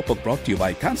Edwards Notebook, brought to you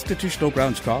by Constitutional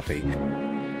Grounds Coffee.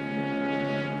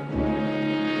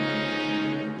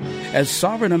 As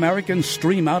sovereign Americans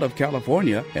stream out of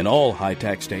California and all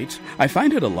high-tax states, I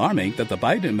find it alarming that the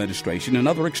Biden administration and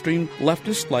other extreme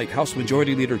leftists like House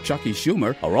Majority Leader Chucky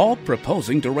Schumer are all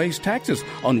proposing to raise taxes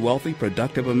on wealthy,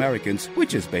 productive Americans,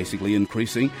 which is basically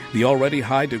increasing the already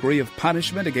high degree of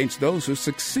punishment against those who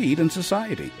succeed in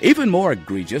society. Even more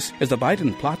egregious is the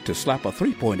Biden plot to slap a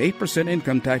 3.8%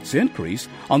 income tax increase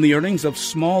on the earnings of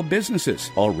small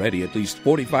businesses. Already, at least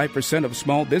 45% of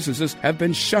small businesses have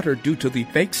been shuttered due to the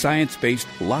fake science-based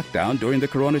lockdown during the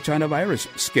coronavirus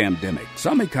scamdemic.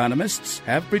 Some economists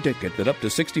have predicted that up to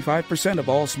 65% of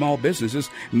all small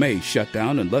businesses may shut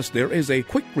down unless there is a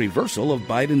quick reversal of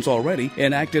Biden's already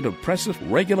enacted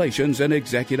oppressive regulations and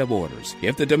executive orders.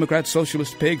 If the Democrat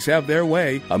socialist pigs have their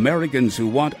way, Americans who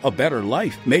want a better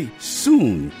life may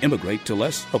soon immigrate to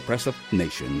less oppressive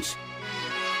nations.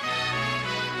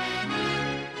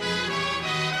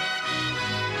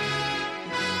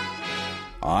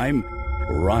 I'm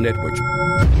Ron Edwards.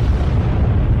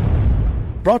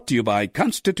 Brought to you by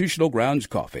Constitutional Grounds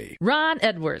Coffee. Ron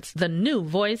Edwards, the new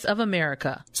voice of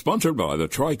America. Sponsored by the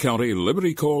Tri-County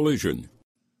Liberty Coalition.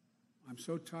 I'm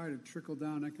so tired of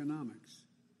trickle-down economics.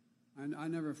 I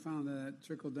never found that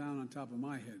trickle-down on top of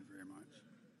my head very much.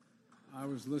 I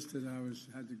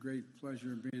had the great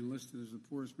pleasure of being listed as the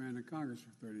poorest man in Congress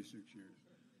for 36 years.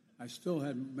 I still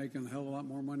had making a hell of a lot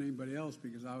more money than anybody else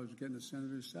because I was getting a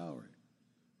senator's salary.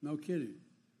 No kidding.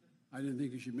 I didn't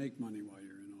think you should make money while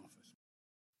you're in office.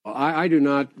 I do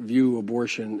not view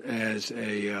abortion as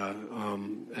a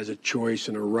choice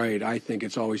and a right. I think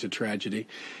it's always a tragedy.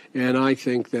 And I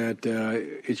think that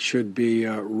it should be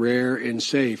rare and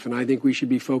safe. And I think we should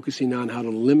be focusing on how to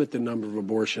limit the number of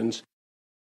abortions.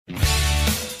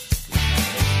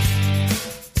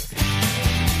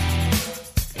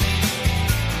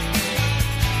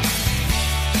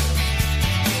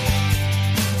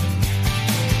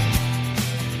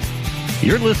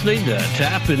 You're listening to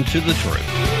Tap Into the Truth.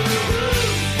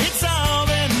 It's all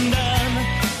been done.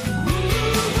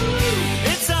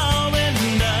 It's all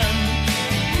been done.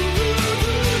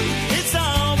 It's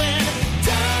all been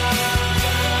done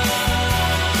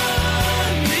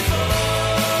before.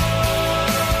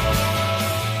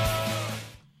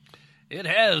 It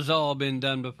has all been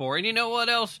done before. And you know what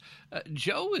else?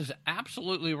 Joe is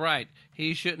absolutely right.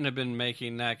 He shouldn't have been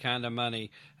making that kind of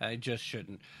money. Just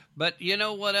shouldn't. But you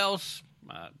know what else?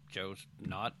 Joe's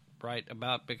not right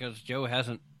about, because Joe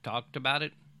hasn't talked about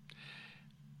it.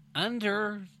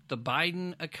 Under the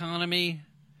Biden economy,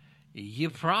 you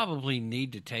probably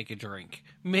need to take a drink.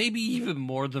 Maybe even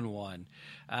more than one.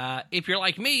 If you're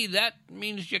like me, that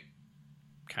means you're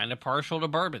kind of partial to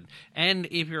bourbon. And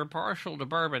if you're partial to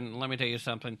bourbon, let me tell you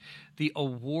something. The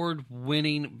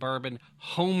award-winning bourbon,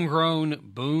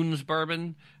 homegrown Boone's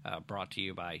Bourbon, brought to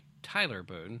you by Tyler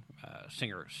Boone,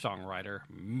 singer-songwriter,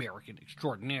 American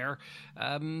extraordinaire.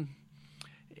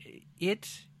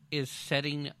 It is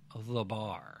setting the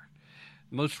bar.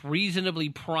 Most reasonably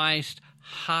priced,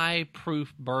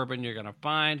 high-proof bourbon you're going to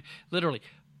find. Literally,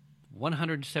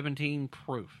 117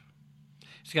 proof.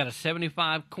 It's got a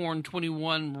 75 corn,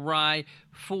 21 rye,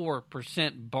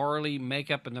 4% barley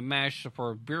makeup in the mash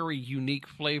for a very unique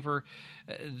flavor.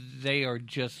 They are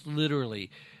just literally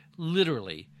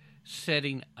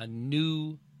setting a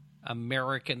new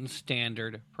American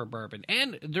standard for bourbon,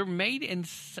 and it's made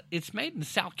in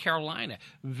South Carolina.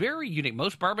 Very unique.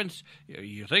 Most bourbons,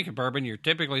 you think of bourbon, you're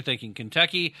typically thinking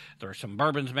Kentucky. There are some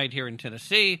bourbons made here in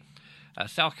Tennessee.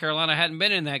 South Carolina hadn't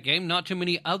been in that game. Not too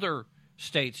many other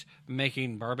states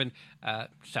making bourbon.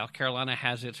 South Carolina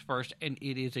has its first, and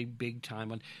it is a big time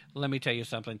one. Let me tell you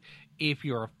something. If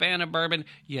you're a fan of bourbon,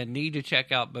 you need to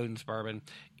check out Boone's Bourbon.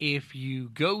 If you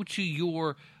go to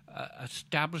your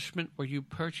establishment where you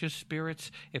purchase spirits,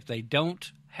 if they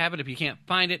don't have it, if you can't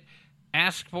find it,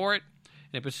 ask for it.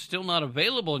 And if it's still not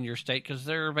available in your state, because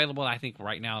they're available, I think,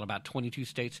 right now in about 22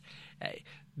 states,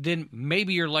 then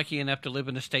maybe you're lucky enough to live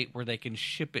in a state where they can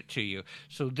ship it to you.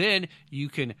 So then you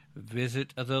can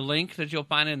visit the link that you'll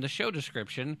find in the show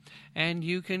description, and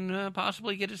you can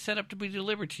possibly get it set up to be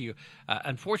delivered to you.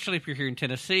 Unfortunately, if you're here in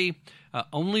Tennessee,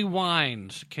 only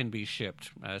wines can be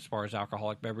shipped as far as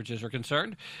alcoholic beverages are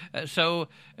concerned. So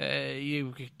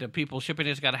the people shipping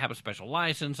it's got to have a special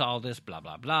license, all this, blah,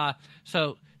 blah, blah.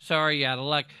 So sorry, out of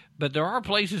luck. But there are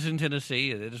places in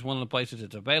Tennessee. It is one of the places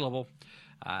that's available.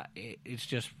 It's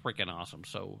just freaking awesome.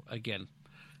 So, again,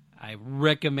 I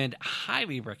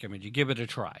highly recommend you give it a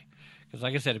try. Because,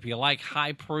 like I said, if you like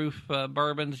high-proof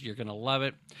bourbons, you're going to love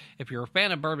it. If you're a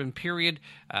fan of bourbon, period,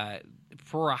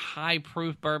 for a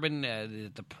high-proof bourbon,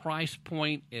 the price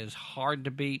point is hard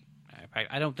to beat.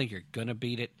 I don't think you're going to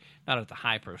beat it. Not at the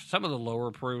high proof. Some of the lower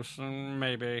proofs,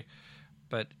 maybe.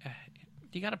 But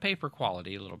you got to pay for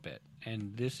quality a little bit.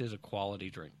 And this is a quality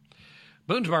drink.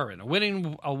 Boone's Bourbon,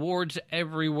 winning awards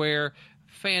everywhere.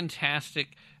 Fantastic.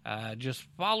 Just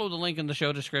follow the link in the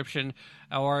show description.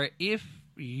 Or if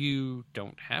you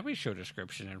don't have a show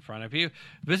description in front of you,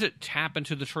 visit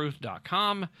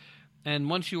tapintothetruth.com. And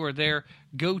once you are there,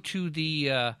 go to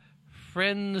the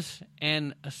Friends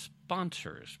and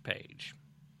Sponsors page.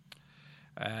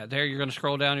 There you're going to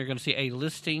scroll down. You're going to see a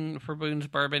listing for Boone's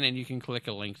Bourbon, and you can click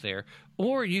a link there.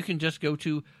 Or you can just go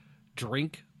to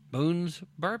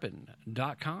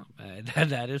drinkboonesbourbon.com.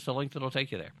 That is the link that will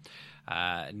take you there.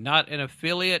 Not an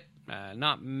affiliate,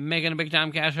 not making a big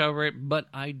time cash over it, but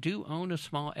I do own a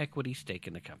small equity stake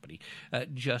in the company,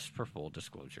 just for full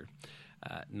disclosure.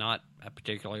 Not a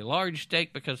particularly large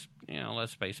stake because,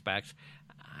 let's face facts,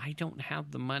 I don't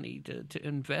have the money to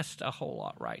invest a whole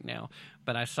lot right now,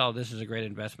 but I saw this as a great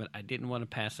investment. I didn't want to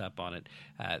pass up on it.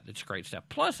 It's great stuff.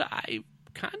 Plus, I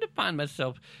kind of find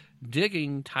myself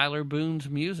digging Tyler Boone's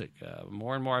music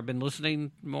more and more. I've been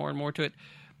listening more and more to it.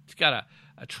 It's got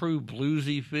a true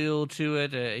bluesy feel to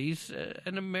it. He's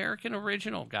an American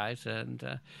original, guys.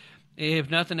 And if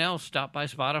nothing else, stop by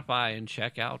Spotify and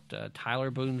check out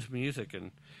Tyler Boone's music. And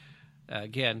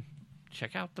again,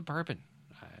 check out the bourbon.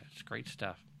 It's great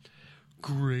stuff.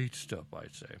 Great stuff,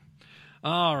 I'd say.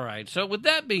 All right. So with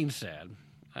that being said,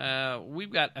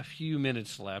 we've got a few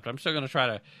minutes left. I'm still going to try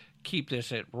to keep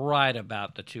this at right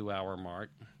about the 2-hour mark.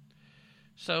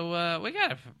 So we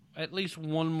got at least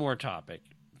one more topic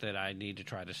that I need to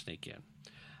try to sneak in.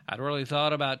 I'd really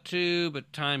thought about 2,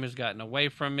 but time has gotten away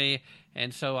from me,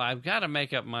 and so I've got to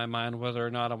make up my mind whether or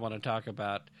not I want to talk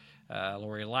about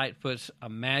Lori Lightfoot's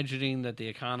imagining that the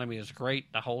economy is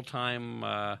great the whole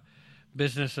time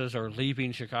businesses are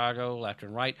leaving Chicago left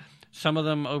and right. Some of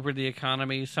them over the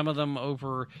economy, some of them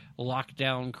over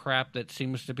lockdown crap that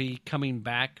seems to be coming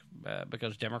back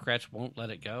because Democrats won't let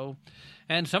it go,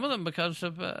 and some of them because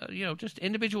of just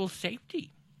individual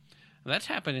safety. That's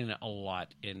happening a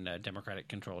lot in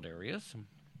Democratic-controlled areas.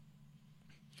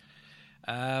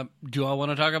 Do I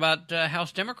want to talk about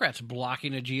House Democrats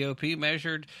blocking a GOP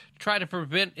measure to try to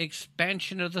prevent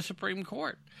expansion of the Supreme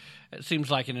Court? It seems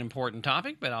like an important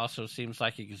topic, but also seems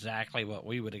like exactly what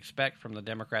we would expect from the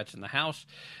Democrats in the House.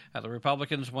 The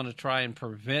Republicans want to try and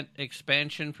prevent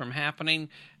expansion from happening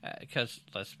because,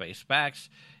 let's face facts,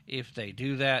 if they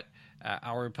do that,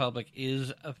 our republic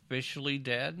is officially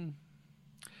dead.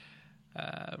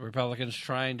 Republicans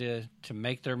trying to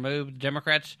make their move.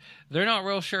 Democrats, they're not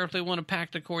real sure if they want to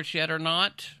pack the courts yet or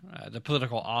not. The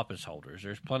political office holders,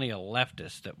 there's plenty of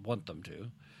leftists that want them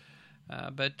to.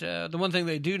 But the one thing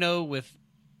they do know with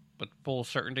full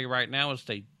certainty right now is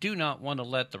they do not want to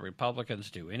let the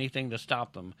Republicans do anything to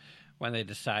stop them when they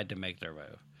decide to make their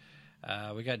move.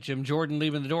 We got Jim Jordan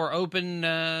leaving the door open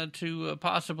to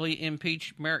possibly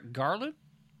impeach Merrick Garland,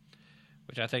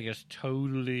 which I think is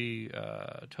totally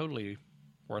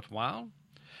worthwhile.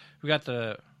 We got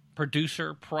the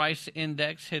producer price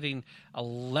index hitting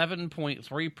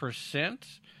 11.3%.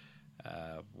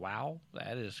 Wow,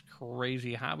 that is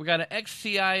crazy high. We got an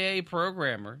ex-CIA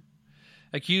programmer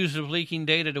accused of leaking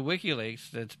data to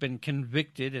WikiLeaks that's been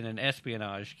convicted in an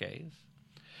espionage case.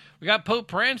 We got Pope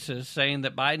Francis saying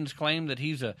that Biden's claim that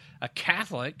he's a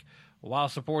Catholic while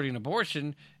supporting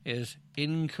abortion is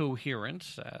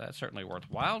incoherent. That's certainly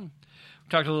worthwhile. We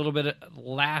talked a little bit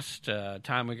last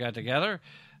time we got together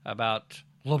about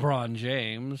LeBron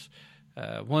James,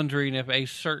 wondering if a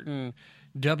certain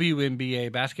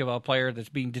WNBA basketball player that's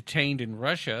being detained in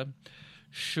Russia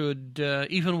should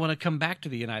even want to come back to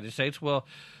the United States. Well,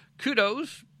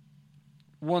 kudos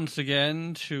once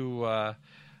again to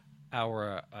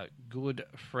our good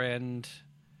friend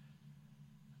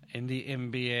in the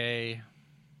NBA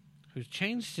who's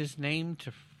changed his name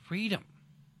to Freedom.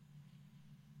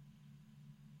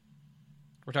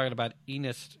 We're talking about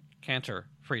Enes Kanter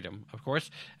Freedom, of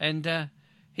course. And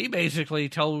he basically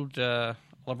told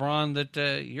LeBron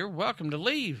that you're welcome to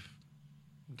leave.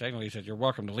 Technically, he said, you're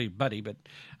welcome to leave, buddy, but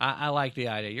I like the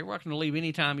idea. You're welcome to leave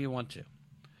anytime you want to.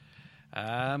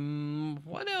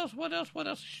 What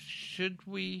else should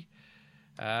we...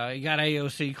 you got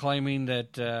AOC claiming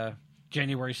that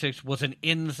January 6th was an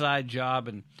inside job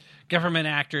and government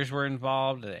actors were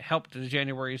involved that helped the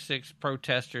January 6th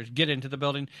protesters get into the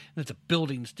building, and that the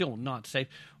building's still not safe.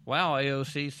 Wow,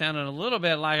 AOC sounded a little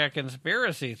bit like a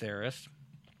conspiracy theorist.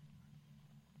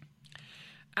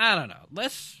 I don't know.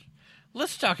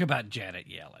 Let's talk about Janet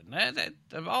Yellen.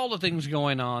 Of all the things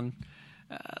going on,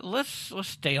 let's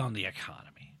stay on the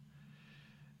economy.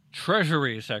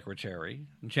 Treasury Secretary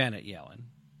Janet Yellen,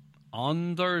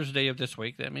 on Thursday of this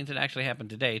week, that means it actually happened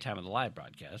today, time of the live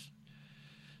broadcast,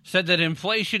 said that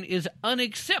inflation is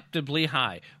unacceptably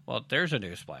high. Well, there's a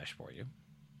newsflash for you.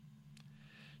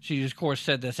 She, of course,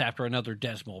 said this after another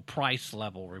decimal price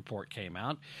level report came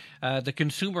out. The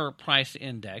Consumer Price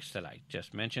Index that I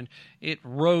just mentioned, it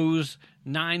rose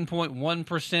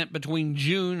 9.1% between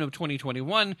June of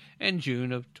 2021 and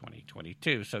June of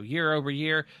 2022. So year over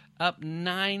year, up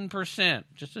 9%,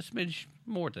 just a smidge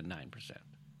more than 9%.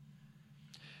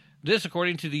 This,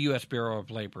 according to the U.S. Bureau of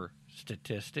Labor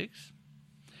Statistics.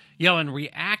 Yellen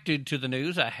reacted to the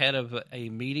news ahead of a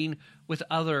meeting with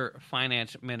other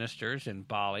finance ministers in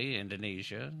Bali,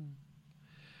 Indonesia.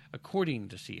 According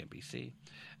to CNBC,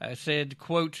 said,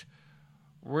 quote,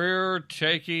 "We're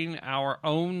taking our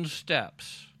own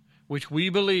steps, which we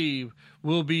believe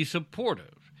will be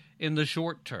supportive in the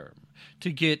short term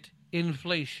to get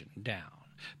inflation down,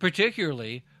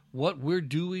 particularly what we're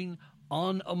doing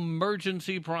on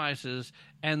emergency prices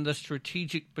and the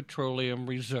Strategic Petroleum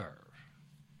Reserve."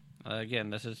 Again,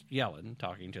 this is Yellen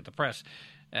talking to the press.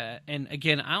 And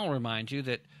again, I'll remind you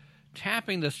that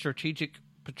tapping the Strategic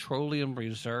Petroleum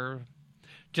Reserve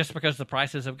just because the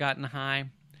prices have gotten high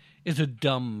is a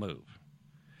dumb move.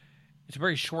 It's a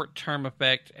very short-term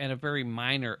effect and a very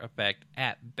minor effect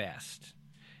at best.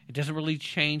 It doesn't really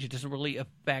change. It doesn't really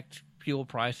affect fuel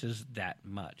prices that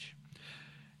much.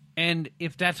 And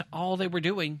if that's all they were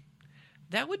doing,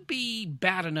 that would be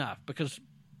bad enough because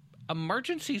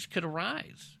emergencies could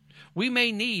arise. We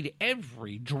may need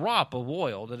every drop of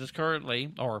oil that is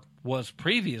currently or was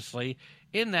previously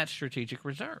in that strategic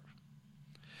reserve.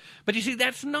 But you see,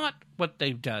 that's not what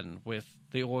they've done with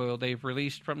the oil they've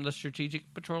released from the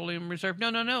Strategic Petroleum Reserve.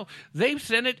 No. They've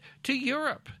sent it to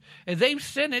Europe, and they've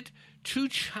sent it to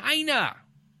China,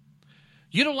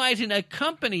 utilizing a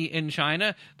company in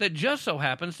China that just so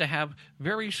happens to have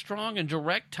very strong and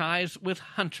direct ties with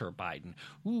Hunter Biden.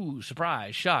 Ooh,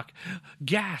 surprise, shock,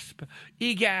 gasp,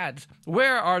 egads.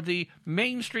 Where are the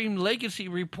mainstream legacy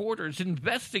reporters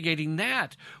investigating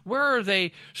that? Where are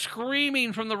they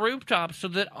screaming from the rooftops so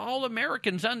that all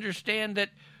Americans understand that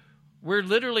we're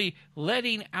literally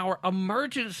letting our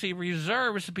emergency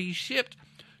reserves be shipped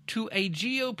to a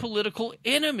geopolitical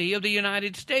enemy of the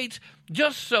United States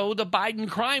just so the Biden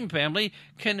crime family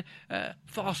can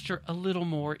foster a little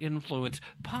more influence,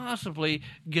 possibly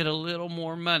get a little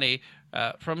more money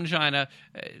from China,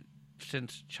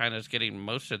 since China's getting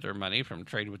most of their money from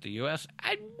trade with the U.S.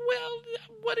 And, well,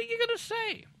 what are you going to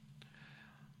say?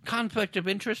 Conflict of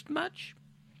interest much?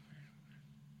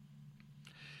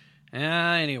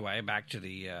 Anyway, back to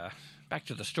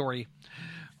the story.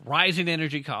 Rising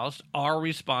energy costs are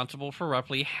responsible for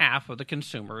roughly half of the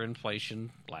consumer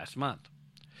inflation last month,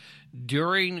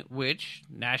 during which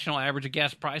national average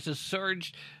gas prices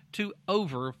surged to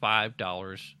over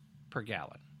 $5 per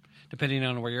gallon. Depending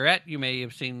on where you're at, you may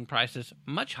have seen prices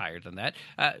much higher than that.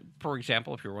 For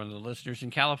example, if you're one of the listeners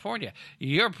in California,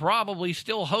 you're probably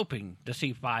still hoping to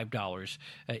see $5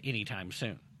 anytime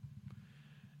soon.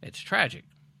 It's tragic,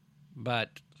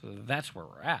 but that's where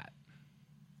we're at.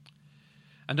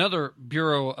 Another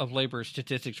Bureau of Labor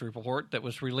Statistics report that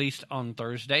was released on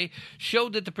Thursday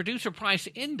showed that the Producer Price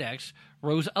Index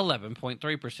rose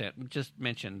 11.3%. We just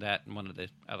mentioned that in one of the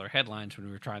other headlines when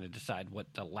we were trying to decide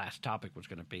what the last topic was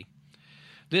going to be.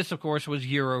 This, of course, was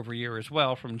year over year as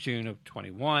well, from June of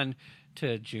 21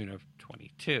 to June of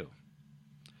 22.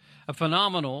 A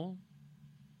phenomenon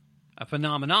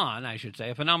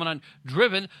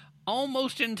driven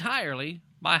almost entirely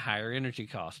by higher energy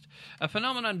costs. A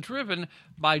phenomenon driven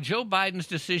by Joe Biden's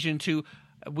decision to,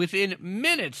 within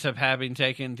minutes of having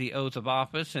taken the oath of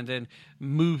office and then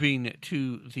moving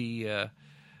to the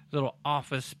little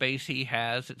office space he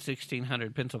has at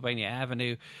 1600 Pennsylvania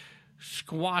Avenue,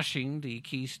 squashing the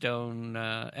Keystone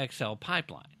XL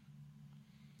pipeline.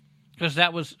 Because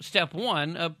that was step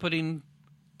one of putting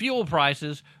fuel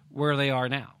prices where they are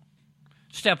now.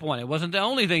 Step one. It wasn't the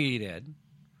only thing he did,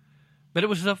 but it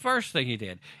was the first thing he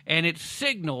did. And it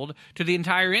signaled to the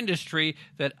entire industry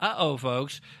that,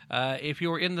 folks, if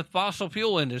you're in the fossil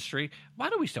fuel industry, why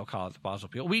do we still call it the fossil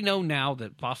fuel? We know now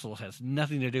that fossils has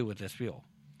nothing to do with this fuel.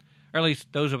 Or at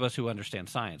least those of us who understand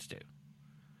science do.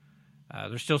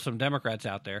 There's still some Democrats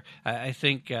out there. I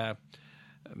think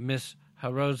Miss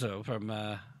Harozo from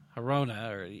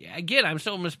Harona, or again, I'm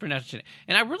still mispronouncing it,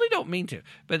 and I really don't mean to.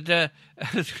 But the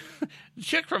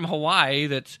chick from Hawaii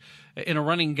that's in a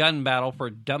running gun battle for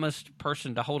dumbest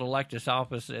person to hold elected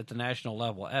office at the national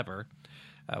level ever,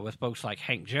 with folks like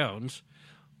Hank Jones.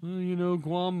 Well,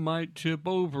 Guam might tip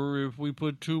over if we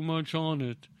put too much on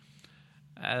it.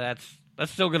 That's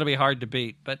still going to be hard to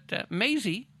beat. But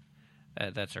Maisie.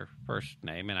 That's her first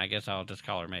name, and I guess I'll just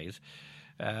call her Maze.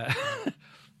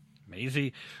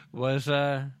 Maisie was,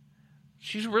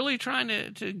 she's really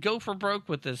trying to go for broke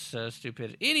with this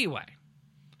stupidity.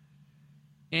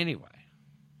 Anyway,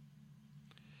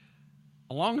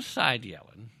 alongside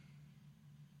Yellen,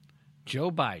 Joe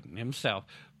Biden himself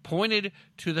pointed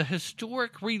to the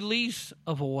historic release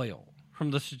of oil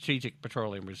from the Strategic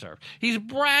Petroleum Reserve. He's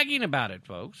bragging about it,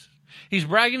 folks. He's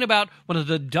bragging about one of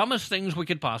the dumbest things we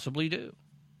could possibly do.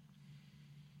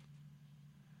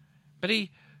 But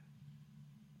he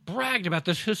bragged about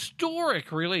this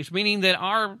historic release, meaning that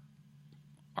our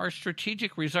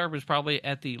strategic reserve is probably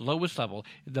at the lowest level,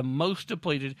 the most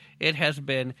depleted it has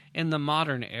been in the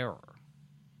modern era.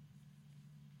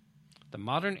 The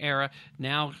modern era,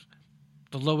 now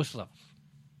the lowest level.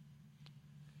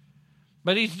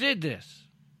 But he did this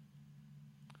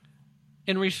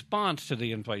in response to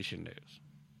the inflation news.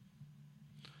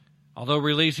 Although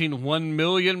releasing 1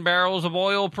 million barrels of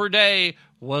oil per day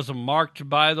was marked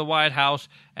by the White House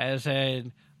as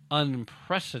an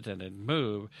unprecedented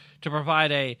move to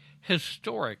provide a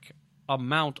historic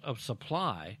amount of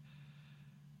supply,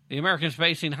 the Americans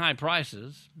facing high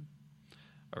prices.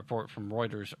 A report from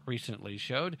Reuters recently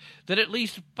showed that at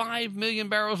least 5 million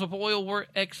barrels of oil were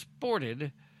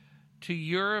exported to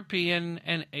European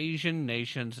and Asian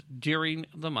nations during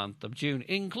the month of June,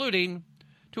 including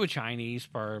to a Chinese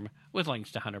firm with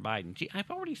links to Hunter Biden. Gee,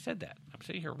 I've already said that. I'm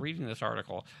sitting here reading this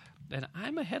article, and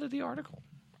I'm ahead of the article.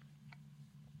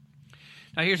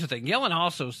 Now, here's the thing. Yellen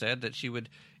also said that she would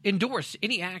endorse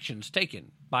any actions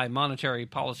taken by monetary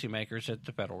policymakers at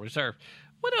the Federal Reserve.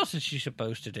 What else is she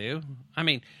supposed to do? I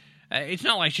mean, it's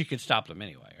not like she could stop them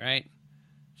anyway, right?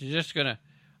 She's just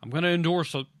I'm going to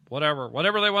endorse whatever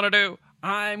they want to do.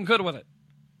 I'm good with it.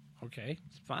 Okay,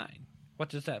 it's fine. What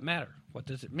does that matter? What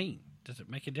does it mean? Does it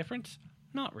make a difference?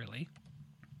 Not really.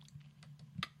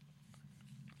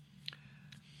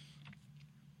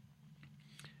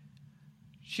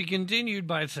 She continued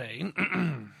by saying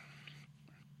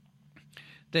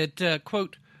that,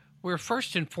 quote, we're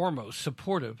first and foremost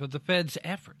supportive of the Fed's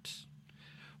efforts,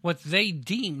 what they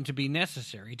deem to be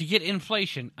necessary to get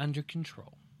inflation under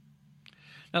control.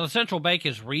 Now, the central bank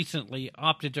has recently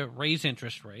opted to raise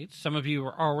interest rates. Some of you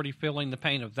are already feeling the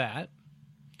pain of that.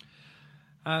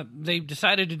 They've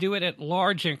decided to do it at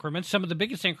large increments, some of the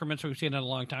biggest increments we've seen in a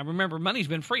long time. Remember, money's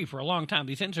been free for a long time.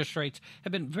 These interest rates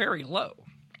have been very low.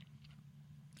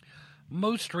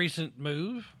 Most recent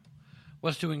move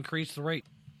was to increase the rate.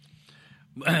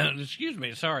 Excuse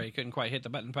me, sorry, couldn't quite hit the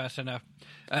button fast enough.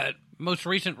 Most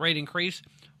recent rate increase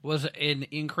was an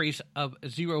increase of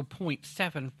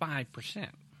 0.75%.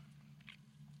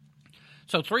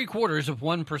 So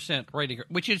 0.75% rate increase,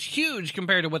 which is huge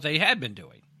compared to what they had been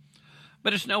doing.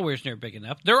 But it's nowhere near big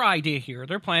enough. Their idea here,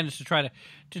 their plan is to try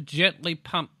to gently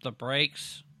pump the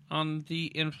brakes on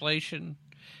the inflation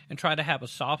and try to have a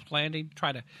soft landing,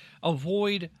 try to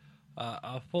avoid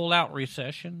a full-out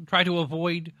recession, try to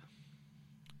avoid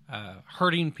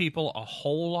hurting people a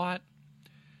whole lot.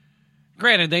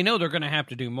 Granted, they know they're going to have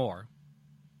to do more.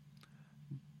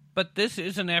 But this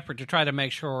is an effort to try to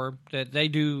make sure that they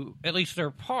do at least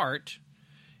their part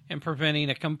in preventing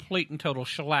a complete and total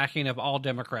shellacking of all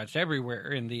Democrats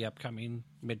everywhere in the upcoming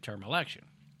midterm election.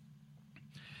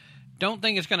 Don't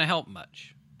think it's going to help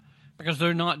much because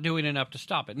they're not doing enough to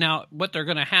stop it. Now, what they're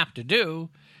going to have to do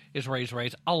is raise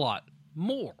rates a lot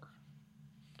more,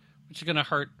 which is going to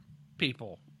hurt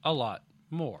people a lot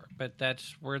more. But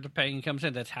that's where the pain comes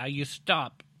in. That's how you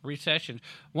stop recession.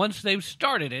 Once they've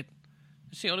started it,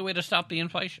 it's the only way to stop the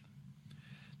inflation.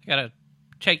 You got to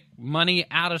take money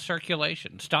out of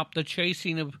circulation, stop the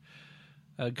chasing of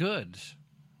goods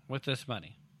with this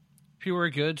money. Fewer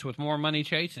goods with more money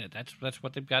chasing it. That's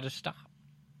what they've got to stop.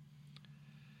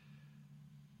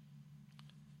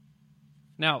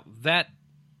 Now, that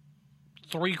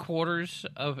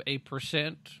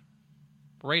 0.75%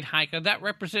 rate hike, that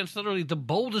represents literally the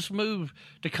boldest move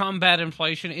to combat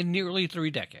inflation in nearly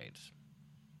 3 decades.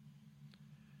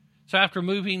 So after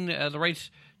moving the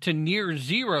rates to near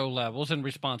zero levels in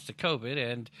response to COVID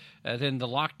and then the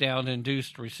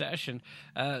lockdown-induced recession,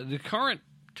 the current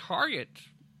target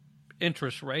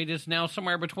interest rate is now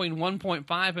somewhere between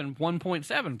 1.5 and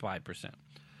 1.75%.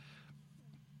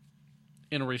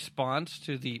 In response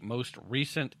to the most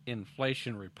recent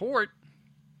inflation report,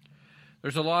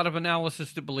 there's a lot of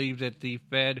analysis to believe that the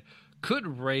Fed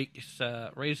could raise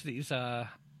these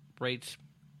rates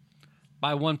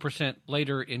by 1%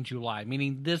 later in July,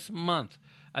 meaning this month,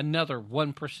 another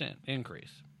 1%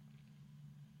 increase.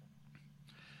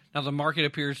 Now, the market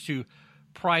appears to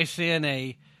price in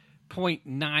a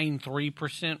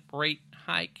 0.93% rate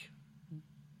hike.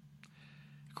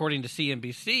 According to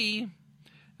CNBC,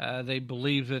 they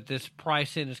believe that this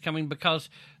price in is coming because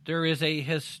there is a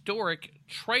historic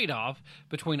trade-off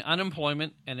between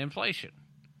unemployment and inflation.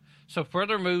 So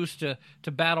further moves to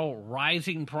battle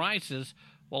rising prices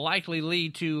will likely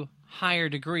lead to higher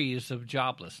degrees of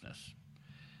joblessness.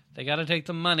 They got to take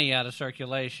the money out of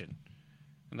circulation,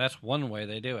 and that's one way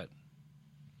they do it.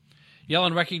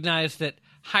 Yellen recognized that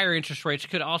higher interest rates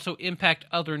could also impact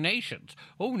other nations.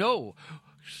 Oh no,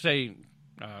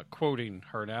 quoting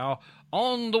her now,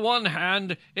 on the one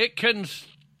hand, it can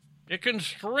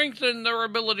strengthen their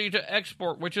ability to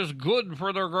export, which is good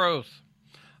for their growth.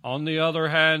 On the other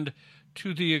hand,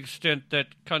 to the extent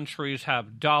that countries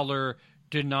have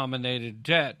dollar-denominated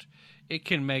debt, it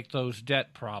can make those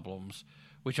debt problems,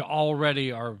 which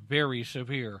already are very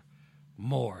severe,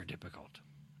 more difficult.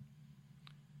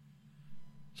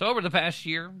 So over the past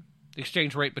year, the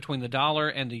exchange rate between the dollar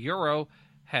and the euro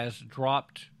has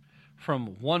dropped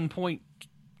from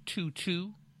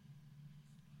 1.22,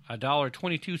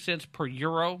 $1.22 per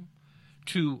euro,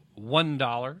 to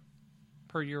 $1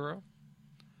 per euro,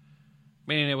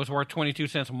 meaning it was worth 22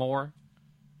 cents more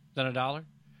than a dollar.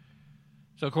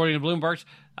 So according to Bloomberg,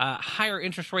 higher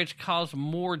interest rates cause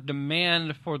more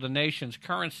demand for the nation's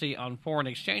currency on foreign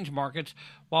exchange markets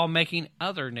while making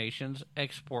other nations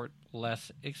export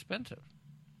less expensive.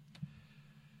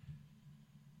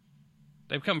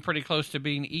 They've come pretty close to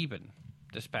being even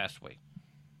this past week.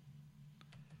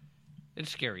 It's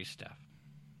scary stuff.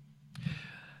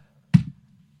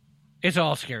 It's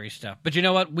all scary stuff. But you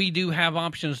know what? We do have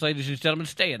options, ladies and gentlemen.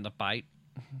 Stay in the fight.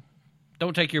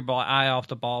 Don't take your eye off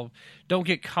the ball. Don't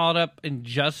get caught up in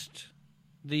just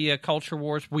the culture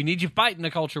wars. We need you fighting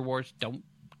the culture wars. Don't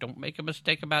make a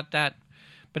mistake about that.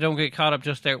 But don't get caught up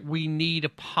just there. We need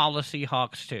policy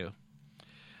hawks too.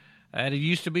 And it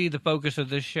used to be the focus of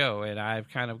this show, and I've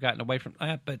kind of gotten away from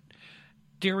that. But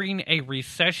during a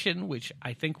recession, which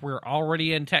I think we're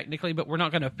already in technically, but we're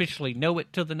not going to officially know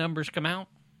it till the numbers come out,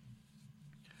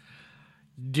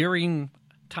 during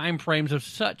time frames of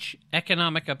such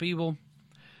economic upheaval,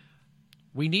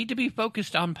 we need to be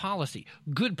focused on policy,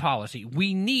 good policy.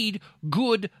 We need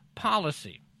good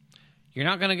policy. You're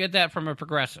not going to get that from a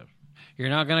progressive. You're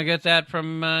not going to get that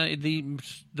from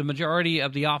the majority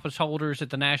of the office holders at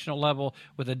the national level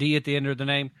with a D at the end of the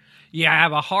name. You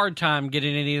have a hard time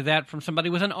getting any of that from somebody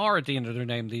with an R at the end of their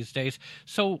name these days.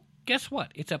 So guess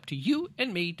what? It's up to you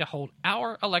and me to hold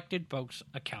our elected folks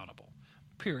accountable.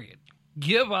 Period.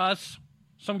 Give us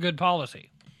some good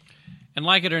policy. And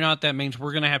like it or not, that means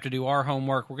we're going to have to do our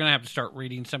homework. We're going to have to start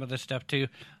reading some of this stuff too,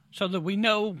 so that we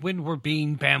know when we're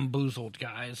being bamboozled,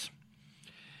 guys.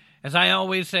 As I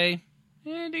always say,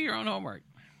 do your own homework.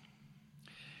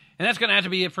 And that's going to have to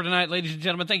be it for tonight, ladies and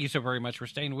gentlemen. Thank you so very much for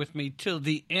staying with me till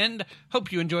the end.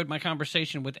 Hope you enjoyed my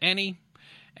conversation with Annie,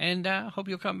 and hope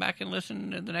you'll come back and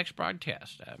listen to the next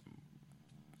broadcast.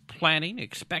 I'm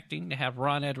expecting to have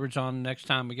Ron Edwards on next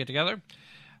time we get together.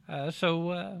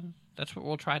 So that's what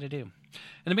we'll try to do.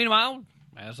 In the meanwhile,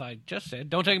 as I just said,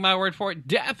 don't take my word for it.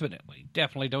 Definitely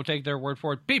don't take their word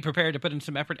for it. Be prepared to put in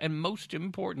some effort, and most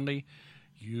importantly,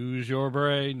 use your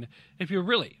brain if you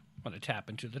really want to tap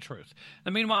into the truth.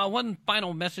 And meanwhile, one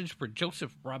final message for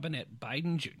Joseph Robinette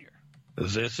Biden Jr.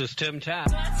 This is Tim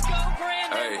Tapp. Let's go,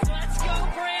 Brandon. Hey. Let's go,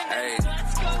 Brandon. Hey.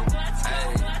 Let's go, Brandon. Let's go,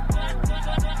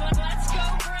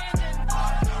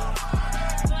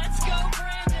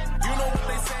 Brandon. You know what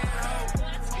they say, ho.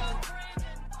 Let's go,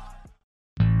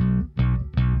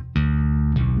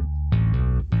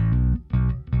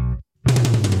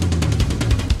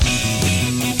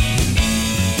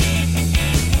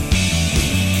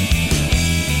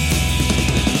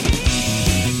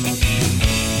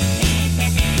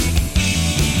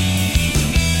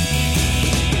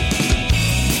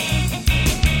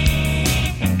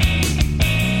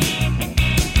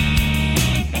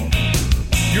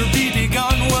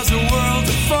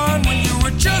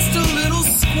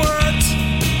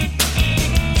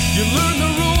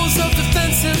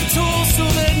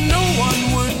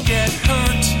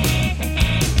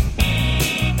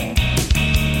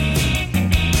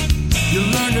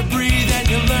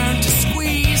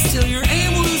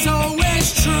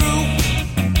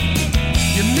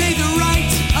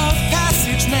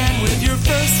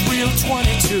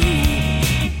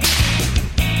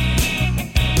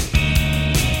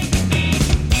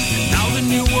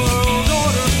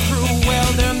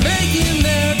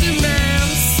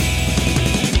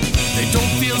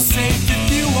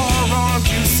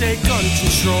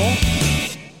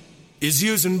 is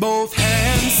using both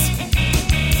hands.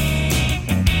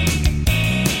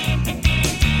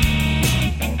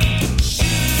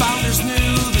 Founders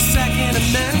knew the Second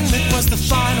Amendment was the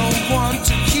final one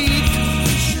to keep,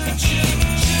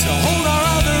 to hold our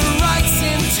other rights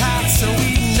intact so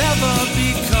we never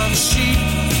become sheep.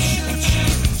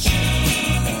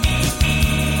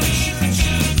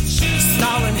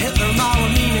 Stalin, Hitler, Mao,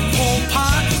 and Pol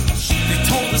Pot, they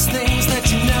told us things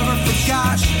that you never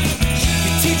forgot.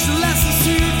 Teach the lessons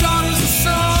to your daughters and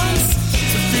sons,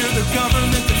 to fear the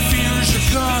government that fears your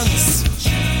guns.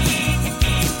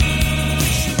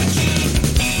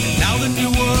 Now the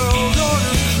New World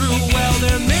Order crew, well,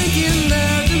 they're making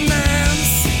their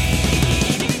demands.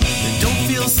 They don't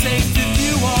feel safe if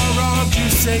you are armed. You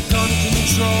say gun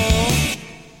control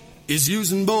is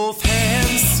using both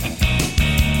hands.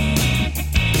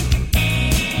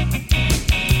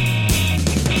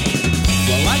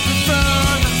 Well, I prefer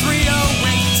the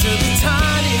 308 to the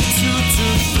tiny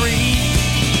 223.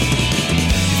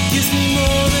 It gives me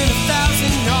more than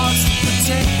 1,000 yards to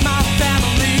protect my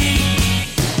family.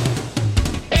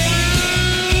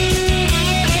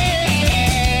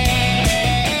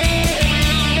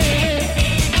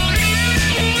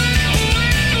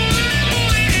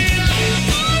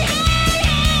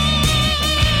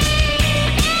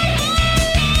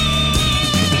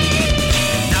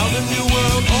 Now the New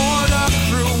World Order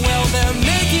crew, well, they're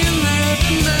making their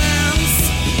demands.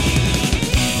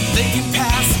 They can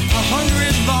pass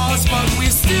 100 laws, but we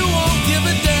still won't give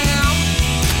a damn.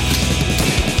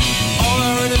 All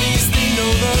our enemies, they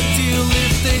know the deal.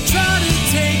 If they try to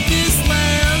take this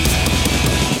land,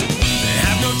 they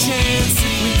have no chance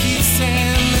if we keep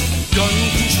saying gun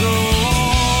control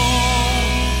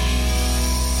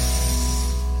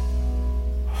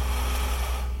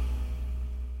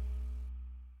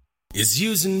is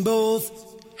using both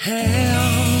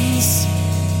hands.